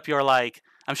 to spin up your, like.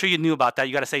 I'm sure you knew about that.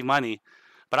 You got to save money,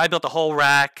 but I built a whole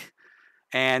rack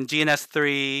and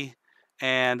GNS3,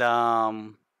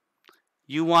 and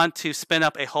you want to spin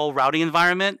up a whole routing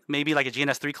environment, maybe like a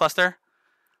GNS3 cluster.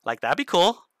 Like, that'd be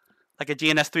cool. Like a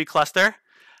GNS3 cluster.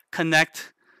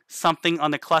 Connect something on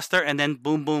the cluster and then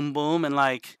boom, boom, boom. And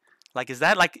like is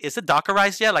it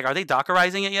Dockerized yet? Like, are they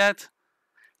Dockerizing it yet?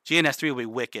 GNS3 will be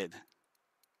wicked.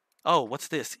 Oh, what's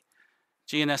this?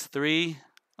 GNS3.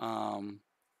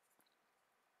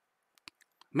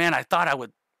 Man, I thought I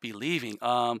would be leaving.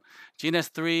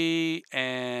 GNS3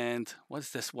 and what's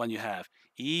this one you have?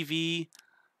 EV. I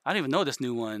don't even know this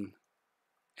new one.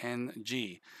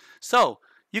 NG. So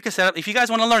you can set up, if you guys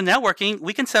want to learn networking,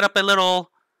 we can set up a little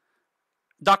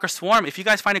Docker Swarm. If you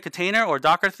guys find a container or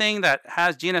Docker thing that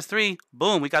has GNS3,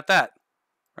 boom, we got that,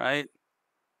 right?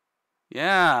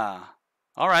 Yeah.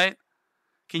 All right.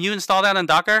 Can you install that on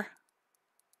Docker?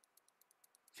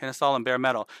 Can install in bare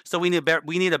metal. So we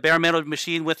need a bare metal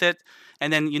machine with it,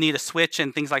 and then you need a switch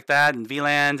and things like that, and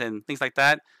VLANs and things like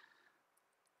that.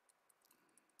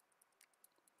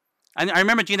 I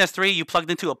remember GNS3, you plugged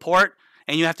into a port,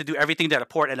 and you have to do everything that a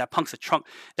port, and that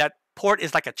port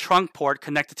is like a trunk port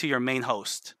connected to your main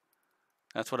host.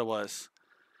 That's what it was.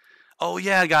 Oh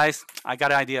yeah, guys, I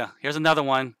got an idea. Here's another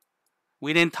one.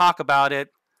 We didn't talk about it,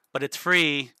 but it's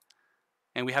free,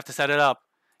 and we have to set it up.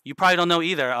 You probably don't know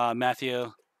either,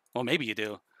 Matthew. Well, maybe you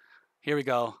do. Here we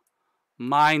go.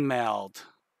 MindMeld.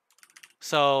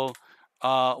 So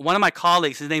one of my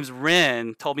colleagues, his name's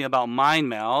Rin, told me about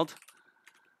MindMeld.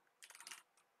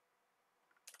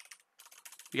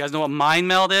 You guys know what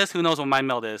MindMeld is? Who knows what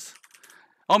MindMeld is?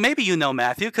 Oh, maybe you know,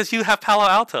 Matthew, because you have Palo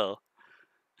Alto,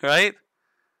 right?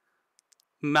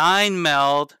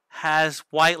 MindMeld has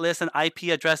whitelist and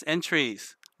IP address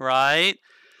entries, right?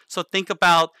 So think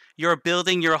about you're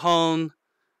building your own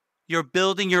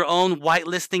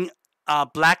whitelisting,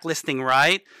 blacklisting,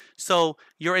 right? So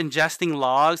you're ingesting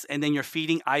logs and then you're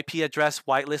feeding IP address,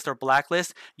 whitelist, or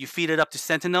blacklist. You feed it up to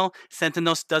Sentinel.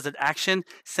 Sentinel does an action,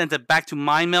 sends it back to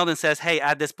MindMeld and says, hey,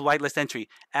 add this whitelist entry,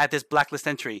 add this blacklist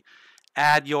entry,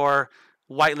 add your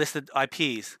whitelisted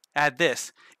IPs, add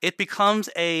this. It becomes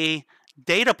a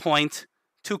data point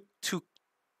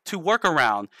to work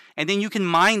around. And then you can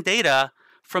mine data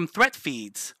from threat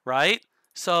feeds, right?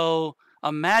 So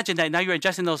imagine that now you're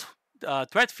ingesting those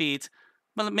threat feeds,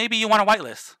 but maybe you want a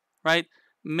whitelist, right?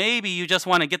 Maybe you just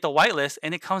want to get the whitelist,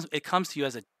 and it comes to you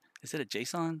as a, is it a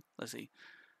JSON? Let's see.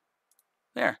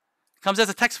 There, it comes as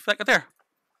a text right there,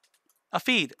 a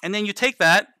feed, and then you take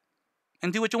that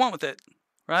and do what you want with it,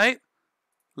 right?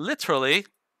 Literally,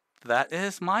 that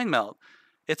is mind meld.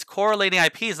 It's correlating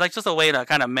IPs, like just a way to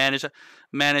kind of manage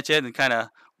it and kind of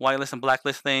whitelist and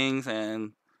blacklist things,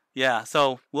 and yeah.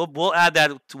 So we'll add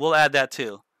that. We'll add that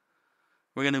too.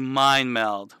 We're gonna mind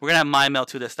meld. We're gonna have mind meld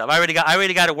to this stuff. I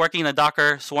already got it working in a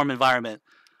Docker Swarm environment.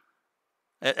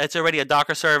 It's already a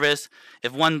Docker service.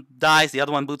 If one dies, the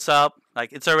other one boots up.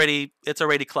 Like it's already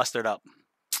clustered up.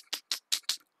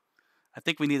 I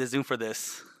think we need a Zoom for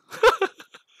this.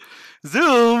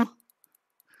 Zoom?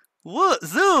 What?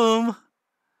 Zoom?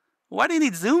 Why do you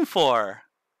need Zoom for?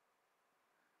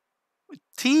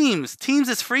 Teams. Teams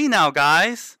is free now,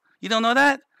 guys. You don't know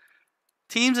that?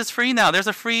 Teams is free now. There's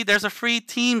a free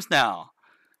Teams now.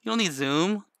 You don't need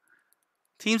Zoom.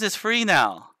 Teams is free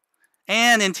now.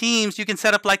 And in Teams, you can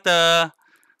set up like the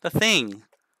thing,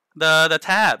 the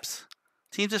tabs.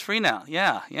 Teams is free now.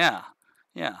 Yeah.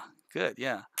 Good.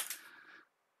 Yeah.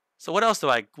 So what else do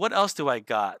I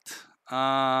got?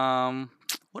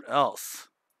 What else?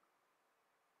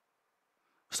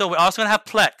 So we're also gonna have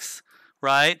Plex,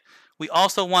 right? We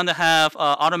also want to have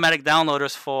automatic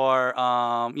downloaders for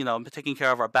taking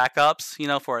care of our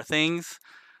backups, for our things.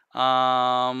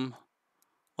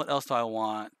 What else do I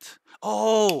want?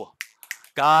 Oh,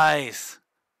 guys,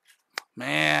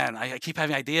 man, I keep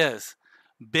having ideas.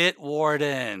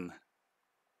 Bitwarden.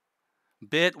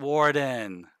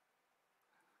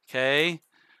 Okay,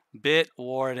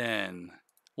 Bitwarden.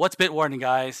 What's Bitwarden,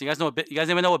 guys? You guys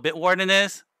even know what Bitwarden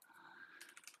is?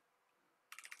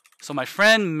 So my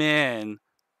friend Min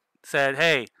said,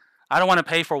 "Hey, I don't want to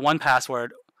pay for 1Password."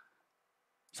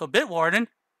 So Bitwarden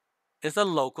is a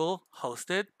local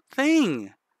hosted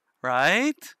thing,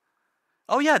 right?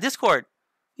 Oh yeah, Discord.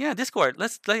 Yeah, Discord. We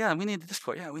need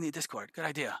Discord. Yeah, we need Discord. Good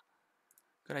idea,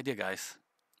 guys.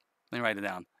 Let me write it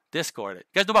down. Discord. You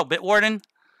guys know about Bitwarden?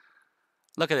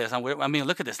 Look at this.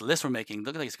 Look at this list we're making.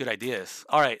 Look at these good ideas.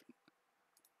 All right.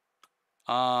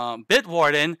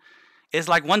 Bitwarden is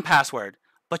like 1Password,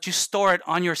 but you store it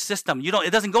on your system.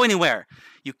 It doesn't go anywhere.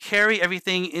 You carry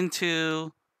everything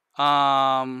into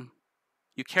here,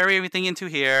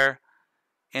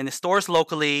 and it stores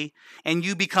locally, and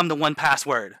you become the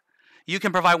 1Password. You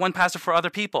can provide 1Password for other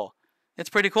people. It's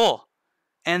pretty cool.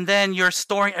 And then you're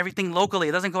storing everything locally.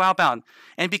 It doesn't go outbound.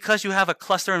 And because you have a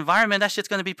cluster environment, that shit's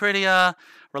going to be pretty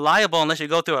reliable unless you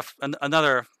go through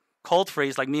another cold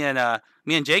freeze like me and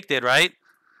Jake did, right?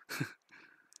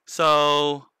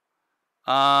 So,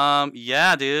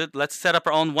 yeah, dude, let's set up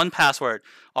our own 1Password,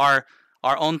 our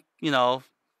own,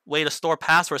 way to store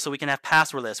passwords so we can have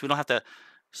password lists. We don't have to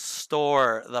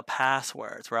store the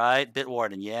passwords, right?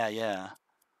 Bitwarden, yeah.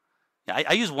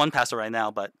 I use 1Password right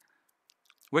now, but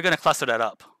we're going to cluster that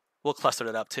up. We'll cluster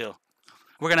that up too.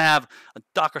 We're going to have a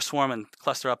Docker Swarm and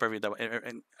cluster up everything.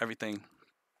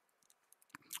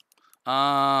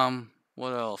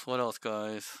 What else,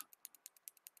 guys?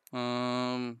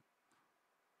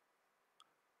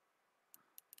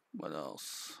 What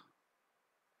else?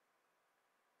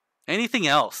 Anything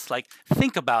else? Like,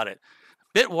 think about it.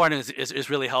 Bitwarden is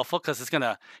really helpful because it's going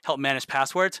to help manage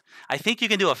passwords. I think you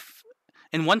can do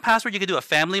in 1Password, you can do a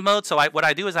family mode. So what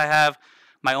I do is I have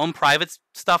my own private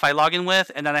stuff I log in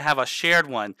with, and then I have a shared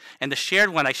one. And the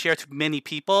shared one I share to many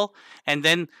people, and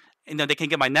then they can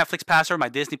get my Netflix password, my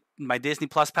Disney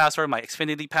Plus password, my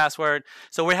Xfinity password.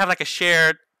 So we have like a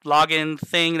shared login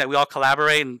thing that we all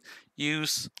collaborate and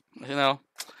use,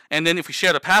 And then if we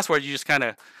share the password, you just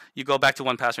you go back to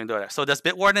 1Password and do it. So does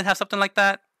Bitwarden have something like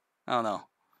that? I don't know,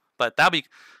 but I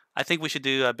think we should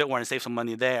do Bitwarden and save some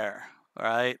money there. All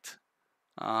right.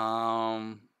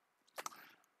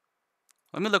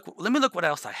 Let me look what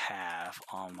else I have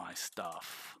on my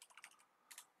stuff.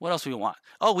 What else do we want?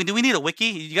 Oh, we need a wiki.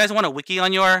 You guys want a wiki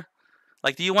on your,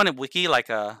 do you want a wiki, like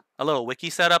a little wiki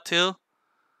setup too?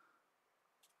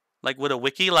 Like with a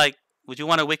wiki, would you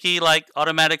want a wiki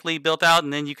automatically built out,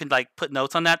 and then you can put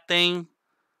notes on that thing?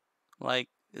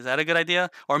 Is that a good idea?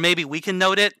 Or maybe we can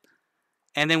note it,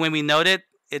 and then when we note it,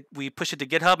 we push it to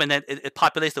GitHub, and then it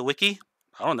populates the wiki.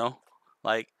 I don't know.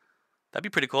 That'd be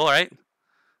pretty cool, right?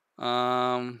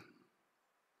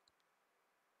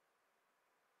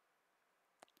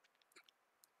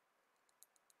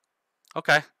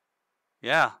 Okay.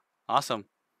 Yeah. Awesome.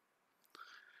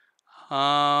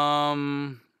 A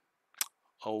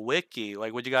wiki.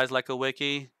 Would you guys like a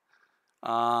wiki?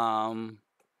 What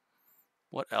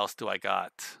else do I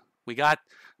got? We got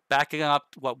backing up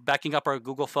our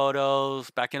Google Photos,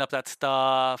 backing up that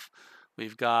stuff.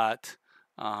 We've got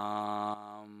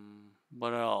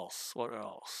What else? What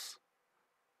else?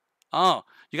 Oh,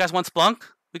 you guys want Splunk?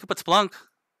 We could put Splunk.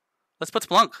 Let's put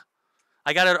Splunk.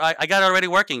 I got it. I got it already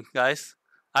working, guys.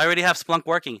 I already have Splunk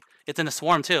working. It's in the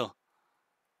swarm too.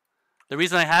 The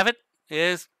reason I have it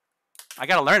is I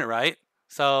gotta learn it, right?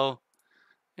 So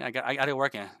yeah, I got it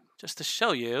working. Just to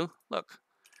show you, look,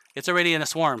 it's already in a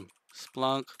swarm.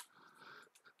 Splunk.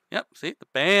 Yep. See,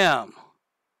 bam.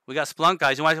 We got Splunk,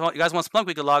 guys. You guys want Splunk?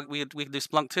 We could log. We could do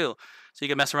Splunk too. So you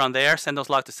can mess around there. Send those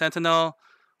logs to Sentinel.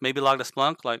 Maybe log to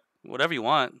Splunk, like whatever you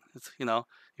want. It's, you know,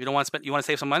 if you don't want to spend, you want to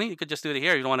save some money, you could just do it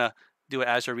here. You don't want to do it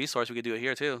as your resource, we could do it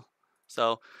here too.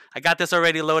 So I got this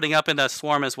already loading up in the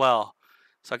swarm as well.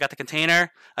 So I got the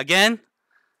container. Again,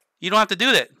 you don't have to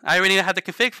do that. I already have the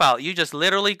config file. You just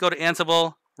literally go to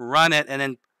Ansible, run it, and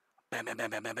then bam, bam,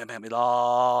 bam, bam, bam, bam, bam, it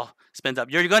all spins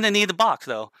up. You're going to need the box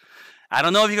though. I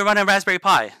don't know if you can run a Raspberry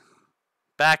Pi.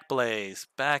 Backblaze,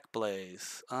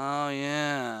 Backblaze. Oh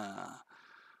yeah,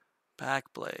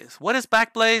 Backblaze. What is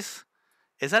Backblaze?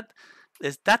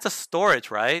 That's a storage,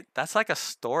 right? That's like a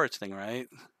storage thing, right?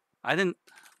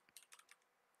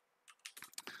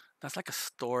 That's like a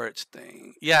storage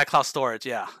thing. Yeah, cloud storage.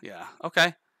 Yeah, yeah.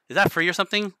 Okay. Is that free or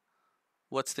something?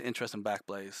 What's the interest in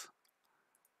Backblaze?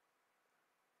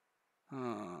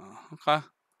 Okay.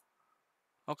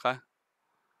 Okay.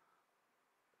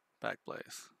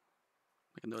 Backblaze.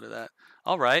 Make a note of that.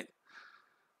 All right.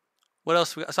 What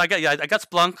else? So I got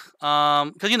Splunk.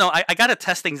 Because you know I gotta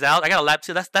test things out. I got a lab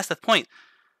too. That's the point.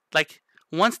 Like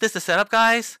once this is set up,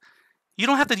 guys, you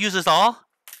don't have to use this all.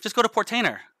 Just go to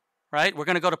Portainer, right? We're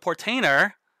gonna go to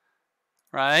Portainer,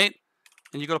 right?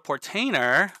 And you go to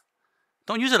Portainer.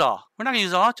 Don't use it all. We're not gonna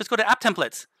use it all. Just go to App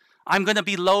Templates. I'm gonna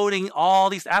be loading all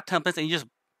these app templates, and you just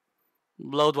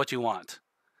load what you want,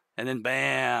 and then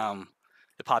bam,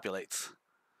 it populates.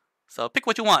 So pick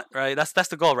what you want, right? That's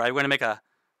the goal, right? We're gonna make a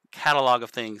catalog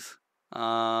of things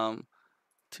to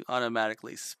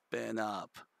automatically spin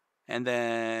up, and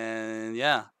then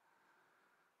yeah,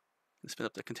 spin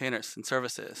up the containers and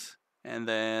services, and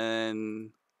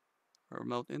then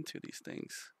remote into these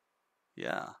things.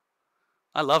 Yeah,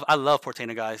 I love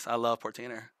Portainer, guys. I love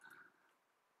Portainer.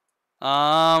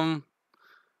 Oh,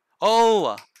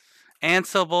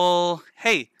 Ansible.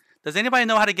 Hey, does anybody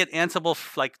know how to get Ansible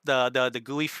like the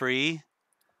GUI free?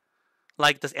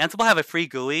 Like, does Ansible have a free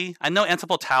GUI? I know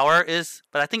Ansible Tower is,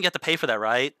 but I think you have to pay for that,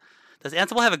 right? Does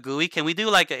Ansible have a GUI? Can we do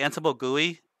like an Ansible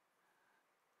GUI?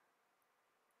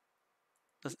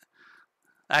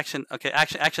 Action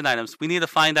items. We need to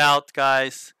find out,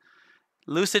 guys.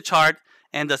 Lucidchart,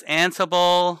 and does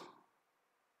Ansible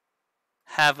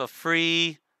have a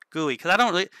free GUI? Because I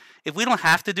don't really, if we don't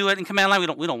have to do it in command line,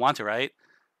 we don't want to, right?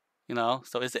 You know,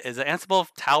 so is the Ansible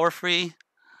Tower free?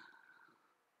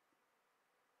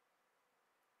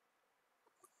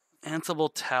 Ansible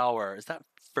Tower, is that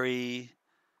free?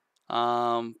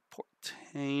 Portainer.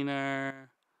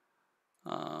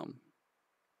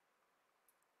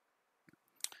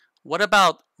 What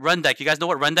about Rundeck? You guys know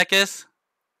what Rundeck is?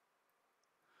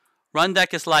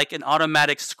 Rundeck is like an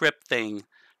automatic script thing.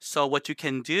 So what you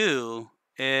can do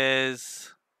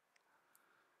is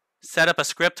set up a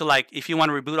script to, like, if you want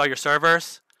to reboot all your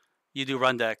servers, you do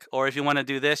Rundeck. Or if you want to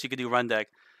do this, you could do Rundeck.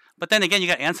 But then again, you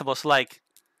got Ansible. So like,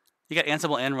 you got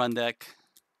Ansible and Rundeck.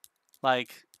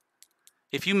 Like,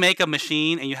 if you make a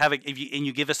machine and you have and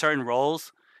you give it certain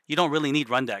roles, you don't really need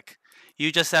Rundeck.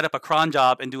 You just set up a cron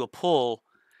job and do a pull,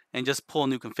 and just pull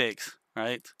new configs,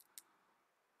 right?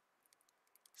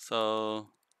 So,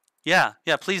 yeah,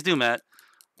 please do, Matt.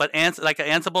 But like an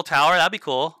Ansible Tower, that'd be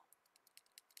cool.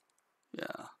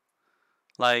 Yeah,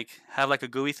 like have like a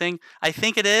GUI thing. I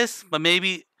think it is, but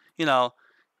maybe, you know,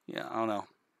 yeah, I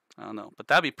don't know. But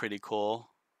that'd be pretty cool.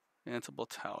 Ansible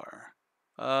Tower.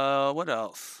 What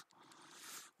else?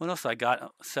 What else I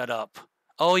got set up?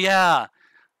 Oh yeah,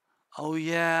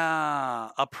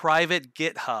 a private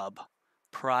GitHub. A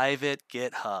private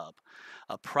GitHub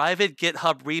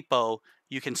repo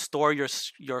you can store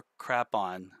your crap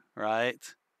on,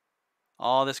 right?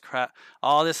 All this crap,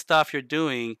 all this stuff you're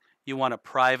doing, you want a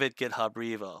private GitHub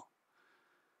repo.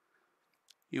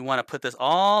 You want to put this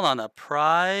all on a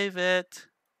private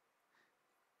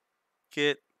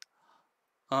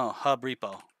hub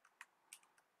repo.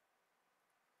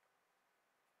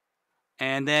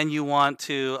 And then you want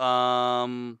to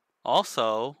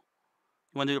also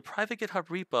do a private GitHub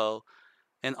repo,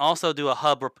 and also do a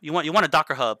hub. You want a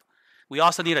Docker hub. We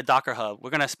also need a Docker hub. We're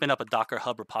gonna spin up a Docker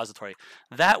hub repository.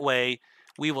 That way,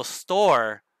 we will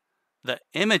store the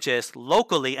images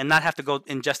locally and not have to go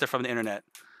ingest it from the internet.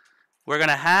 We're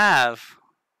gonna have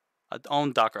our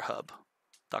own Docker hub.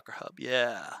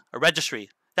 Yeah, a registry.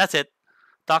 That's it.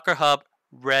 Docker Hub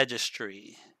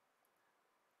registry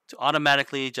to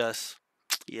automatically just,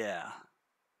 yeah,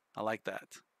 I like that.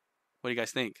 What do you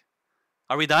guys think?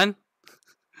 Are we done?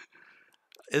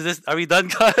 Are we done,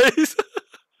 guys?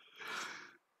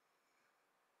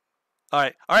 All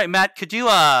right, Matt, could you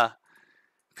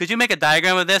make a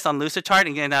diagram of this on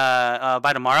Lucidchart and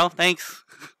by tomorrow? Thanks.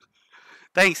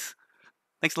 Thanks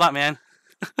a lot, man.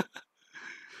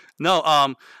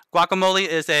 No, Guacamole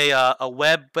is a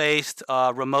web-based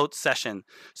remote session.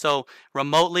 So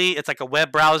remotely, it's like a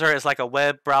web browser. It's like a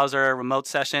web browser remote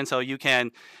session. So you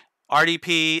can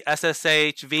RDP,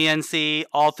 SSH, VNC,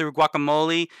 all through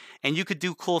Guacamole, and you could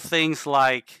do cool things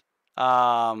like,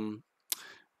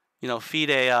 feed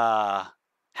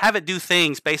have it do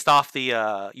things based off the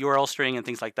URL string and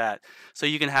things like that. So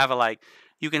you can have a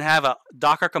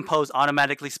Docker Compose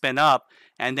automatically spin up,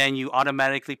 and then you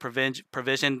automatically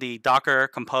provision the Docker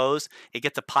Compose. It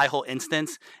gets a Pi-hole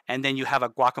instance, and then you have a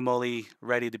Guacamole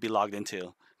ready to be logged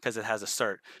into because it has a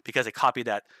cert, because it copied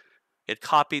that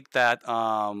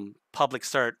public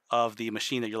cert of the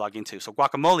machine that you're logged into. So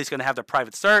Guacamole is going to have the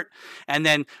private cert, and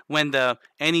then when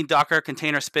any Docker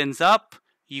container spins up,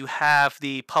 you have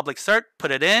the public cert,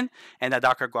 put it in, and that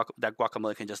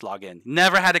Guacamole can just log in.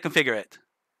 Never had to configure it.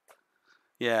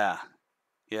 Yeah.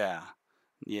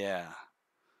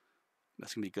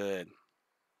 That's gonna be good.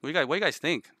 What do you guys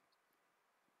think?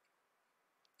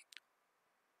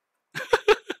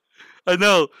 I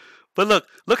know, but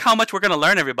look how much we're gonna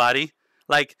learn, everybody.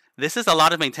 Like, this is a lot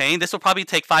to maintain. This will probably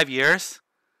take 5 years.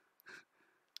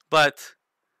 But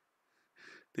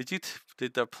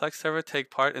did the Plex server take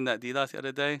part in that DDoS the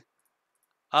other day?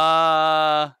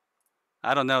 I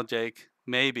don't know, Jake.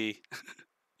 Maybe.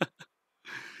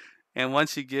 And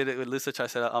once you get it with Lucidchart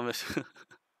set up,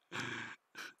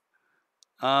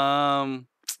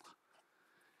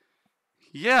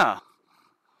 yeah.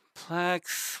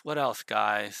 Plex. What else,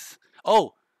 guys?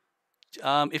 Oh,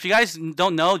 if you guys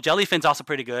don't know, Jellyfin's also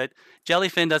pretty good.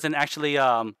 Jellyfin doesn't actually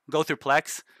go through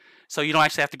Plex, so you don't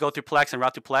actually have to go through Plex and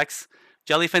route to Plex.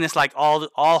 Jellyfin is like all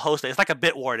hosted. It's like a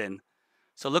Bitwarden.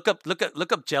 So look up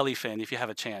Jellyfin if you have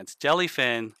a chance.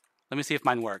 Jellyfin. Let me see if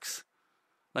mine works.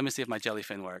 Let me see if my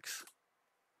Jellyfin works.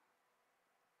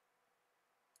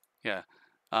 Yeah.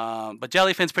 But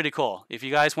Jellyfin's pretty cool. If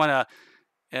you guys want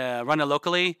to run it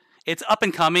locally, it's up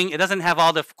and coming. It doesn't have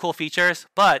all the cool features,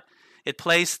 but it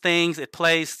plays things. It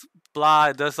plays blah.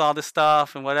 It does all this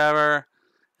stuff and whatever.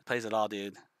 It plays it all,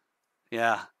 dude.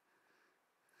 Yeah.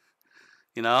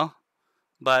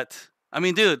 But I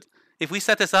mean, dude, if we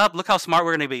set this up, look how smart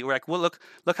we're gonna be. We're like, well, look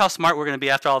how smart we're gonna be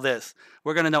after all this.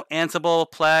 We're gonna know Ansible,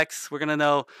 Plex. We're gonna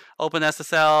know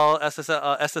OpenSSL,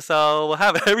 SSO. We'll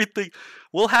have everything.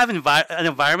 We'll have an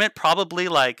environment probably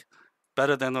like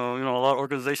better than a lot of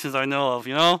organizations I know of.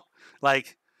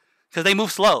 Like, because they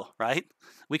move slow, right?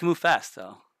 We can move fast.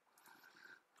 So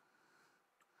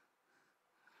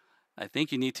I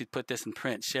think you need to put this in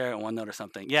print, share it in OneNote or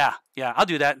something. Yeah, I'll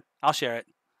do that. I'll share it.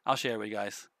 I'll share it with you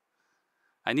guys.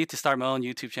 I need to start my own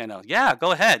YouTube channel. Yeah,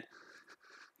 go ahead.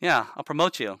 Yeah, I'll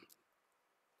promote you.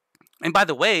 And by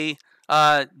the way,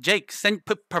 Jake,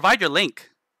 provide your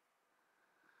link.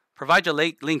 Provide your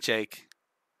link, Jake,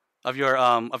 of your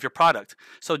product.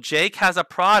 So Jake has a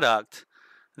product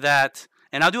that,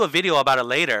 and I'll do a video about it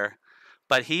later.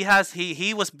 But he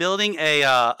was building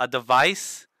a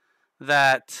device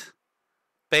that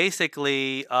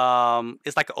basically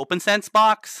is like an OpenSense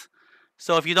box.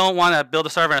 So if you don't want to build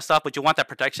a server and stuff, but you want that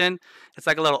protection, it's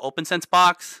like a little OpenSense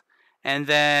box. And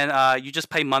then you just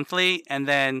pay monthly, and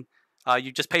then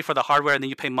you just pay for the hardware, and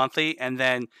then you pay monthly, and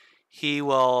then he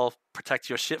will protect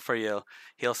your shit for you.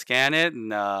 He'll scan it,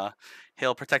 and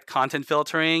he'll protect content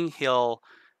filtering.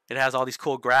 It has all these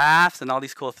cool graphs and all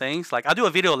these cool things. Like, I'll do a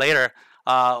video later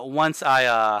once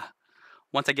I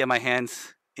get my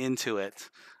hands into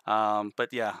it. But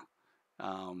yeah,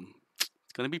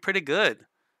 it's gonna be pretty good.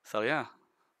 So yeah.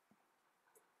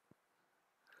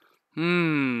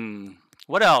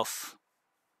 What else?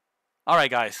 All right,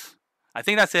 guys. I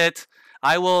think that's it.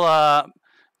 I will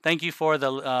thank you for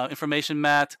the information,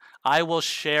 Matt. I will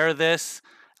share this.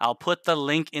 I'll put the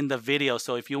link in the video.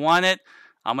 So if you want it,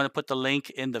 I'm going to put the link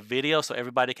in the video so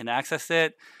everybody can access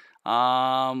it.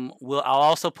 I'll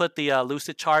also put the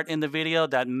Lucidchart in the video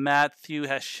that Matthew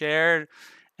has shared.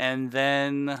 And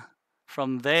then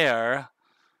from there,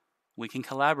 we can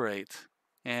collaborate.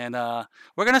 And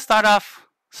we're going to start off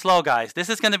slow, guys. This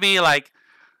is going to be like,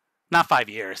 not 5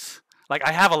 years. Like,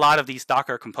 I have a lot of these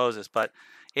Docker composes, but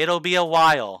it'll be a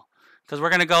while. Because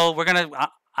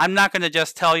I'm not going to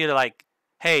just tell you to, like,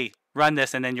 hey, run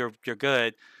this and then you're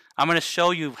good. I'm going to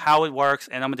show you how it works,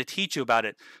 and I'm going to teach you about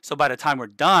it. So by the time we're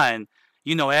done,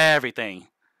 you know everything.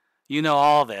 You know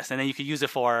all this, and then you can use it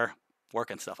for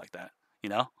work and stuff like that.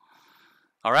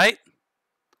 All right.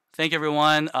 Thank you,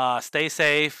 everyone. Stay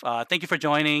safe. Thank you for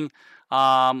joining.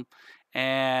 Um,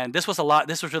 and this was a lot.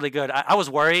 This was really good. I was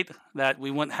worried that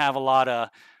we wouldn't have a lot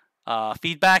of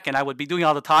feedback, and I would be doing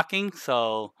all the talking.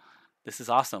 So this is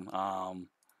awesome.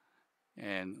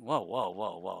 And whoa, whoa,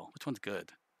 whoa, whoa. Which one's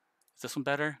good? Is this one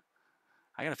better?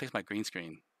 I gotta fix my green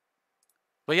screen.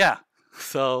 But yeah,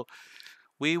 so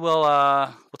we'll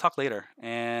talk later.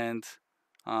 And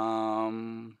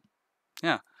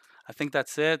yeah, I think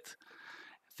that's it.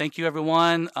 Thank you,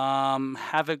 everyone.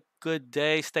 Have a good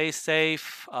day. Stay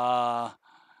safe. Yeah,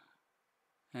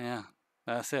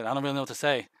 that's it. I don't really know what to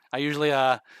say. I usually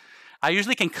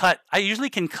can cut. I usually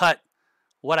can cut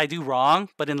what I do wrong,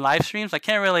 but in live streams, I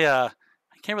can't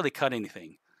really cut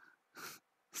anything.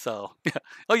 So yeah.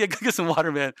 Oh yeah, go get some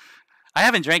water, man. I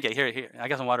haven't drank it. Here. I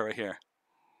got some water right here.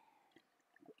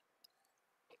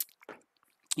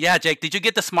 Yeah, Jake. Did you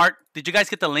guys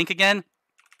get the link again?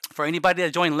 For anybody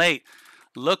that joined late,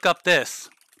 look up this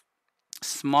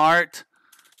smart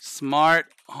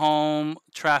home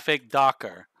traffic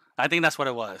Docker. I think that's what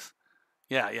it was.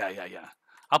 Yeah.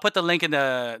 I'll put the link in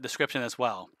the description as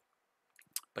well.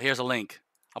 But here's a link.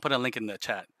 I'll put a link in the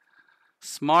chat.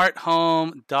 Smart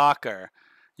home Docker.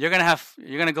 You're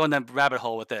gonna go in the rabbit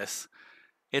hole with this.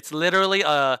 It's literally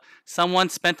someone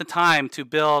spent the time to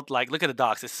build, like, look at the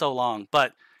docs. It's so long,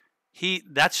 but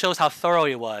that shows how thorough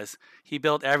he was. He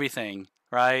built everything,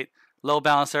 right? Load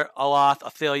balancer, OAuth,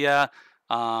 Ophelia,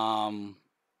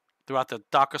 throughout the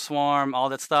Docker swarm, all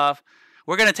that stuff.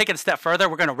 We're gonna take it a step further.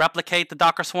 We're gonna replicate the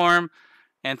Docker swarm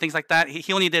and things like that.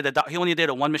 He only did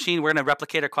a one machine. We're gonna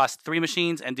replicate across 3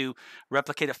 machines and do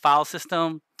replicated file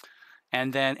system,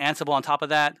 and then Ansible on top of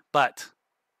that. But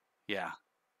yeah,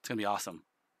 it's gonna be awesome.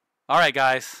 All right,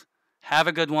 guys, have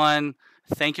a good one.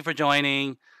 Thank you for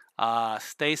joining.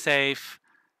 Stay safe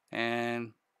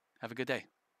and have a good day.